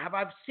time, have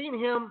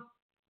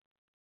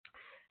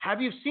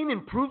you seen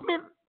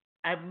improvement?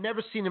 I've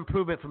never seen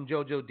improvement from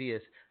JoJo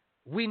Diaz.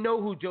 We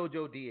know who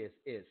JoJo Diaz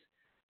is.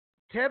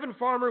 Tevin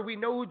Farmer, we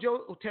know who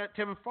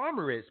Tevin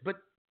Farmer is. But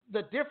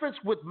the difference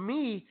with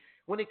me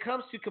when it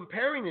comes to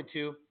comparing the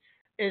two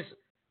is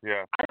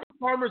I think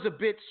Farmer's a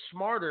bit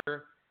smarter.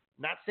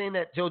 Not saying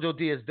that JoJo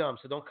Diaz is dumb,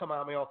 so don't come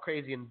at me all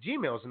crazy in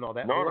Gmails and all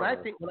that. No,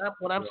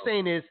 what I'm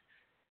saying is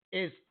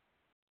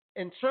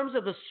in terms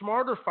of a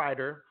smarter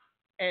fighter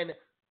and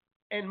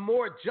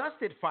more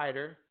adjusted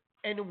fighter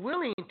and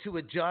willing to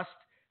adjust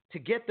to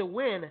get the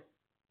win,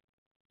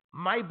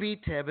 might be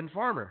Tevin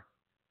Farmer,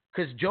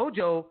 because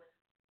JoJo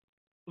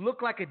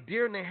looked like a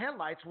deer in the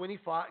headlights when he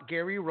fought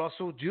Gary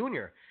Russell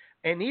Jr.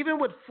 And even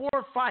with 4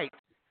 fights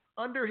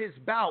under his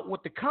belt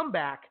with the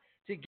comeback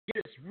to get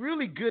this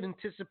really good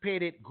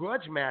anticipated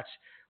grudge match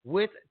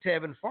with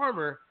Tevin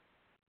Farmer,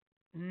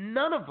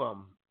 none of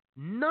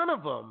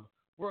them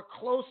were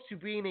close to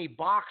being a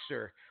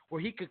boxer where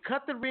he could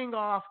cut the ring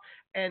off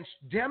and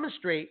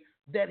demonstrate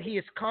that he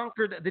has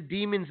conquered the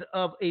demons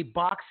of a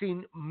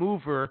boxing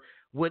mover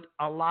with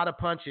a lot of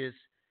punches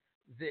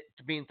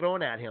being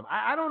thrown at him.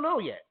 I don't know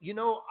yet. You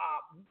know,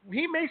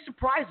 he may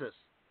surprise us.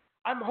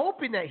 I'm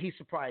hoping that he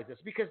surprises us,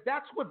 because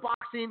that's what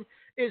boxing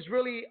is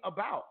really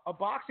about.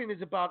 Boxing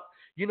is about,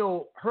 you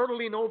know,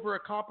 hurdling over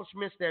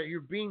accomplishments that you're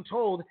being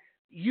told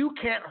you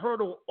can't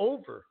hurdle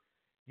over.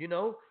 You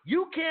know,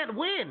 you can't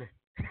win,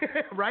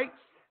 right?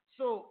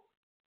 So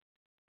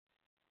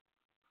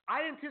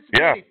I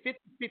anticipate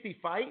a 50-50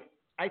 fight.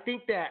 I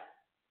think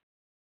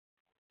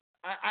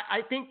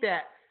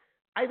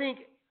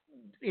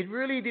it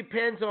really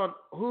depends on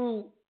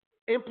who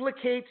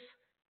implicates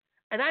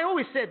and I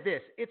always said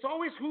this, it's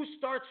always who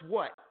starts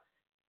what.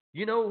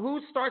 You know,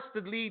 who starts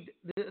to lead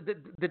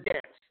the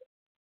dance.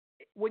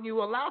 When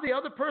you allow the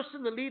other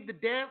person to lead the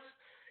dance,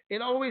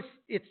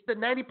 it's the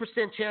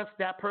 90% chance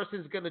that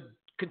person is going to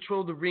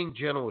control the ring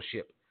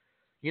generalship.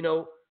 You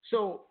know,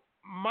 so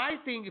my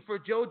thing for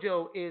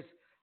JoJo is,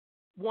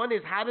 one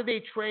is, how do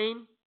they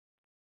train?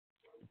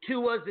 Two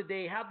was, did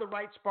they have the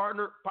right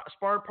sparring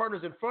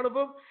partners in front of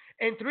them?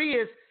 And three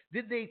is,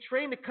 did they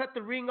train to cut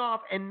the ring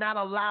off and not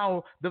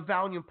allow the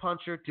Valiant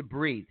puncher to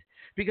breathe?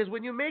 Because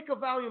when you make a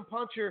Valiant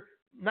puncher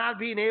not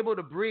being able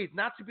to breathe,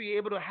 not to be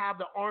able to have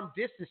the arm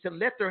distance to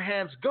let their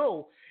hands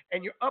go,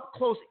 and you're up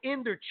close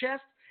in their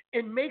chest,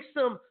 it makes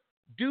them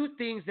do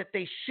things that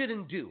they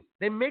shouldn't do.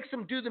 They makes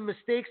them do the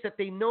mistakes that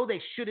they know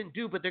they shouldn't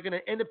do, but they're going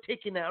to end up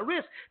taking that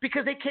risk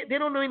because they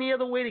don't know any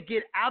other way to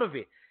get out of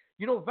it.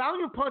 You know,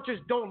 Valiant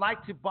punchers don't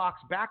like to box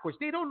backwards.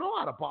 They don't know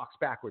how to box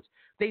backwards.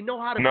 They know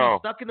how to be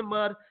stuck in the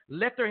mud,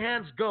 let their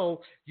hands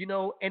go, you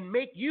know, and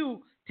make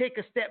you take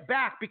a step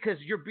back because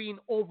you're being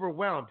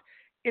overwhelmed.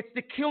 It's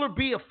the killer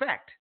bee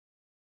effect.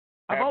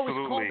 I've Absolutely.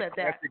 always called that.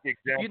 Classic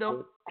example, you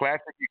know,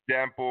 classic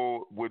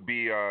example would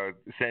be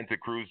Santa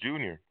Cruz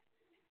Jr.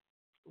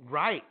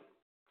 Right.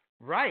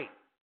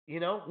 You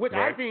know, which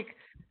right. I think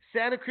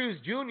Santa Cruz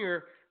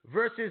Jr.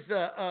 versus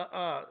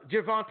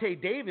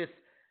Gervonta Davis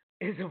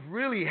is a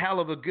really hell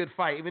of a good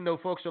fight, even though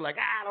folks are like,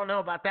 I don't know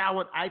about that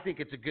one. I think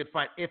it's a good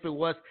fight if it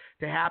was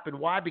to happen.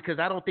 Why? Because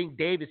I don't think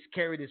Davis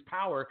carried his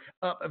power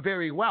up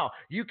very well.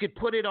 You could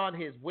put it on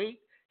his weight,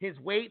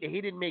 and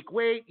he didn't make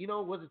weight, you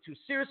know, wasn't too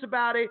serious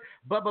about it,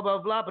 blah, blah, blah,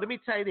 blah. But let me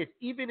tell you this,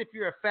 even if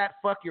you're a fat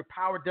fuck, your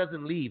power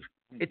doesn't leave.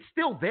 It's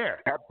still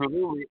there.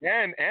 Absolutely.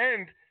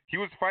 And he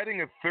was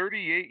fighting a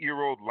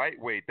 38-year-old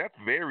lightweight. That's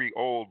very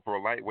old for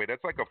a lightweight.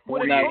 That's like a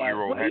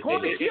 48-year-old. It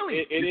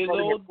is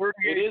old.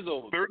 It is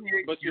old.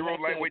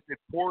 38-year-old lightweight that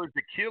tore his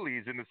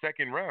Achilles in the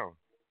second round.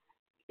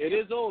 It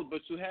is old,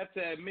 but you have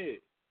to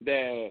admit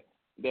that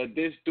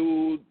this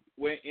dude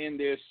went in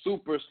there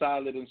super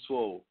solid and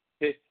swole.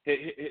 His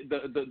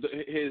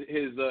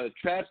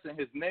traps and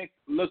his neck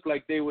looked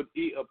like they would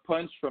eat a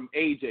punch from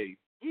AJ.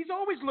 He's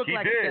always looked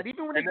like that,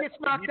 even when he gets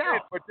knocked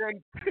out. But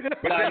then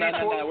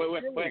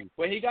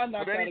when he got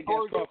knocked out against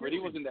Crawford, he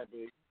wasn't that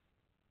big.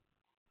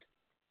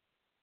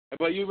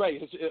 But you're right.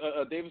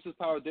 Davis's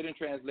power didn't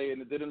translate,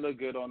 and it didn't look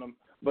good on him.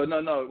 But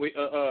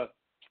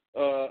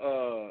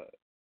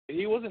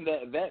he wasn't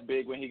that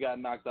big when he got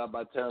knocked out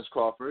by Terrence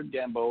Crawford,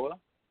 Gamboa.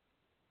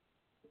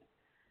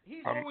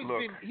 He's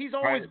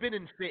always been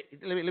in fit.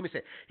 Let me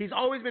say, he's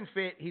always been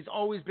fit. He's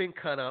always been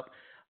cut up.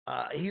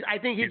 I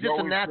think he's just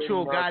a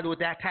natural guy with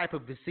that type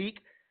of physique.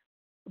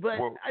 But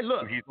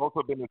look, he's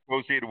also been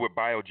associated with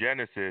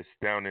Biogenesis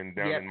down in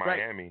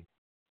Miami.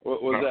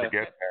 What was that?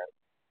 Forget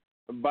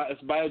that.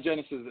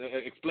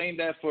 Biogenesis. Explain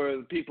that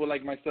for people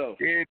like myself.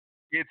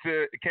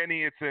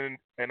 Kenny.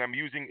 And I'm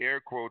using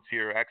air quotes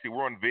here. Actually,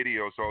 we're on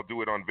video, so I'll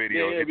do it on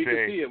video. Yeah,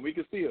 we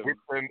can see it. It's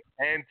an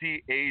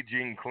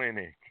anti-aging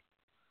clinic.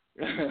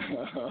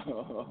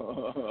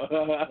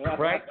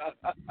 Right.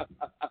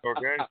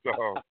 Okay,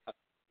 so.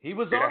 He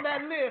was on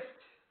that list.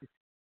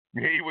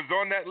 He was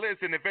on that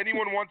list. And if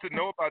anyone wants to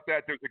know about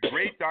that, there's a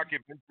great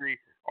documentary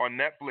on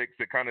Netflix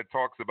that kind of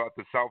talks about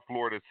the South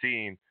Florida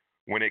scene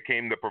when it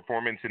came to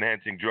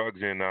performance-enhancing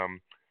drugs and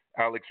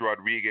Alex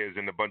Rodriguez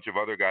and a bunch of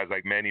other guys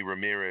like Manny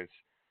Ramirez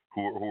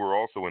who were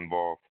also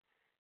involved.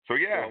 So,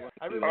 yeah.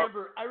 I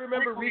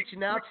remember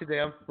reaching out to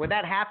them. When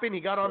that happened, he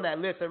got on that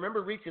list. I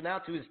remember reaching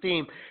out to his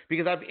team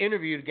because I've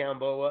interviewed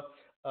Gamboa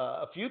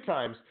a few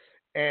times.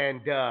 And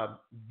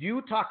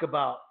you talk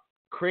about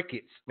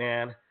crickets,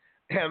 man.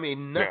 I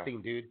mean,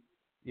 nothing, dude.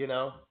 You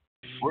know?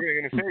 What are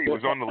you going to say? He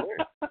was on the list.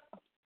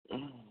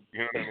 You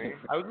know what I mean?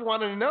 I just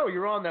wanted to know.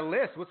 You're on that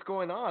list. What's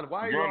going on?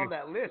 Why are you on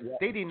that list? Yeah.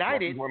 They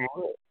denied it.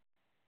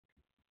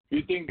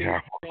 You think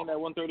they're staying at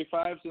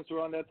 135 since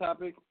we're on that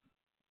topic?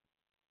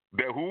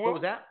 What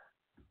was that?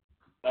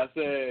 I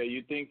said,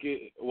 you think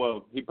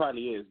well, he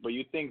probably is, but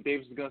you think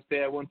Davis is going to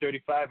stay at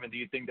 135, and do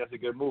you think that's a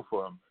good move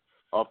for him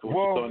off of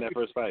throwing that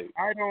first fight?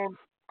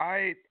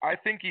 I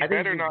think he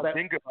better not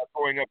think about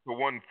going up to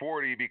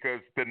 140 because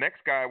the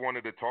next guy I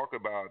wanted to talk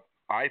about,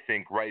 I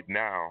think right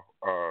now,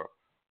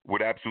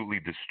 would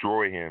absolutely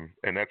destroy him,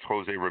 and that's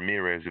Jose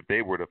Ramirez if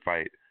they were to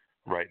fight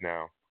right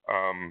now.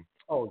 And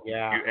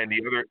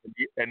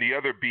the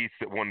other beast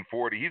at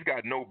 140, he's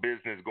got no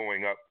business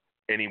going up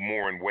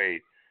anymore in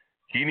weight.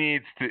 He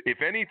needs to,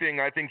 if anything,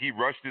 I think he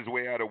rushed his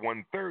way out of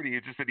 130.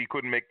 It's just that he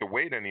couldn't make the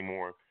weight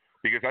anymore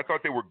because I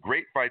thought there were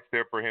great fights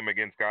there for him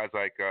against guys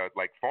like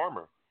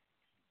Farmer.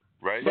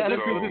 Right? But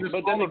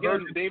then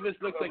again, Davis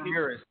looks like he's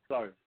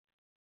sorry.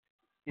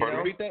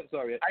 Repeat that?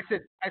 Sorry.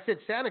 I said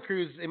Santa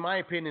Cruz, in my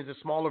opinion, is a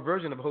smaller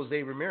version of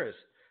Jose Ramirez.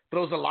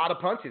 Throws a lot of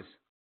punches.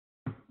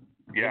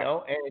 Yeah. You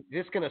know, and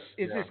it's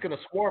just gonna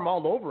swarm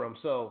all over him.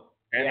 So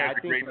has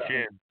a great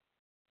chin.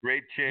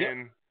 Great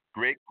chin,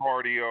 great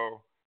cardio,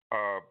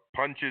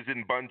 punches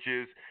in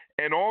bunches.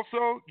 And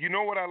also, you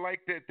know what I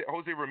like that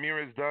Jose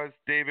Ramirez does,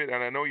 David,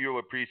 and I know you'll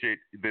appreciate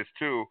this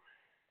too.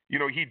 You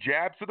know, he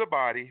jabs to the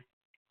body.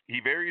 He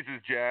varies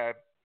his jab,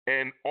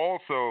 and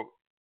also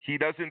he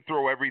doesn't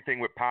throw everything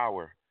with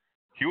power.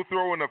 He'll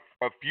throw in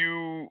a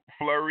few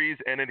flurries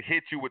and then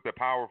hit you with the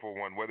powerful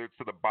one, whether it's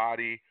to the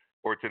body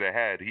or to the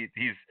head.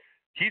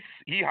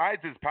 He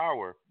hides his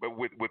power, but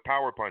with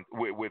power punch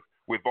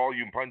with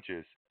volume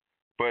punches.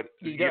 But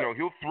you know,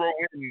 he'll throw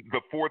in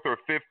the fourth or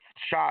fifth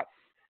shot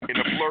in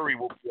a flurry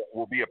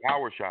will be a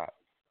power shot.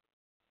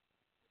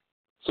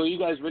 So you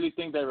guys really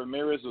think that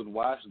Ramirez would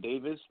wash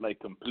Davis, like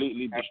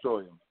completely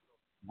destroy him?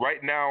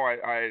 Right now,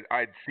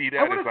 I'd see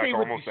that as like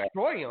almost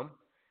destroy him.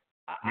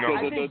 No,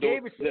 I think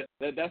Davis.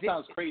 That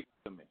sounds crazy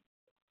to me.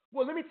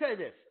 Well, let me tell you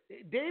this: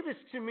 Davis,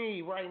 to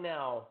me, right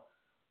now,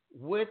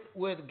 with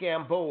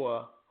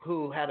Gamboa,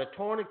 who had a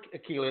torn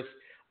Achilles,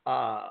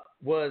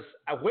 was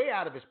way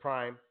out of his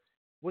prime,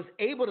 was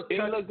able to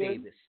touch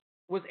Davis.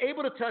 Was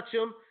able to touch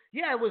him.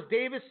 Yeah, was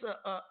Davis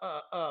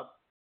out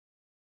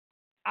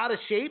of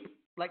shape,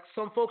 like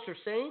some folks are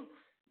saying?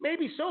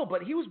 Maybe so,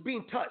 but he was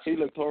being touched. He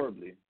looked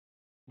horribly.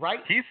 Right?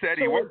 He said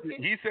he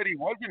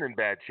wasn't in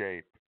bad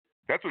shape.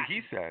 That's what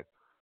he said.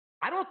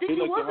 I don't think he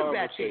was in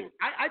bad shape.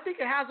 I think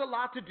it has a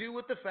lot to do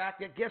with the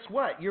fact that, guess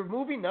what? You're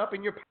moving up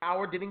and your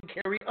power didn't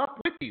carry up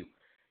with you.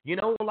 You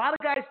know, a lot of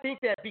guys think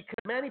that because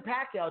Manny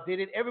Pacquiao did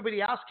it,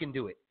 everybody else can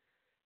do it.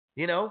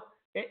 You know?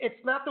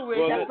 It's not the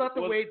way. That's not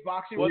the way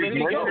boxing really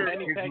goes.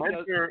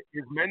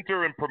 His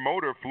mentor and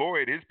promoter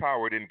Floyd, his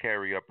power didn't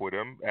carry up with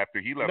him after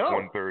he left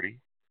 130.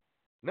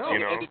 No, you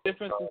know? And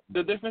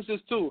the difference is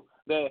too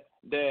that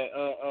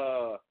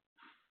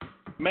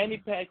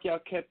Manny Pacquiao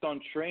kept on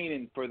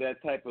training for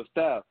that type of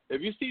style.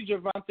 If you see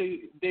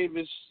Gervonta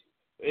Davis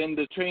in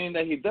the training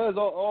that he does,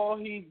 all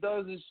he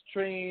does is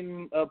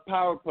train a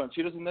power punch.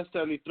 He doesn't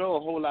necessarily throw a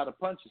whole lot of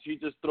punches. He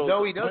just throws.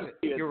 No, he doesn't.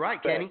 You're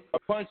right, Kenny. A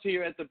punch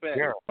here at the back,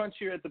 a punch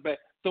here at the back.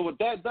 So what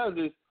that does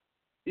is,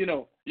 you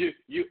know,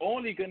 you're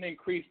only going to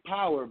increase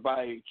power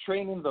by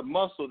training the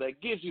muscle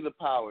that gives you the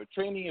power,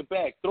 training your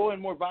back,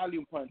 throwing more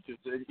volume punches,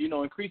 you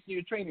know, increasing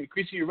your training,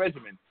 increasing your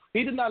regimen.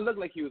 He did not look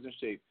like he was in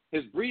shape.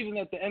 His breathing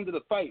at the end of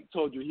the fight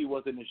told you he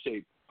wasn't in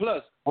shape.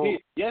 Plus,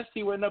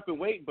 he went up in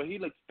weight, but he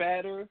looked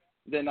fatter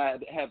than I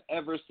have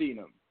ever seen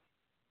him.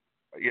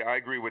 Yeah, I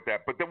agree with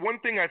that. But the one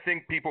thing I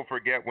think people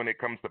forget when it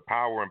comes to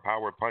power and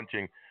power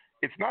punching,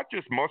 it's not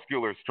just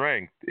muscular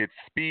strength. It's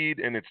speed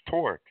and it's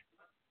torque.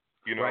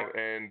 You know,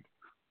 and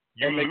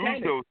you lose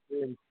mechanics. those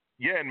things.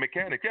 Yeah, and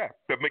mechanics. Yeah,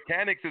 the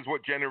mechanics is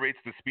what generates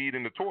the speed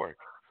and the torque,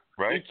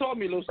 right? You told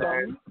me, Lou,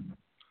 something.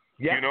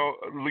 Yeah. You know,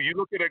 you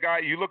look at a guy.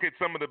 You look at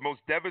some of the most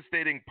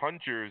devastating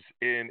punchers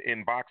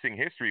in boxing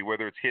history,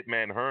 whether it's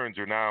Hitman Hearns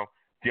or now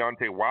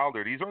Deontay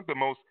Wilder. These aren't the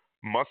most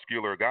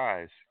muscular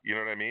guys. You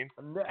know what I mean?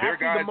 They're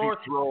guys who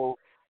throw.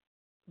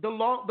 The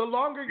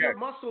longer your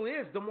muscle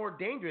is, the more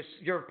dangerous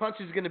your punch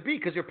is going to be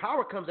because your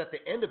power comes at the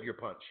end of your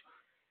punch.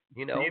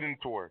 You know, speed and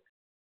torque.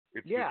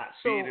 It's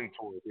speed and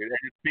torque.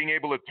 It's being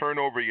able to turn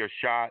over your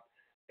shot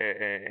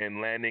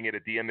and landing it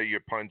at the end of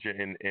your punch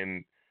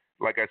and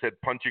like I said,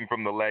 punching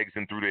from the legs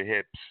and through the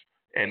hips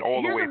and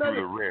all the way through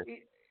the wrist.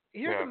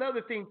 Here's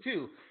another thing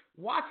too.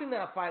 Watching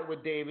that fight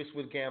with Davis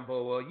with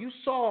Gamboa, you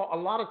saw a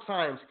lot of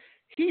times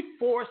he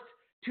forced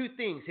two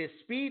things: his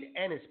speed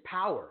and his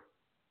power.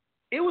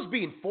 It was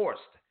being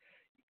forced.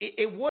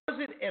 It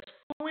wasn't as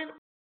fluent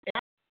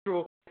and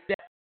natural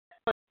that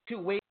two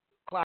weight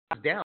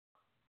classes down.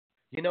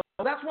 You know,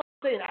 that's what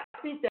I'm saying.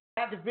 I think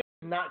that division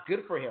is not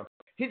good for him.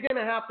 He's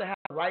going to have the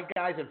right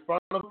guys in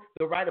front of him,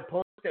 the right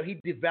opponents that he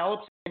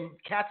develops and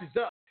catches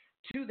up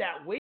to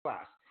that weight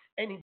class.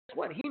 And guess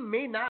what? He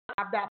may not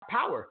have that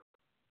power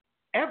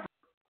ever.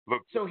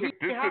 Look, so he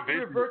has to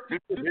revert to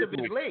use of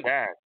his legs.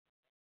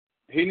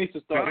 He needs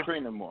to start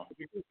training more.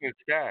 It's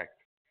stacked.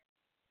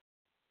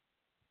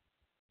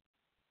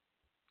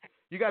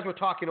 You guys were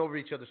talking over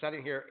each other, so I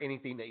didn't hear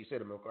anything that you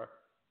said, Amilcar.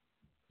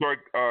 Sorry,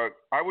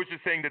 I was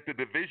just saying that the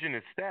division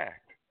is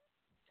stacked.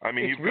 I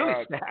mean, you've really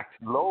got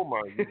stacked.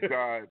 Loma, you've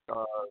got,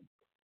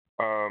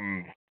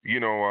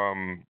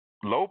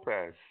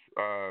 Lopez,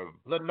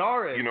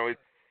 Linares. You know, it's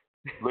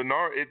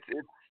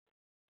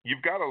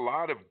you've got a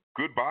lot of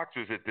good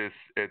boxers at this.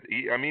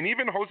 I mean,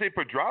 even Jose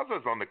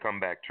Pedraza's on the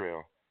comeback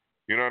trail.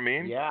 You know what I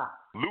mean? Yeah.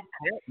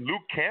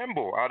 Luke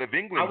Campbell out of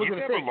England. I was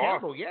going to say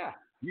Campbell. Yeah.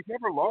 He's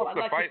never lost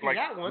a fight like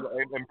that one.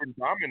 and been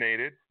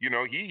dominated. You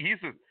know, he's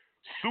a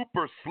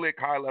super slick,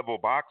 high-level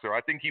boxer.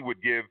 I think he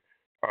would give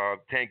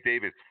Tank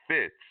Davis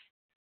fits,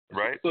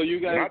 right? So you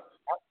guys,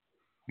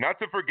 not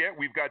to forget,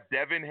 we've got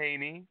Devin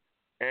Haney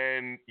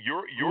and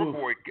your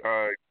boy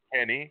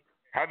Kenny,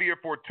 Javier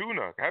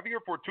Fortuna. Javier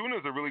Fortuna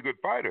is a really good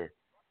fighter.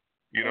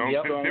 You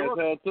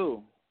know,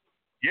 too.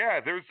 Yeah,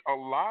 there's a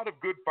lot of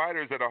good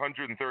fighters at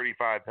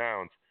 135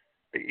 pounds.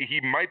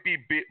 He might be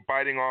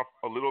biting off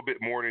a little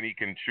bit more than he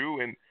can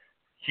chew, and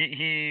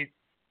he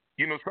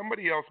you know,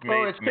 somebody else may.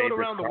 Oh, it showed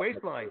around the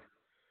waistline.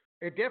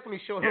 It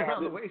definitely showed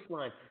around the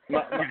waistline. He's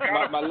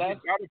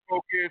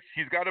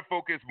got to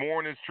focus more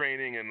on his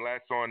training and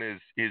less on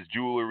his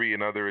jewelry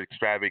and other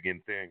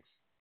extravagant things.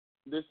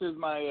 This is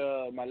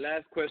my my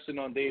last question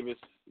on Davis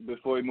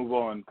before we move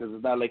on, because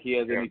it's not like he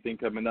has anything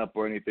coming up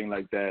or anything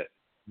like that.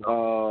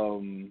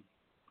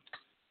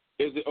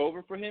 Is it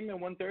over for him in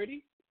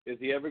 130? Is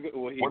he ever?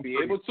 Will he be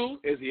able to?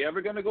 Is he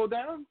ever going to go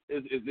down?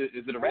 Is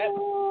it a wrap?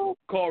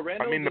 Call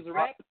Reynolds is a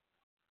wrap?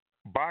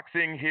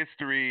 Boxing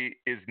history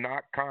is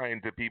not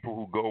kind to people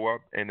who go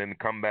up and then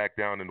come back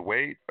down in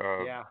weight.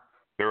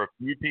 There are a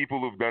few people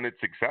who've done it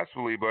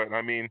successfully, but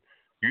I mean,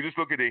 you just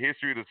look at the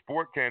history of the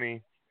sport,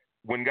 Kenny.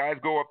 When guys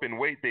go up in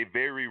weight, they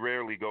very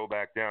rarely go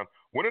back down.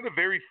 One of the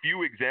very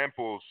few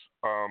examples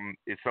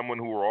is someone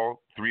who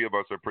all three of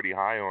us are pretty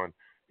high on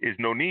is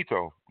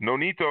Nonito.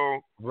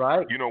 Nonito,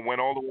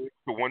 went all the way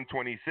to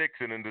 126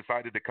 and then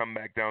decided to come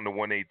back down to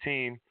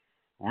 118.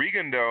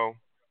 Rigondeaux,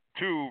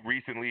 too,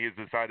 recently has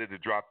decided to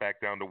drop back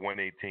down to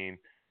 118,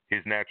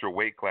 his natural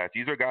weight class.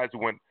 These are guys who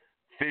went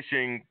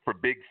fishing for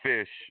big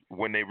fish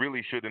when they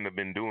really shouldn't have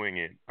been doing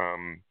it,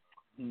 and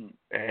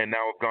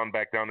now have gone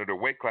back down to their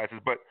weight classes.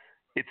 But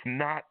it's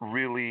not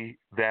really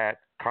that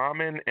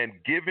common, and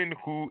given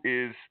who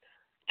is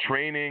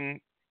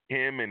training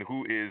him and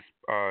who is,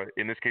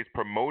 in this case,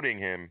 promoting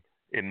him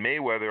in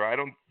Mayweather, I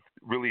don't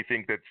really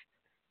think that's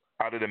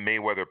out of the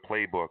Mayweather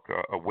playbook,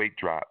 a weight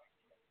drop.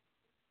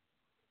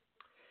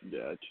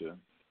 Gotcha.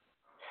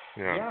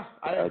 Yeah,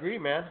 I agree,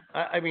 man.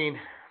 I mean,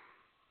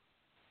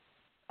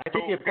 I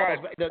think it guys,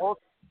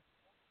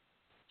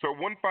 so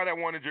one fight I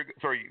wanted you.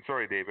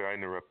 Sorry, David, I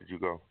interrupted you.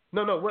 Go.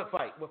 No. What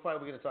fight? What fight are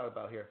we going to talk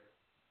about here?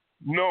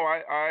 No,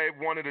 I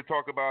wanted to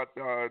talk about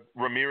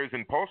Ramirez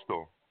and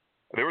Postal.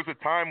 There was a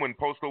time when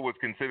Postal was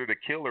considered a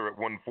killer at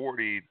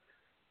 140.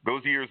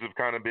 Those years have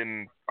kind of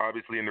been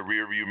obviously in the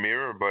rearview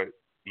mirror, but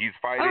he's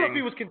fighting. I don't know if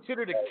he was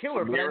considered a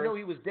killer, but I know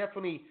he was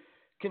definitely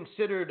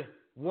considered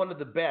one of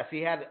the best.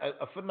 He had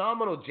a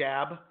phenomenal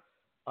jab.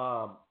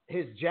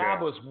 His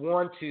jab was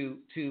one to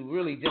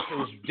really just, it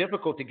was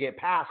difficult to get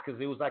past because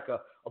it was like a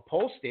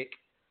pole stick.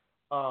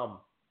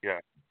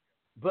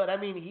 But I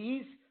mean,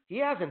 he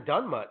hasn't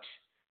done much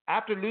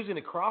after losing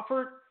to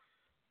Crawford.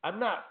 I'm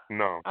not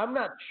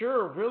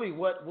sure really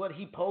what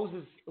he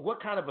poses,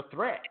 what kind of a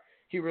threat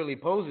he really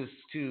poses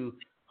to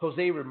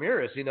Jose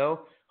Ramirez. You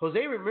know, Jose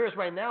Ramirez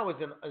right now is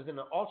in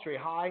an ultra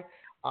high.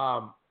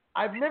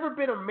 I've never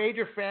been a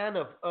major fan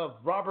of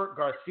Robert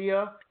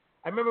Garcia.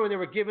 I remember when they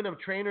were giving him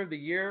Trainer of the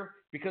Year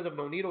because of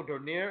Nonito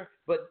Donaire,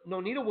 but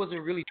Nonito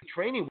wasn't really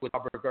training with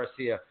Robert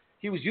Garcia.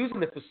 He was using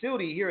the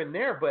facility here and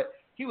there, but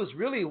he was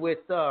really with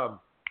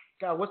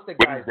what's the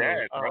guy's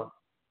name?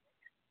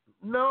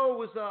 No, it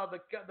was the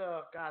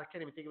God, I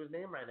can't even think of his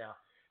name right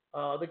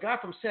now. The guy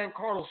from San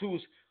Carlos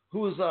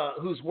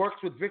who's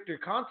worked with Victor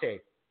Conte,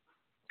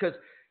 because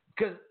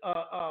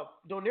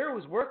Donaire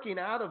was working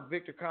out of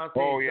Victor Conte's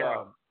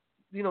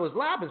his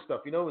lab and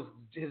stuff,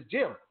 his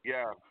gym.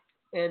 Yeah.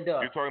 And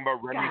you're talking about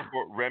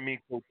Remy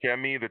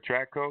Kokemi, the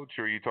track coach,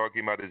 or are you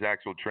talking about his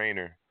actual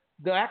trainer?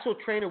 The actual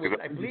trainer was,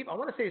 I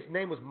want to say his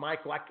name was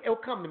Michael. It'll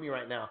come to me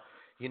right now,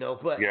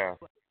 but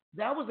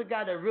that was the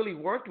guy that really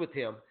worked with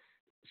him.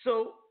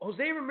 So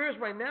Jose Ramirez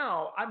right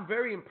now, I'm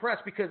very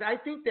impressed because I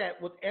think that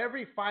with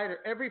every fighter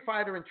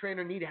and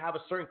trainer need to have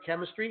a certain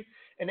chemistry,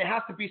 and there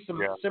has to be some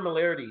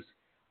similarities,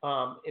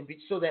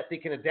 so that they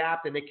can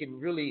adapt and they can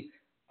really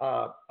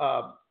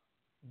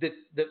the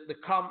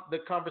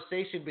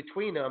conversation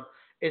between them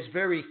is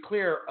very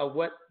clear of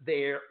what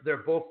they're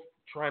both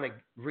trying to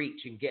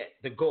reach and get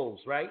the goals,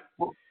 right?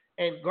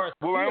 And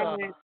Garcia.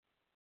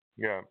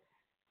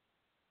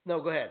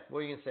 No, go ahead. What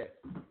are you gonna say?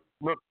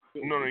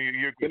 No,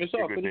 you're good.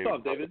 Finish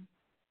off, David.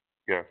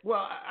 Yeah.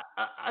 Well,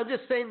 I'm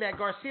just saying that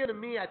Garcia, to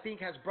me, I think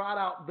has brought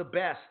out the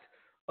best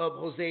of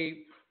Jose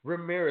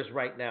Ramirez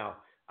right now.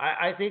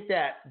 I think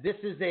that this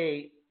is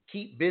a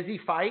keep busy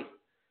fight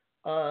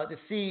to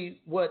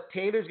see what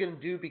Taylor's going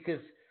to do because,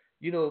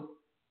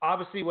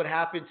 obviously what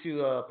happened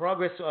to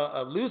Progress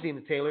losing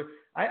to Taylor.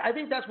 I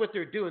think that's what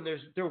they're doing.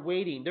 They're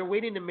waiting. They're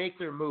waiting to make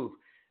their move.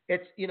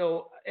 It's,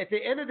 at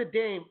the end of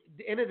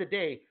the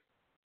day,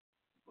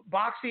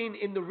 boxing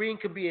in the ring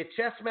could be a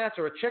chess match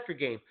or a checker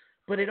game,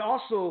 but it's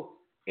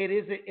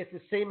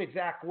the same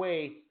exact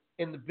way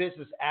in the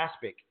business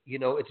aspect.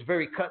 It's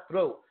very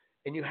cutthroat,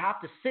 and you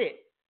have to sit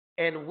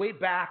and wait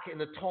back in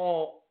the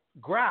tall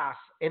grass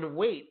and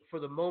wait for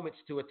the moments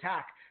to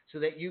attack so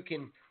that you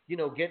can,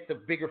 get the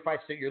bigger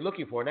fights that you're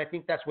looking for. And I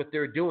think that's what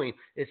they're doing,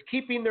 is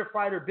keeping their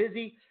fighter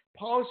busy,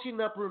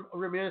 polishing up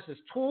Ramirez's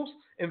tools,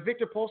 and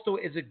Victor Postal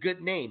is a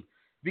good name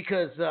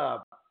because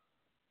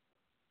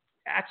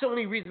that's the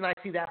only reason I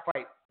see that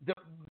fight,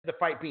 the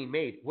fight being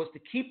made, was to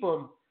keep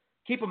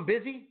him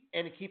busy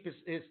and to keep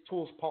his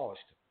tools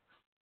polished.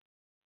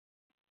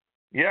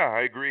 Yeah,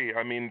 I agree.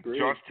 I mean,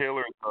 Josh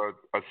Taylor is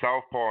a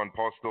southpaw and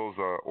Postal's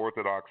an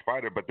orthodox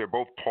fighter, but they're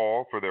both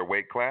tall for their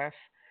weight class.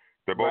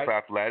 They're both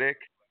athletic,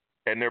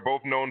 and they're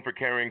both known for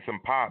carrying some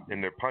pop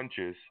in their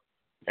punches.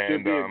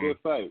 Should be a good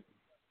fight.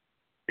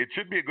 It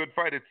should be a good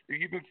fight. It's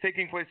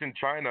taking place in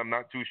China. I'm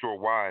not too sure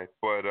why,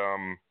 but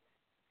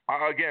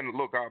again,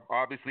 look,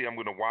 obviously I'm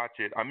going to watch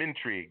it. I'm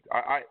intrigued.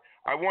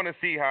 I want to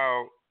see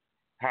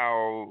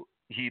how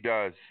he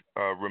does,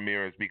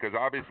 Ramirez, because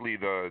obviously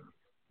the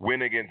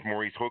win against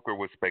Maurice Hooker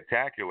was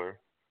spectacular.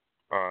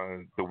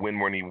 The win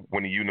when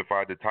he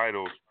unified the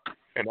titles.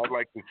 and I'd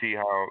like to see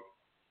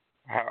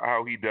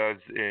how he does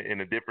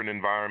in a different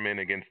environment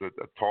against a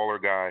taller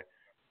guy.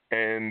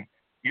 And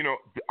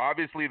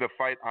obviously the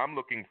fight I'm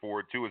looking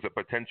forward to is a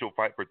potential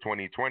fight for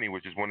 2020,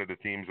 which is one of the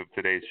themes of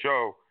today's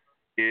show,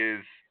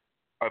 is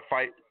a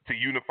fight to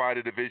unify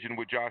the division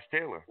with Josh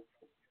Taylor.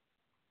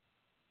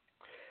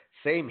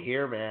 Same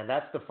here, man.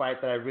 That's the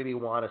fight that I really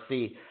want to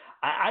see.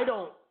 I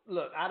don't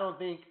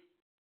think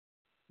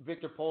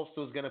Victor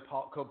Postol is going to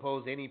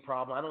pose any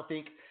problem. I don't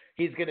think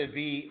he's going to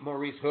be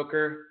Maurice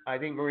Hooker. I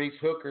think Maurice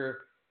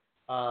Hooker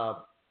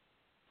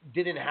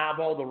didn't have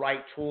all the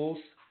right tools,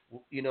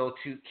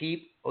 to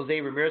keep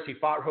Jose Ramirez. He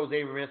fought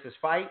Jose Ramirez's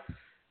fight.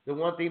 The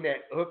one thing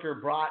that Hooker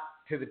brought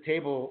to the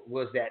table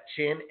was that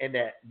chin and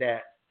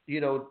that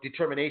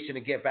determination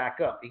to get back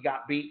up. He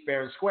got beat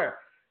fair and square.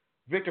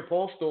 Victor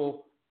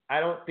Postol, I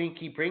don't think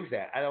he brings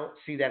that. I don't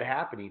see that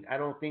happening. I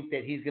don't think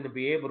that he's going to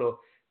be able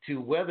to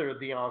weather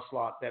the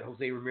onslaught that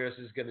Jose Ramirez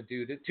is going to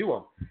do to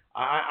him.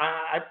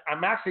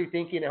 I'm actually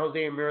thinking that Jose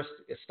Ramirez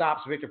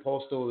stops Victor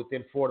Postol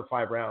within 4 to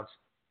 5 rounds.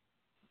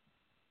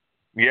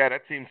 Yeah,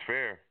 that seems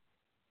fair.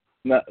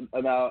 Now,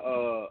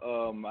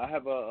 I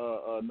have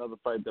another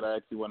fight that I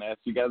actually want to ask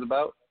you guys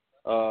about.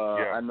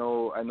 I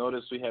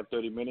noticed we have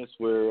 30 minutes.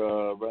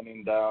 We're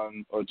running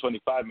down, or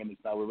 25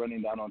 minutes now. We're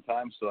running down on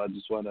time, so I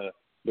just want to,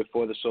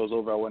 before the show's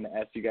over, I want to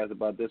ask you guys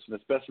about this, and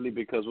especially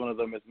because one of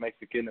them is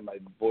Mexican, and my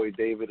boy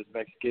David is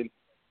Mexican,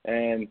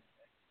 and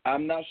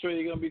I'm not sure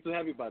you're gonna be too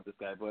happy about this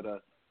guy, but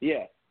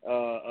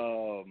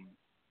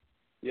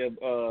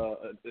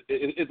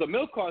it's a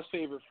milk car's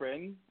favorite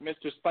friend,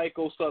 Mr. Spike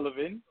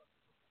O'Sullivan,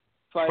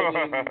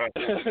 fighting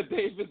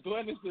David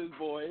Duenas'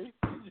 boy.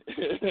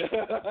 The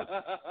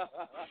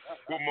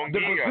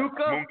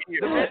bazooka,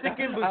 the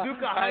Mexican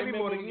bazooka, Jaime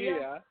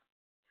Munguia.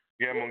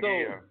 Yeah,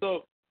 Munguia.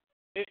 So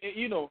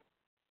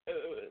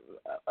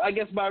I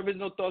guess my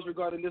original thoughts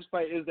regarding this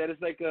fight is that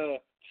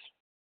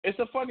it's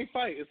a funny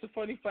fight. It's a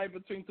funny fight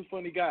between two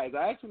funny guys.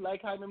 I actually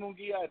like Jaime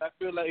Munguia, and I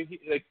feel like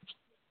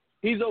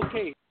he's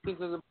okay.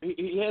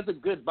 He has a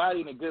good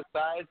body and a good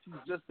size. He's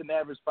just an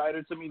average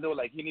fighter to me, though.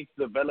 Like, he needs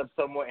to develop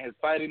somewhat his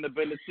fighting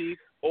ability.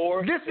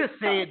 Or let's just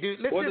say it, dude.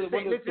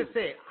 Let's just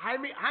say it.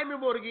 Jaime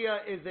Munguia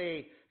is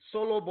a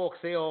solo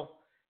boxeo,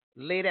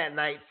 late at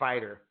night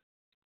fighter.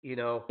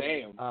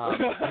 Damn.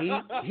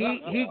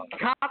 He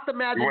caught the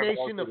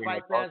imagination of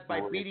fight fans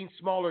by beating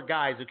smaller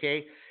guys.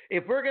 Okay,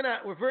 if we're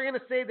gonna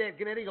say that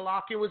Gennady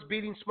Golovkin was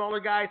beating smaller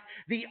guys,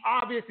 the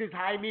obvious is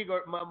Jaime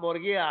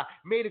Munguia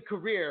made a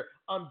career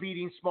on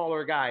beating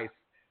smaller guys.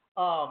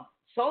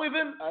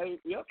 Sullivan,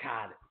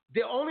 God,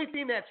 the only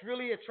thing that's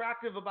really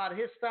attractive about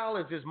his style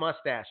is his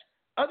mustache.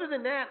 Other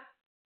than that,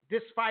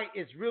 this fight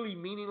is really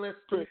meaningless.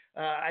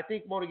 I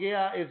think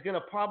Munguia is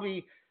gonna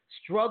probably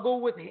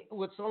struggle with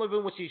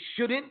Sullivan, which he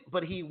shouldn't,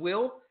 but he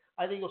will.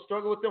 I think he'll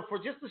struggle with him for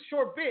just a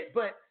short bit,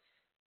 but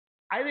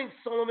I think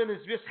Sullivan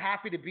is just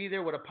happy to be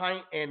there with a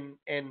pint and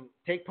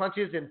take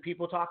punches, and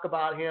people talk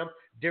about him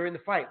during the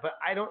fight. But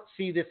I don't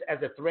see this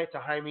as a threat to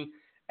Jaime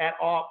at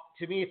all.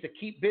 To me, it's a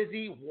keep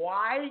busy.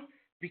 Why?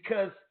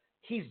 Because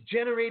he's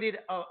generated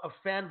a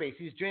fan base.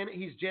 He's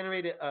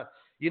generated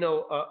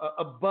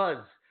a buzz.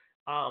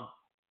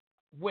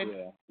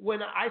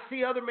 When I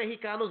see other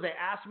Mexicanos that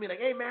ask me, like,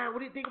 hey, man, what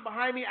do you think about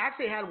Jaime? I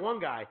actually had one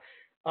guy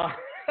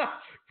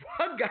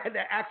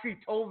that actually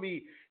told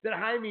me that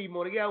Jaime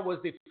Munguia was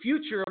the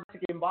future of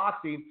Mexican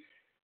boxing.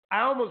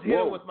 I almost hit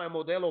him with my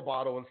Modelo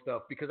bottle and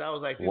stuff because I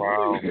was like, dude, what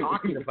are you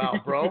talking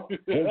about, bro?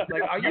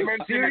 Like, are you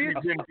serious?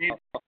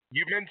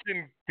 You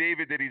mentioned,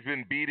 David, that he's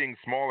been beating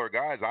smaller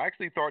guys. I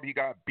actually thought he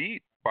got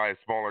beat by a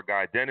smaller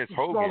guy, Dennis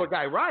Hogan. Smaller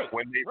guy, right.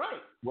 When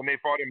they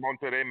fought in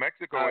Monterrey,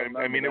 Mexico.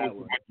 I mean, it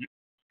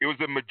was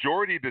a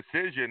majority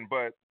decision,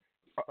 but,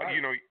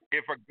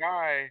 if a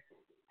guy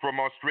from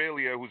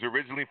Australia who's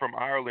originally from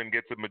Ireland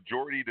gets a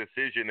majority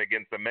decision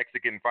against a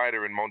Mexican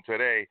fighter in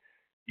Monterrey,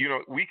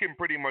 we can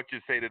pretty much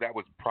just say that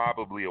was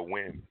probably a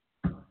win.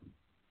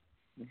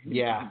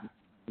 Yeah.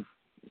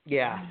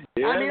 I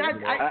mean,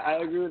 I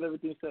agree with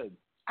everything you said.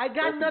 I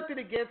got nothing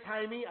against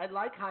Jaime. I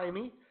like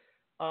Jaime.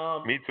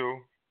 Me too.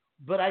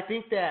 But I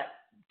think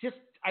that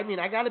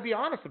I got to be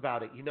honest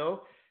about it,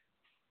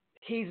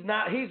 He's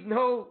not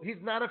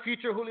a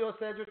future Julio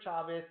Cesar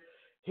Chavez.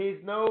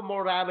 He's no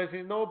Morales.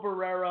 He's no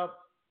Barrera.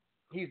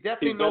 He's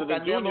definitely no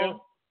Canelo.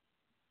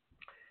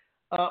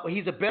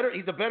 He's a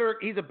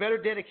better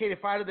dedicated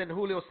fighter than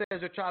Julio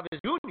Cesar Chavez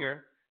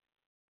Jr.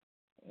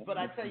 But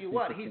I tell you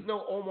what, he's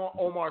no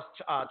Omar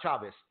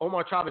Chavez.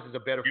 Omar Chavez is a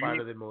better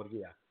fighter than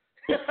Munguia.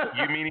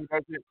 You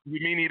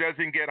mean he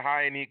doesn't get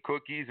high and eat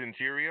cookies and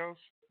Cheerios?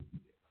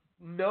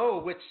 No,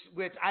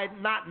 which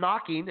I'm not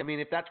knocking. I mean,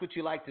 if that's what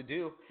you like to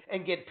do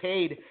and get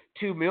paid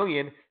 $2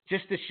 million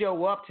just to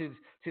show up to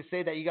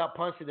say that you got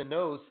punched in the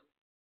nose,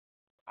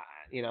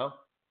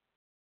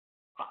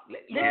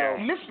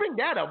 Let's bring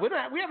that up. We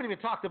haven't even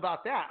talked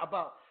about that,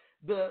 about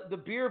the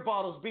beer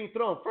bottles being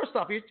thrown. First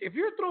off, if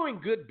you're throwing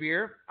good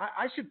beer,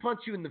 I should punch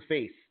you in the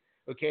face.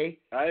 Okay?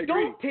 I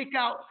agree.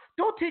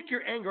 Don't take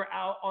your anger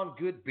out on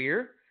good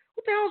beer.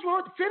 What the hell's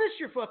wrong? Finish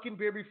your fucking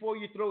beer before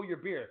you throw your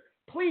beer.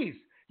 Please.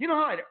 You know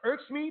how it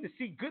irks me to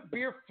see good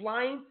beer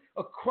flying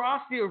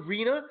across the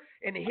arena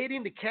and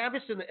hitting the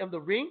canvas and the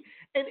ring?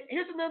 And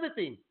here's another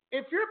thing.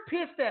 If you're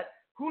pissed that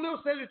Julio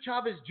Cesar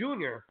Chavez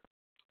Jr.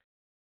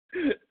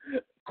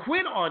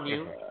 quit on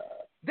you,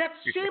 that's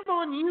shame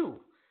on you.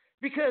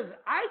 Because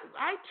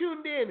I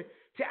tuned in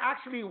to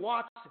actually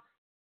watch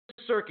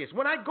the circus.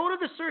 When I go to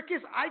the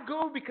circus, I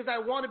go because I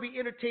want to be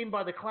entertained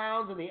by the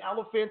clowns and the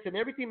elephants and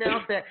everything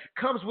else that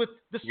comes with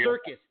the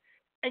circus.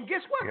 And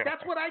guess what? Yeah.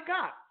 That's what I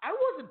got. I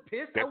wasn't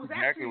pissed. That's I was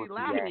exactly actually what you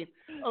laughing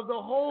of the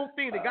whole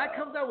thing. The guy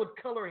comes out with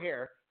color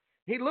hair.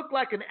 He looked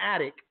like an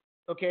addict.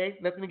 Okay,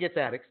 nothing against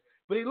addicts,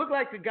 but he looked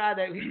like the guy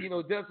that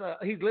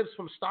he lives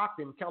from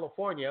Stockton,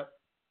 California.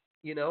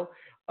 And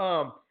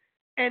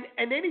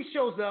then he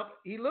shows up.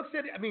 He looks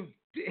at it. I mean,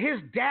 his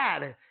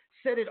dad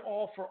said it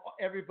all for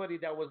everybody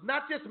that was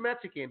not just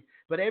Mexican,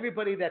 but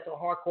everybody that's a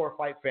hardcore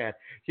fight fan.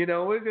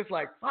 It's just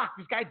like, fuck,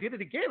 this guy did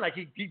it again. Like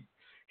he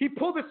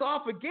pulled this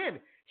off again.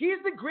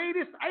 He's the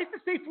greatest. I used to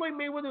say Floyd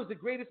Mayweather was the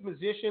greatest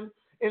musician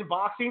in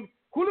boxing.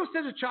 Julio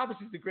Cesar Chavez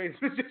is the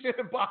greatest musician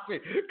in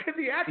boxing because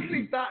he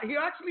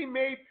actually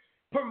made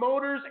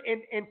promoters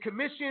and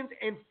commissions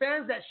and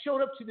fans that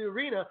showed up to the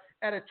arena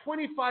at a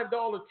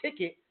 $25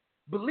 ticket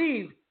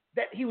believe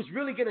that he was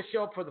really going to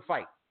show up for the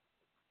fight.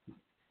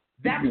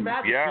 That's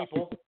magic,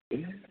 people.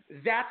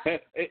 That's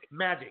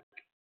magic.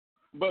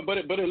 But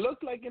it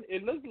looked like it.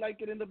 It looked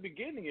like it in the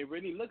beginning. It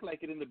really looked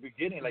like it in the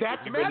beginning. Like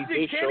that's he magic,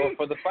 really did show up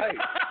for the fight.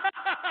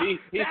 He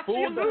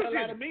fooled the hell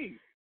out of me.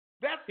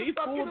 That's the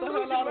fucking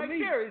illusion right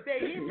there. Is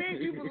that he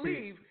made you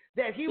believe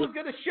that he was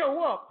going to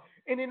show up,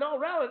 and in all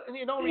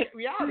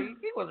reality,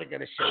 he wasn't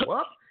going to show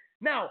up.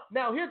 Now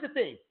here's the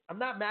thing. I'm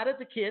not mad at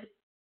the kid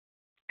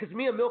because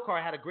me and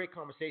Milcar had a great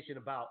conversation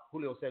about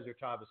Julio Cesar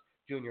Chavez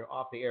Jr.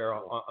 off the air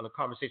on a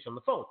conversation on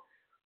the phone.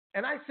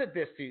 And I said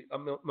this to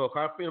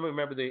Milcar. I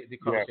remember the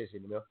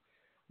conversation, Mil.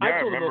 I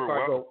told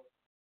Milcar, well.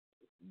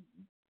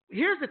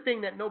 Here's the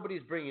thing that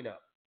nobody's bringing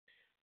up.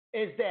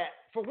 Is that,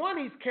 for one,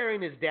 he's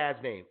carrying his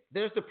dad's name.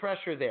 There's the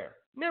pressure there.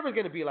 Never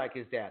going to be like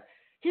his dad.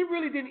 He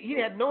really didn't. He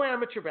had no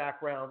amateur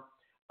background.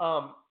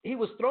 He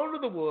was thrown to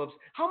the wolves.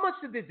 How much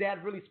did his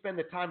dad really spend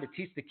the time to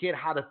teach the kid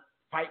how to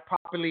fight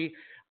properly?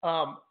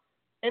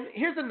 And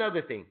here's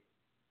another thing.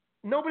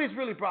 Nobody's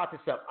really brought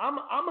this up. I'm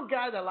a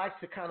guy that likes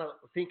to kind of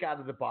think out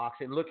of the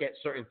box and look at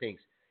certain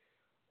things.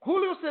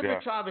 Julio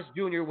Cesar Chavez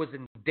Jr. was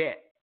in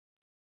debt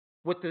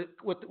with the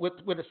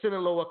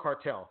Sinaloa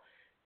cartel.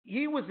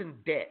 He was in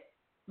debt.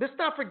 Let's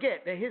not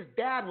forget that his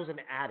dad was an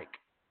addict.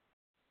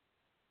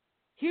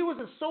 He was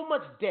in so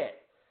much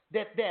debt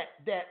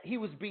that he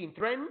was being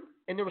threatened,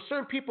 and there were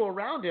certain people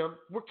around him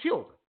were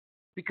killed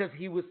because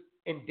he was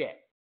in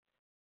debt.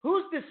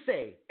 Who's to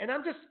say? And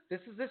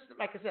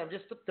like I said, I'm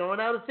just throwing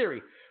out a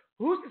theory.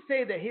 Who's to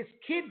say that his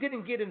kid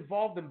didn't get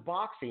involved in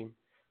boxing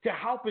to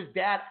help his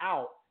dad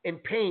out in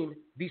paying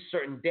these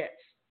certain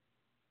debts?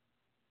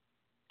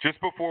 Just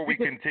before we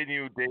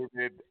continue,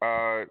 David,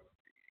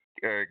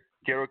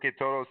 quiero que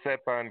todos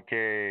sepan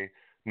que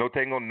no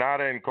tengo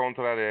nada en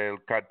contra del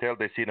cartel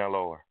de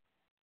Sinaloa.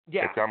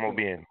 Yeah. Estamos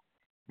bien.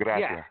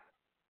 Gracias.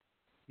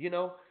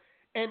 Yeah.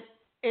 And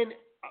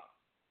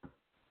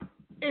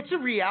it's a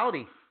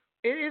reality.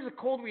 It is a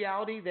cold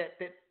reality that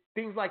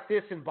things like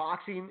this in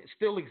boxing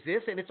still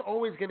exist, and it's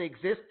always going to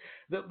exist.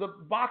 The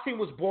boxing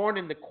was born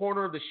in the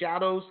corner of the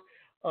shadows,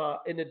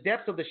 in the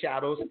depths of the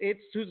shadows.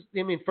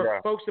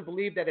 For folks to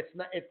believe that it's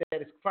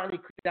finally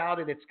cleared out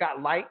and it's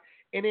got light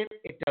in it,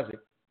 it doesn't.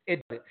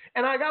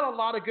 And I got a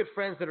lot of good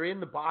friends that are in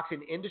the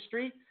boxing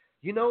industry,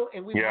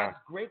 and we've had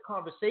great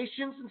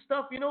conversations and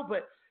stuff,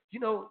 but,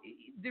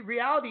 the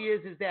reality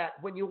is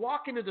that when you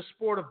walk into the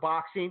sport of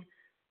boxing,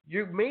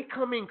 you may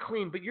come in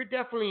clean, but you're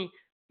definitely,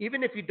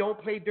 even if you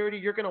don't play dirty,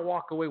 you're going to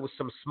walk away with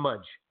some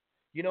smudge,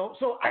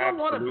 So I don't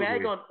want to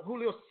bag on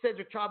Julio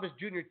Cesar Chavez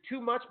Jr.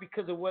 too much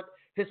because of what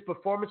his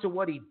performance and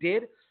what he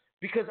did,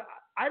 because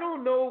I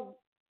don't know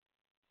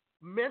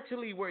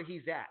mentally where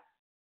he's at.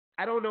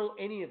 I don't know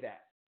any of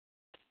that.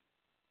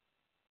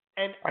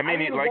 And I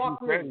mean, like you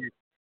said,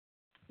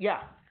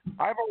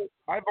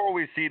 I've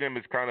always seen him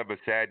as kind of a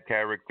sad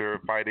character,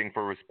 fighting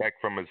for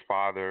respect from his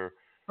father.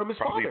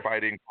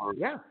 Fighting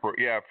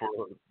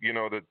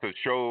to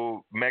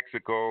show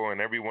Mexico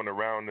and everyone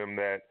around him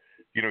that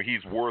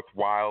he's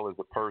worthwhile as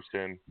a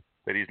person,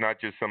 that he's not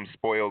just some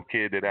spoiled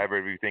kid that have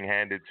everything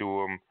handed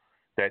to him,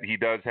 that he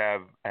does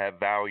have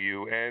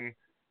value. And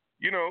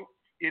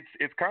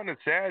it's kind of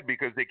sad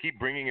because they keep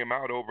bringing him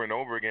out over and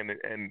over again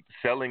and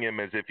selling him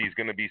as if he's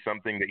going to be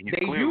something that he's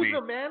clearly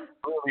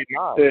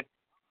not.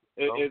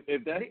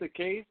 If that's the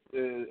case,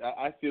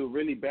 I feel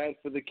really bad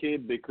for the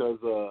kid because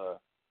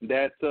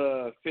that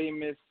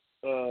famous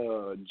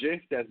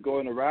GIF that's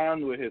going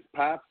around with his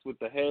pops with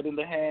the head in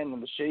the hand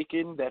and the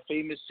shaking, that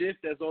famous GIF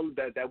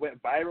that went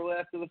viral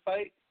after the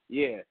fight,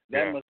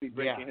 that must be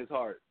breaking his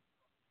heart.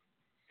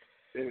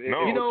 If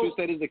what you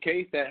said is the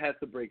case, that has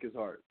to break his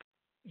heart.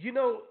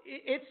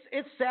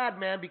 It's sad,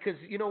 man, because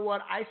you know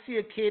what? I see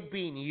a kid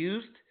being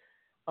used.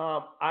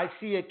 I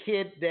see a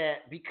kid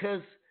that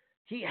because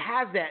he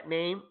has that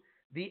name,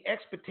 the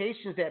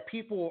expectations that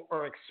people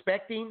are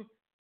expecting,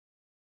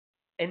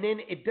 and then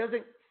it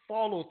doesn't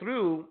follow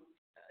through.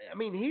 I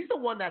mean, he's the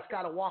one that's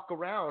got to walk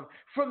around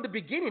from the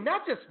beginning,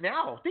 not just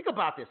now. Think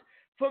about this.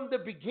 From the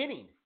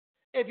beginning.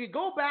 If you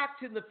go back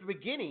to the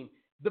beginning,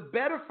 the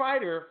better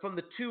fighter from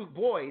the two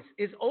boys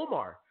is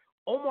Omar.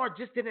 Omar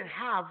just didn't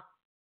have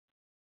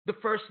the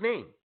first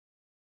name.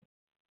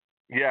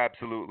 Yeah,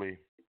 absolutely.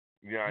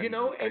 Yeah, and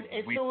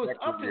so it's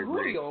up to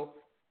Julio.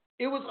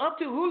 It was up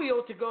to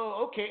Julio to go,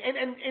 okay,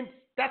 and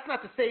that's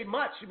not to say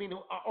much. I mean,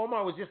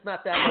 Omar was just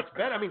not that much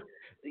better. I mean,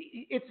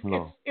 it's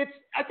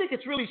I think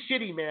it's really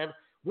shitty, man,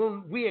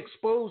 when we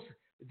expose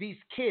these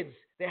kids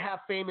that have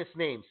famous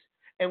names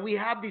and we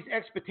have these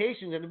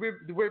expectations, and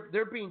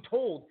they're being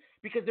told,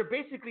 because they're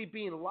basically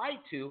being lied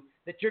to,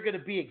 that you're going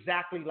to be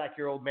exactly like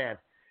your old man,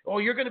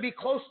 or you're going to be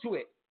close to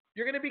it.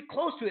 You're going to be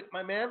close to it,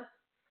 my man.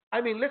 I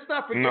mean, let's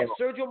not forget,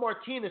 Sergio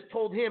Martinez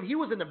told him he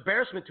was an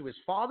embarrassment to his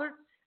father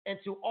and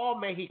to all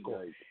Mexico.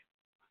 Right.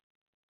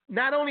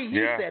 Not only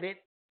he said it,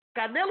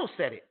 Canelo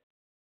said it.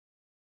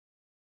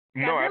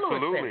 No,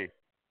 absolutely.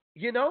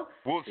 It, well,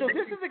 so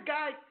this is a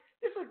guy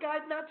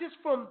not just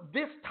from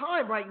this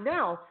time right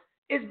now,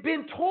 is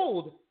been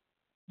told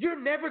you're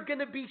never going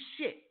to be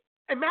shit.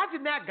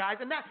 Imagine that, guys,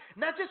 and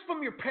not just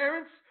from your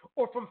parents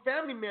or from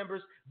family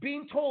members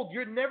being told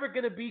you're never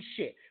going to be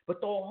shit,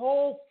 but the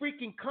whole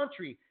freaking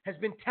country has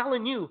been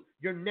telling you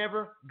you're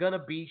never going to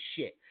be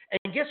shit.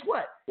 And guess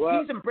what?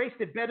 Well, he's embraced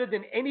it better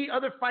than any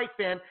other fight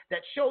fan that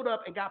showed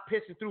up and got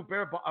pissed and threw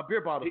a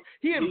beer bottle.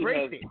 He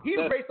embraced it. He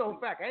embraced the whole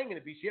fact. I ain't going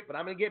to be shit, but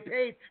I'm going to get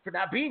paid for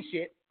not being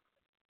shit.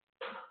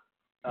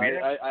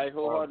 I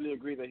wholeheartedly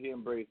agree that he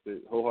embraced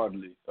it,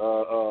 wholeheartedly.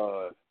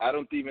 I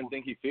don't even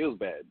think he feels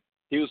bad.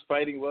 He was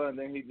fighting well, and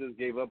then he just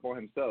gave up on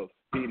himself.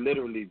 He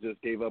literally just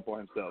gave up on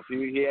himself.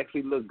 He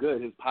actually looked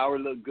good. His power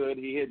looked good.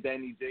 He hit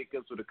Danny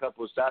Jacobs with a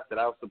couple of shots that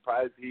I was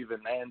surprised he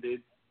even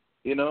landed.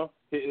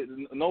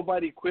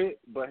 Nobody quit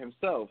but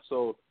himself.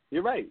 So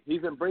you're right.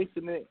 He's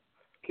embracing it.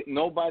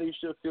 Nobody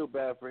should feel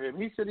bad for him.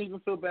 He shouldn't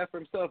even feel bad for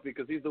himself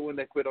because he's the one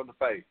that quit on the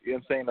fight. You know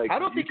what I'm saying? I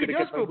don't think he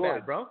does feel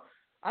bad, bro.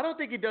 I don't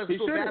think he does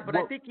feel bad, but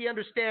I think he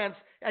understands.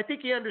 I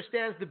think he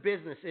understands the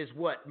business is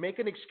what? Make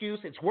an excuse.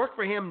 It's worked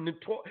for him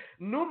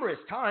numerous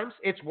times.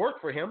 It's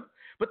worked for him.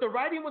 But the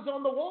writing was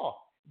on the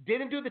wall.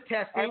 Didn't do the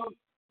testing.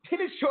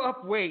 Didn't show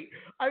up weight.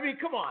 I mean,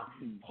 come on.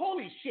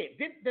 Holy shit.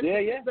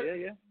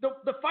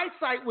 The fight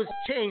site was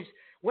changed.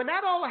 When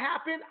that all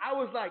happened, I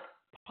was like,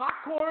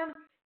 popcorn,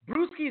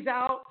 brewski's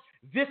out.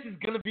 This is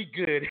going to be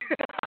good.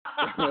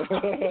 I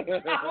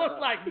was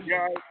like,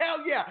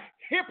 hell yeah.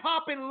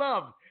 Hip-hop and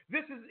love.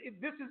 This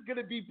is going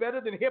to be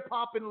better than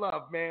hip-hop and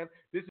love, man.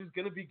 This is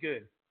going to be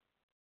good.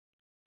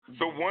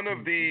 So one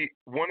of the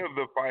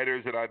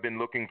fighters that I've been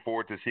looking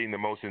forward to seeing the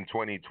most in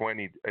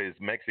 2020 is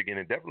Mexican.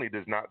 It definitely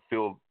does not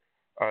fill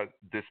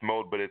this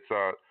mode, but it's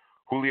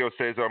Julio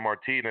Cesar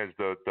Martinez,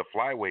 the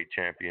flyweight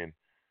champion.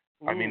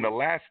 Ooh. I mean, the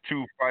last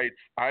two fights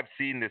I've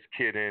seen this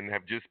kid in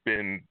have just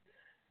been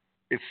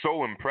 – it's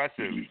so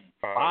impressive.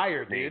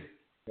 Fire, dude.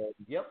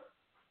 Yep.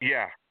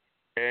 Yeah.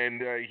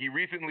 And he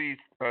recently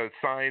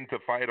signed to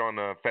fight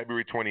on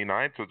February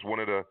 29th, so it's one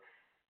of the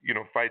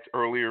fights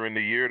earlier in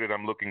the year that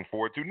I'm looking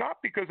forward to.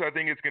 Not because I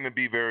think it's going to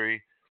be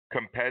very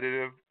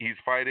competitive. He's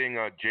fighting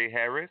Jay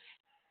Harris,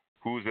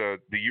 who's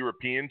the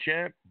European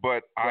champ,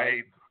 but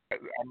right.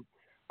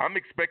 I'm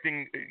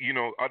expecting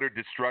utter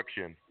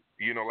destruction.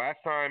 Last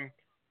time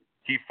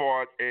he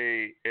fought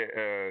a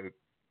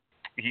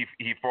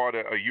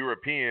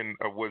European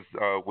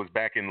was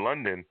back in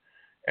London.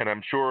 And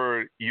I'm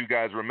sure you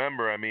guys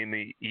remember, I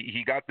mean,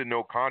 he got the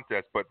no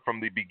contest, but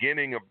from the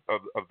beginning of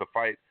the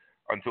fight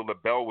until the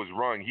bell was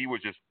rung, he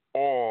was just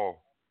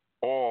all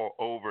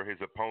over his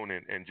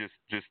opponent and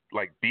just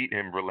like beat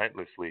him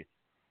relentlessly.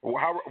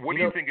 What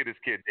do you think of this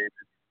kid, David?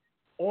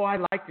 Oh, I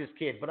like this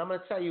kid, but I'm going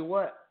to tell you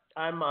what.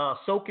 I'm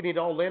soaking it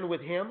all in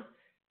with him.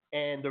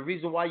 And the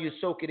reason why you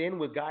soak it in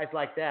with guys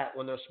like that,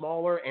 when they're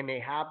smaller and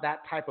they have that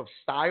type of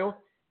style,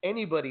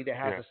 anybody that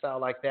has a style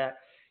like that,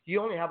 you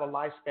only have a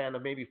lifespan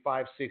of maybe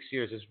 5-6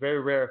 years. It's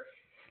very rare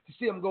to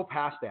see them go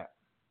past that,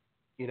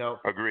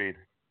 Agreed.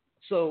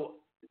 So,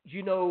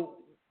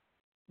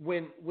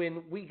 when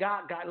we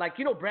got guys like,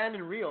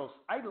 Brandon Rios,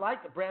 I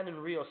like the Brandon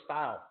Rios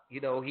style. He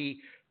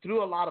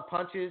threw a lot of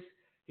punches.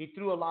 He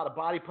threw a lot of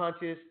body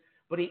punches,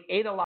 but he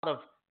ate a lot of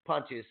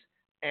punches.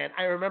 And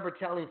I remember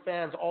telling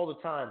fans all the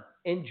time,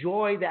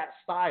 enjoy that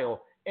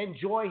style.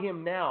 Enjoy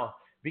him now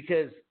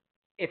because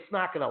it's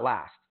not going to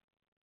last.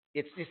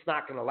 It's just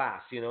not going to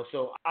last,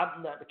 So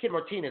the kid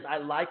Martinez, I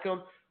like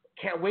him.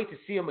 Can't wait to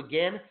see him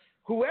again.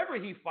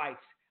 Whoever he fights,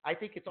 I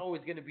think it's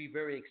always going to be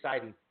very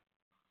exciting.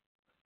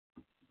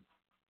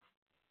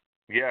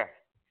 Yeah,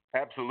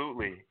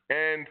 absolutely.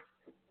 And,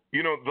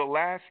 the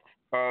last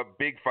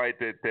big fight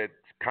that's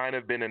kind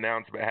of been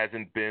announced but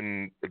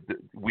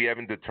we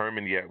haven't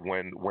determined yet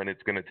when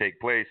it's going to take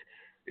place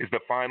is the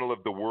final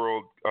of the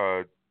World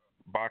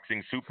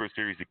Boxing Super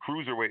Series, the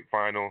Cruiserweight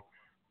final,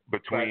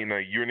 between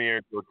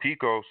Junior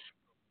Doticos,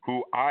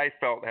 who I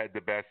felt had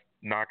the best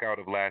knockout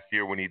of last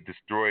year when he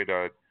destroyed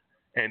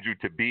Andrew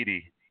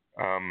Tabiti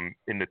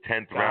in the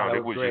 10th round.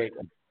 It was great.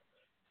 just a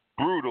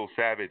brutal,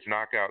 savage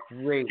knockout.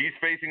 Great. He's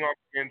facing off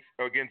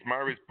against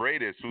Maris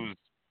Bradis, who's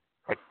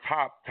a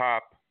top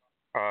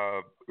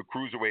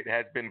cruiserweight,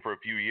 has been for a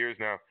few years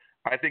now.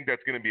 I think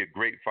that's going to be a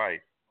great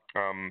fight.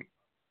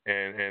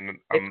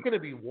 It's going to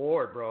be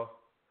war, bro.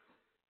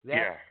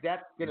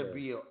 That's going to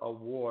be a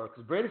war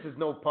because Bradis is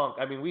no punk.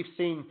 I mean, we've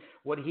seen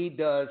what he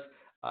does.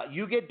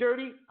 You get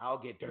dirty, I'll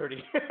get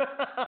dirty.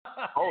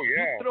 Oh,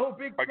 yeah. You throw a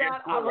big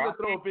shot, I'm going to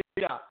throw a big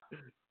shot.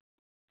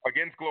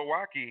 Against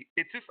Glowacki,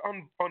 it's just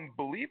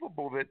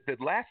unbelievable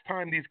that last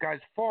time these guys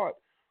fought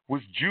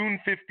was June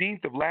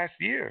 15th of last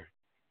year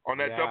on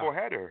that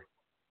doubleheader.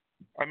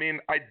 I mean,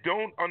 I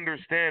don't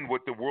understand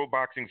what the World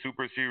Boxing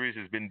Super Series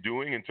has been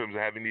doing in terms of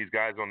having these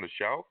guys on the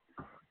shelf.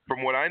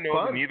 From what I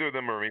know, neither of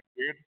them are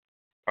injured.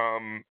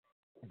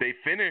 They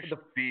finished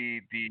the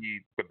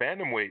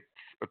bantamweight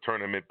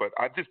tournament, but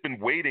I've just been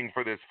waiting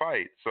for this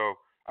fight. So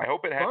I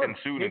hope it happens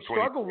soon. They've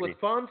struggled with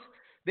funds.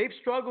 They've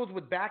struggled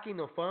with backing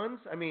the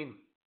funds. I mean,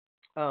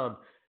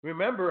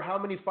 remember how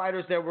many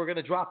fighters that were going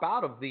to drop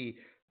out of the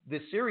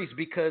series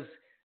because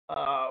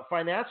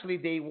financially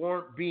they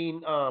weren't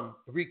being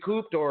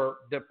recouped, or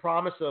the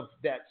promise of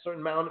that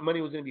certain amount of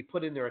money was going to be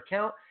put in their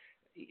account.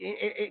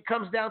 It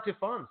comes down to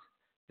funds.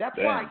 That's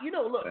why,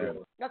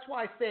 that's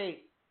why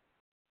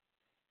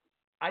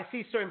I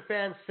see certain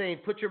fans saying,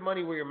 put your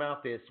money where your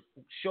mouth is,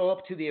 show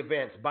up to the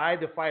events, buy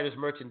the fighters'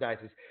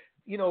 merchandises,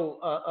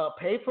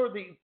 pay for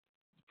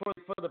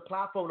the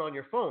platform on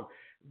your phone.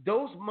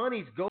 Those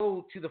monies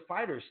go to the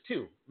fighters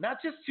too,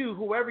 not just to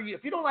whoever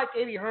if you don't like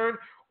Eddie Hearn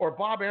or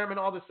Bob Arum and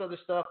all this other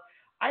stuff.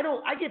 I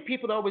get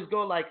people that always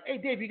go like, hey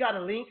Dave, you got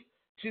a link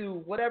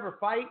to whatever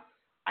fight?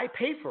 I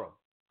pay for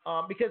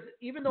them because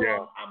even though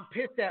I'm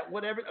pissed at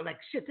whatever, I'm like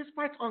shit, this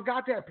fight's on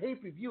goddamn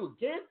pay-per-view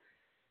again.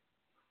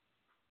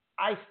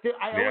 I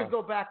always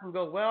go back and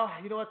go, well,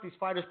 you know what? These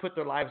fighters put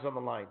their lives on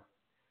the line,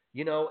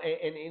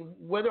 and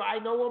whether I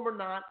know them or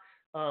not,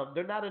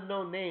 they're not a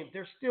known name.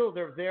 They're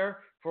there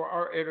for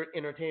our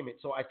entertainment.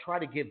 So I try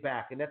to give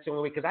back, and that's the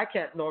only way because I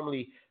can't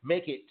normally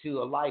make it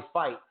to a live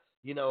fight,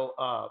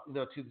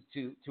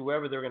 to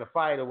whoever they're going to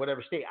fight or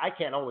whatever state. I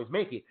can't always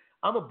make it.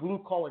 I'm a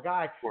blue collar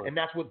guy, and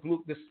that's what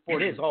this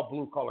sport is. All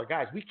blue collar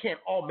guys. We can't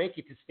all make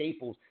it to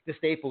the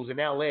Staples in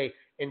LA,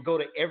 and go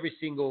to every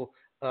single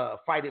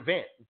fight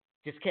event.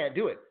 Just can't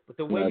do it. But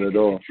the way you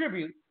can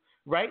contribute,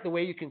 right? The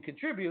way you can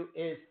contribute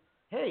is,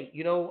 hey,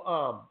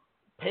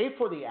 pay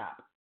for the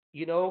app.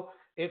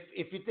 If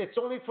it's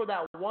only for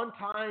that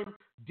one-time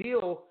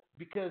deal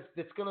because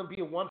it's going to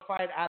be a one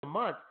fight out a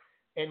month,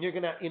 and you're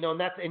gonna,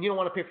 and you don't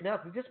want to pay for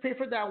that, just pay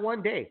for that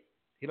one day.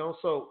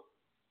 So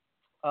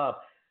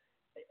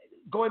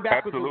going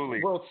back with the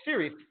World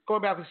Series,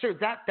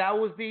 that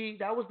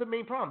was the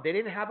main problem. They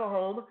didn't have a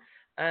home,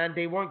 and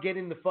they weren't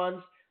getting the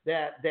funds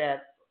that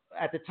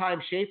at the time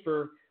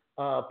Schaefer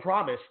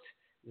promised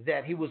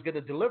that he was going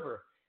to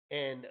deliver.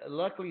 And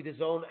luckily, the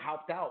zone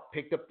helped out,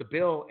 picked up the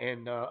bill,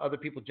 and other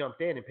people jumped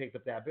in and picked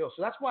up that bill.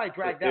 So that's why I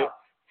dragged out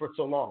for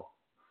so long.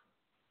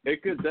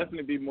 It could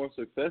definitely be more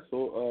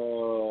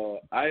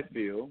successful, I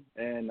feel.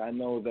 And I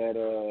know that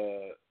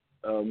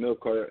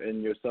Milcar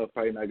and yourself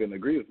probably not going to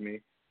agree with me.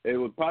 It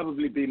would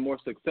probably be more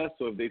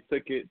successful if they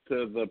took it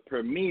to the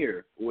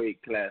premier weight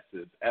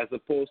classes as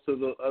opposed to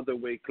the other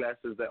weight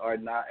classes that are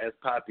not as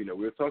popular.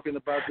 We were talking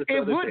about this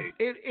other day.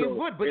 It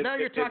would, but now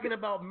you're talking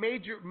about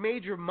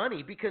major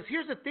money, because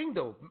here's the thing,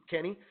 though,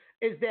 Kenny,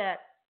 is that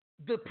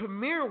the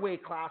premier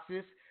weight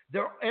classes,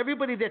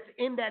 everybody that's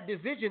in that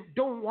division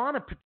don't want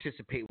to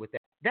participate with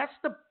that. That's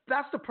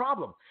the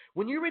problem.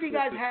 When you already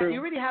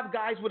have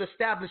guys with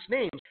established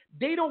names,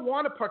 they don't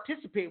want to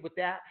participate with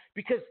that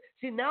because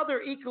see, now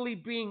they're equally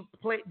being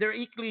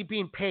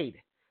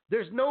paid.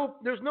 There's no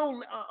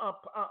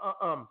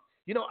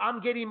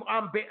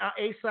I'm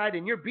A side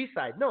and you're B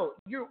side. No,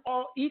 you're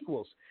all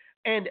equals.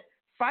 And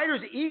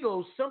fighters'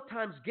 egos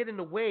sometimes get in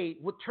the way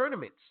with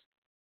tournaments.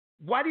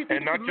 Why do you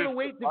think the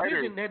middleweight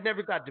division had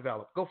never got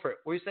developed? Go for it.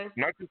 What are you saying?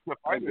 Not just the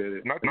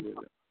fighters.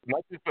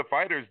 Not just the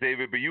fighters,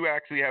 David, but you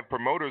actually have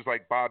promoters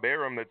like Bob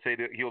Arum that say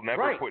that he'll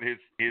never put his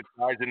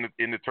guys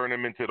in the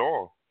tournaments at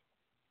all.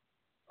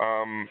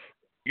 And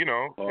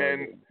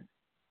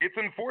it's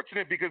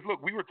unfortunate because,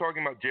 look, we were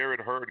talking about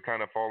Jared Hurd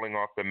kind of falling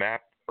off the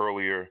map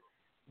earlier.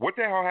 What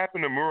the hell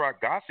happened to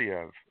Murat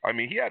Gassiev? I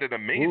mean, he had an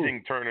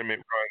amazing tournament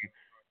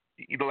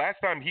run. The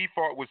last time he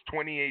fought was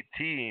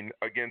 2018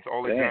 against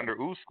Alexander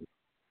Usyk,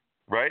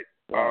 right?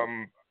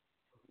 Wow.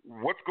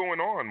 What's going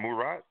on,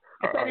 Murat?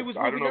 I thought he was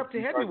moving up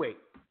to heavyweight.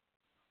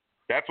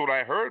 That's what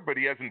I heard, but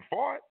he hasn't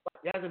fought.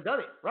 He hasn't done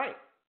it, right?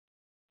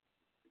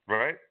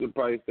 Right. Should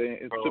probably stay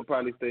in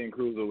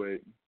cruiserweight.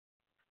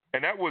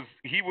 And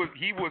he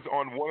was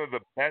on one of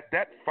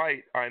that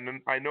fight. I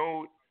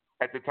know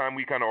at the time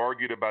we kind of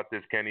argued about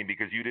this, Kenny,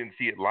 because you didn't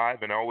see it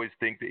live, and I always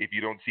think that if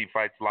you don't see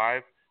fights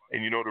live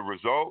and you know the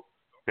result,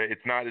 that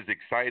it's not as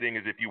exciting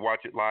as if you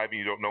watch it live and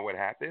you don't know what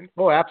happened.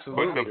 Oh,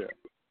 absolutely. But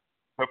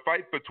the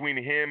fight between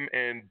him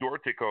and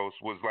Dorticos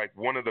was like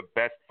one of the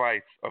best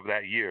fights of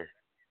that year.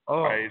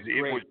 Oh,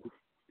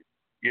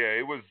 yeah,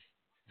 it was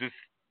just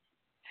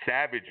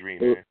savagery,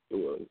 It,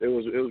 man. it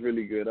was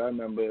really good. I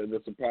remember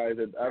the surprise.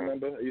 I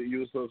remember you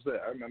were so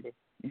upset. I remember.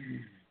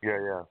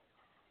 Yeah.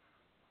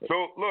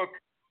 So look,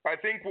 I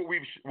think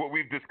what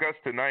we've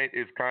discussed tonight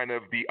is kind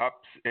of the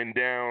ups and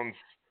downs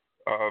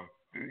of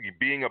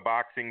being a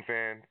boxing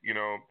fan. You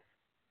know,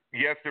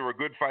 yes, there were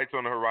good fights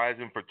on the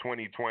horizon for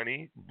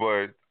 2020,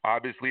 but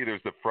obviously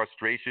there's the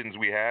frustrations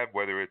we have,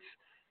 whether it's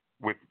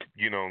with,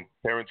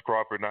 Terrence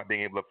Crawford not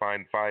being able to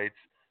find fights,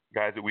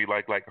 guys that we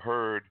like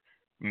Hurd,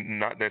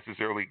 not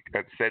necessarily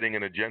setting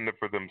an agenda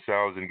for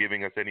themselves and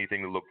giving us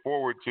anything to look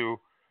forward to.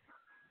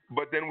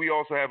 But then we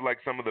also have like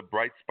some of the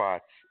bright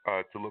spots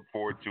to look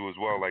forward to as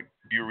well, like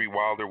Fury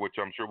Wilder, which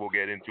I'm sure we'll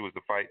get into as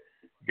the fight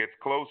gets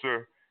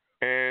closer,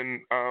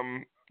 and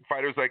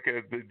fighters like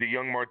the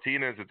young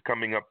Martinez that's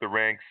coming up the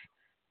ranks,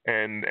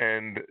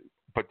 and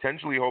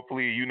potentially,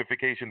 hopefully, a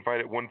unification fight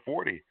at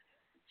 140.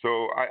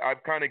 So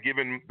I've kind of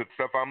given the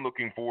stuff I'm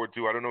looking forward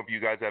to. I don't know if you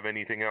guys have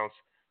anything else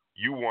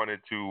you wanted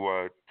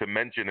to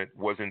mention that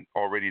wasn't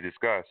already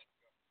discussed.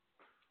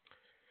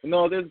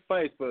 No, there's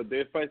fights, but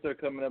there's fights that are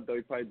coming up that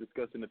we probably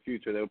discuss in the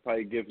future. They'll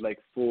probably give like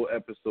full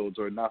episodes,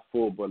 or not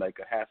full, but like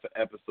a half an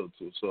episode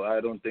to. So I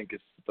don't think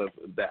it's stuff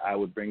that I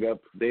would bring up,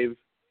 Dave.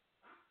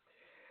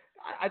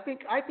 I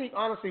think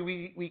honestly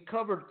we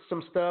covered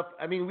some stuff.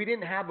 I mean, we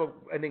didn't have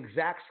an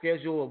exact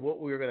schedule of what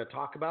we were going to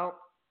talk about.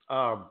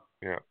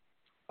 Yeah.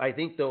 I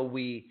think though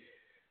we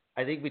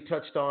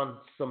touched on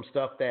some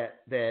stuff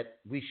that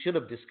we should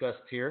have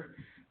discussed here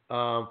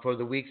for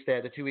the 2 weeks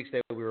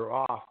that we were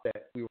off,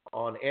 that we were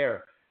on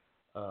air.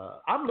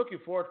 I'm looking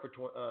forward for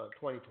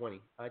 2020.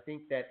 I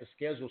think that the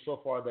schedule so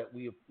far that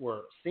we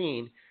were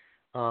seeing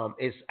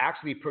is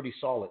actually pretty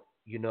solid.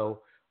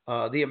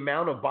 The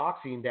amount of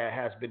boxing that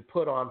has been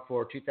put on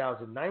for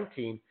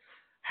 2019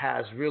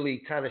 has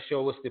really kind of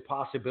shown us the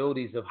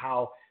possibilities of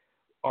how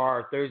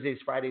our Thursdays,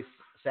 Fridays,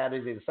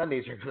 Saturdays, and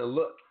Sundays are going to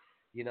look.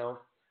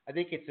 I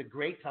think it's a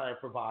great time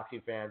for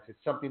boxing fans.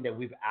 It's something that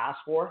we've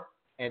asked for,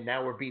 and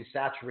now we're being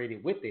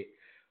saturated with it.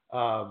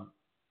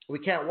 We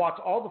can't watch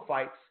all the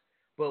fights,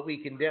 but we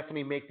can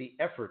definitely make the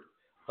effort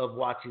of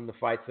watching the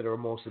fights that are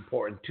most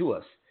important to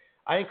us.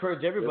 I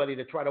encourage everybody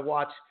to try to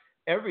watch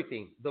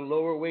everything, the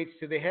lower weights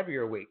to the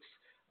heavier weights.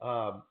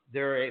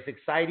 They're as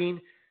exciting.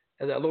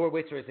 The lower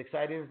weights are as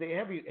exciting as the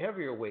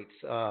heavier weights.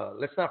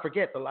 Let's not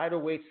forget the lighter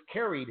weights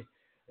carried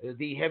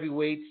the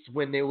heavyweights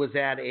when there was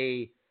at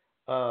a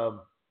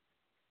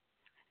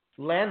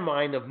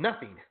landmine of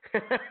nothing.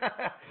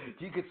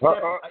 You could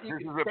step, this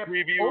is a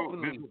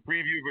preview. This is a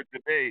preview of a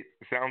debate.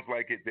 Sounds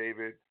like it,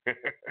 David.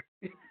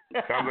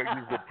 Sounds like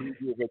this is a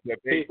preview of a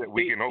debate that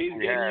we can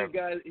hopefully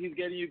have. He's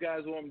getting you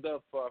guys warmed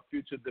up for a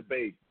future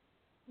debate.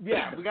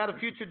 Yeah, we got a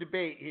future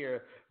debate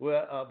here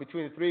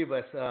between the three of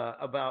us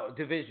about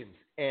divisions.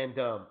 And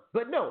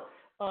but no,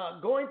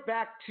 going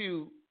back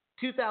to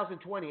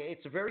 2020,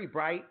 it's very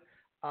bright.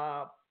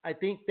 I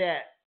think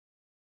that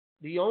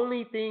the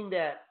only thing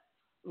that,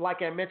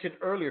 like I mentioned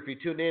earlier, if you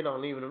tune in on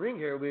Leaving the Ring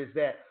here, is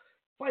that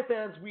fight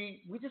fans,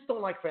 we just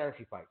don't like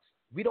fantasy fights.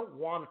 We don't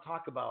want to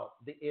talk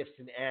about the ifs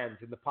and ands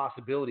and the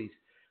possibilities.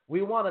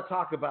 We want to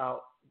talk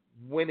about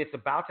when it's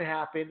about to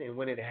happen and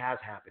when it has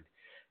happened.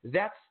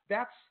 That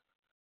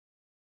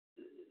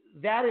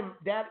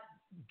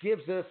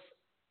gives us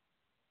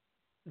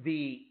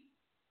the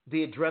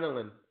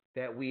adrenaline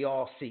that we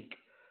all seek.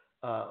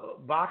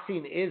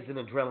 Boxing is an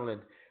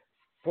adrenaline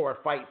for a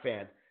fight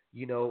fan.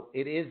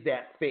 It is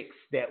that fix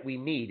that we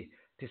need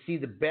to see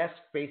the best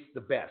face the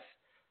best.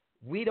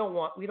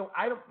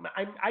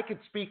 I could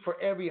speak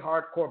for every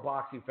hardcore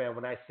boxing fan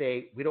when I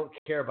say we don't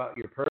care about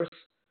your purse.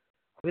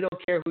 We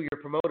don't care who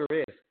your promoter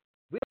is.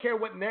 We don't care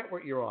what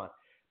network you're on,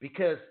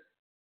 because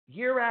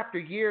year after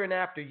year and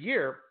after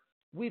year,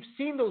 we've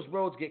seen those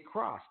roads get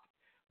crossed.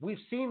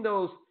 We've seen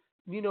those,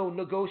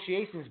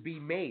 negotiations be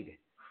made.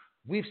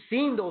 We've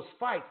seen those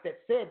fights that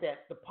said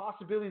that the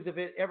possibilities of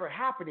it ever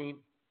happening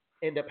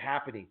end up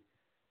happening.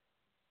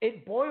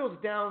 It boils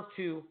down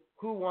to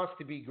who wants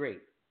to be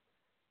great.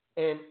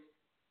 And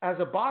as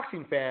a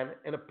boxing fan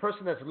and a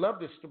person that's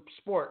loved this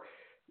sport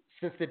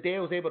since the day I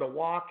was able to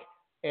walk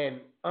and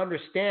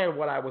understand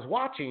what I was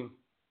watching,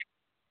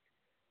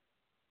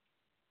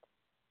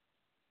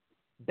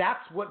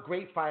 that's what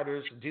great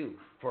fighters do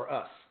for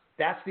us.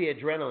 That's the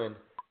adrenaline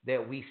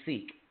that we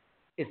seek,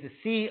 is to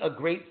see a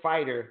great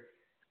fighter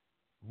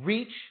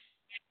reach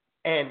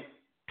and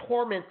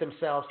torment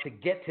themselves to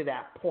get to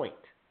that point.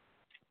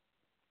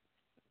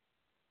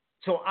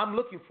 So I'm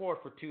looking forward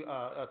for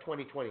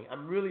 2020.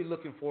 I'm really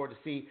looking forward to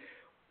see,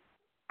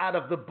 out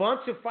of the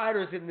bunch of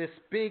fighters in this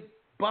big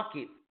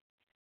bucket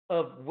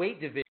of weight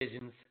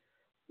divisions,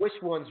 which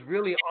ones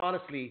really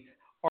honestly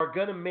are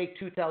going to make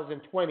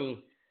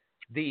 2020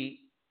 the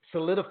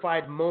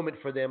solidified moment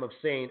for them of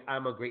saying,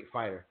 I'm a great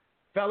fighter.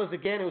 Fellas,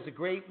 again, it was a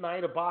great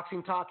night of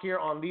boxing talk here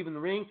on Leaving the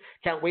Ring.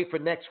 Can't wait for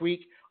next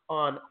week.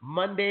 On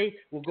Monday,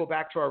 we'll go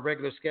back to our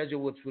regular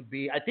schedule, which would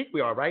be, I think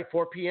we are, right?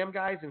 4 p.m.,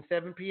 guys, and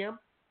 7 p.m.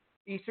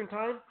 Eastern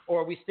time?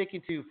 Or are we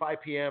sticking to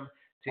 5 p.m.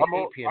 to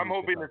 8 p.m. I'm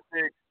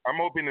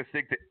hoping to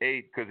stick to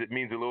 8 because it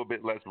means a little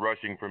bit less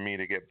rushing for me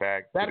to get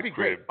back. That'd be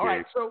great. All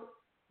right, so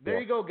there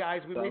you go,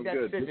 guys. We made that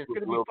decision. It's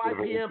going to be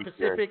 5 p.m.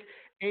 Pacific,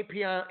 8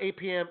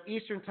 p.m.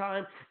 Eastern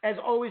time. As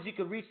always, you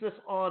can reach us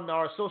on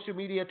our social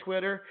media,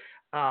 Twitter,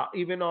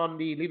 even on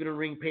the Leave It a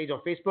Ring page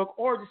on Facebook,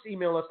 or just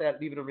email us at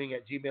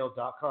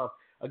leaveitain@gmail.com.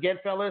 Again,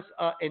 fellas,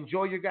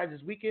 enjoy your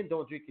guys' weekend.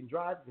 Don't drink and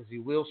drive because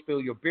you will spill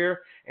your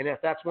beer. And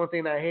if that's one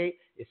thing I hate,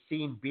 it's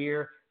seeing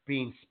beer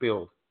being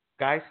spilled.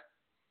 Guys,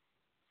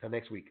 till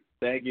next week.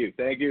 Thank you.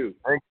 Thank you.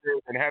 Thank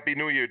you. And Happy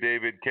New Year,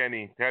 David,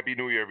 Kenny. Happy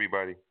New Year,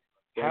 everybody.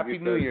 Happy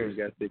New Year. You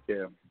guys take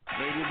care.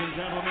 Ladies and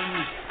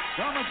gentlemen,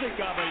 damas y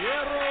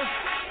caballeros,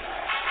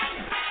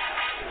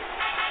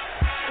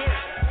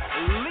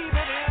 leave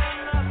it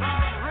in the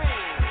ring.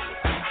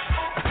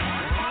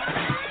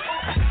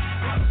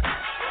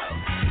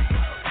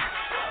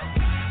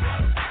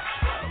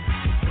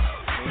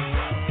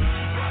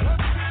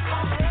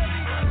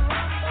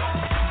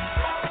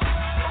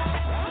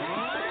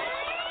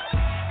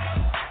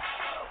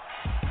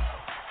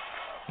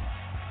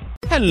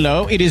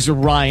 Hello, it is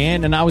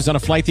Ryan, and I was on a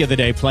flight the other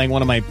day playing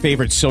one of my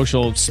favorite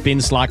social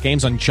spin slot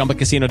games on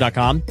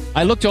ChumbaCasino.com.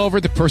 I looked over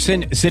at the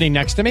person sitting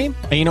next to me,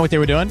 and you know what they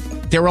were doing?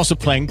 They were also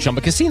playing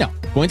Chumba Casino.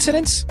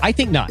 Coincidence? I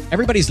think not.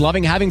 Everybody's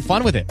loving having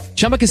fun with it.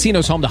 Chumba Casino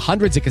is home to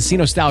hundreds of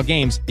casino-style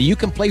games that you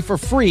can play for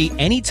free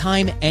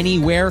anytime,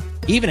 anywhere,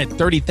 even at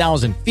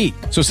 30,000 feet.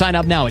 So sign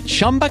up now at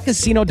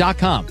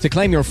ChumbaCasino.com to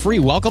claim your free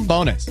welcome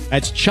bonus.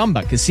 That's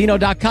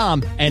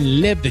ChumbaCasino.com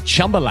and live the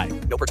Chumba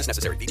life. No purchase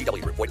necessary.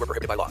 VGW. Void where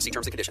prohibited by law. See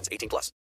terms and conditions. 18+.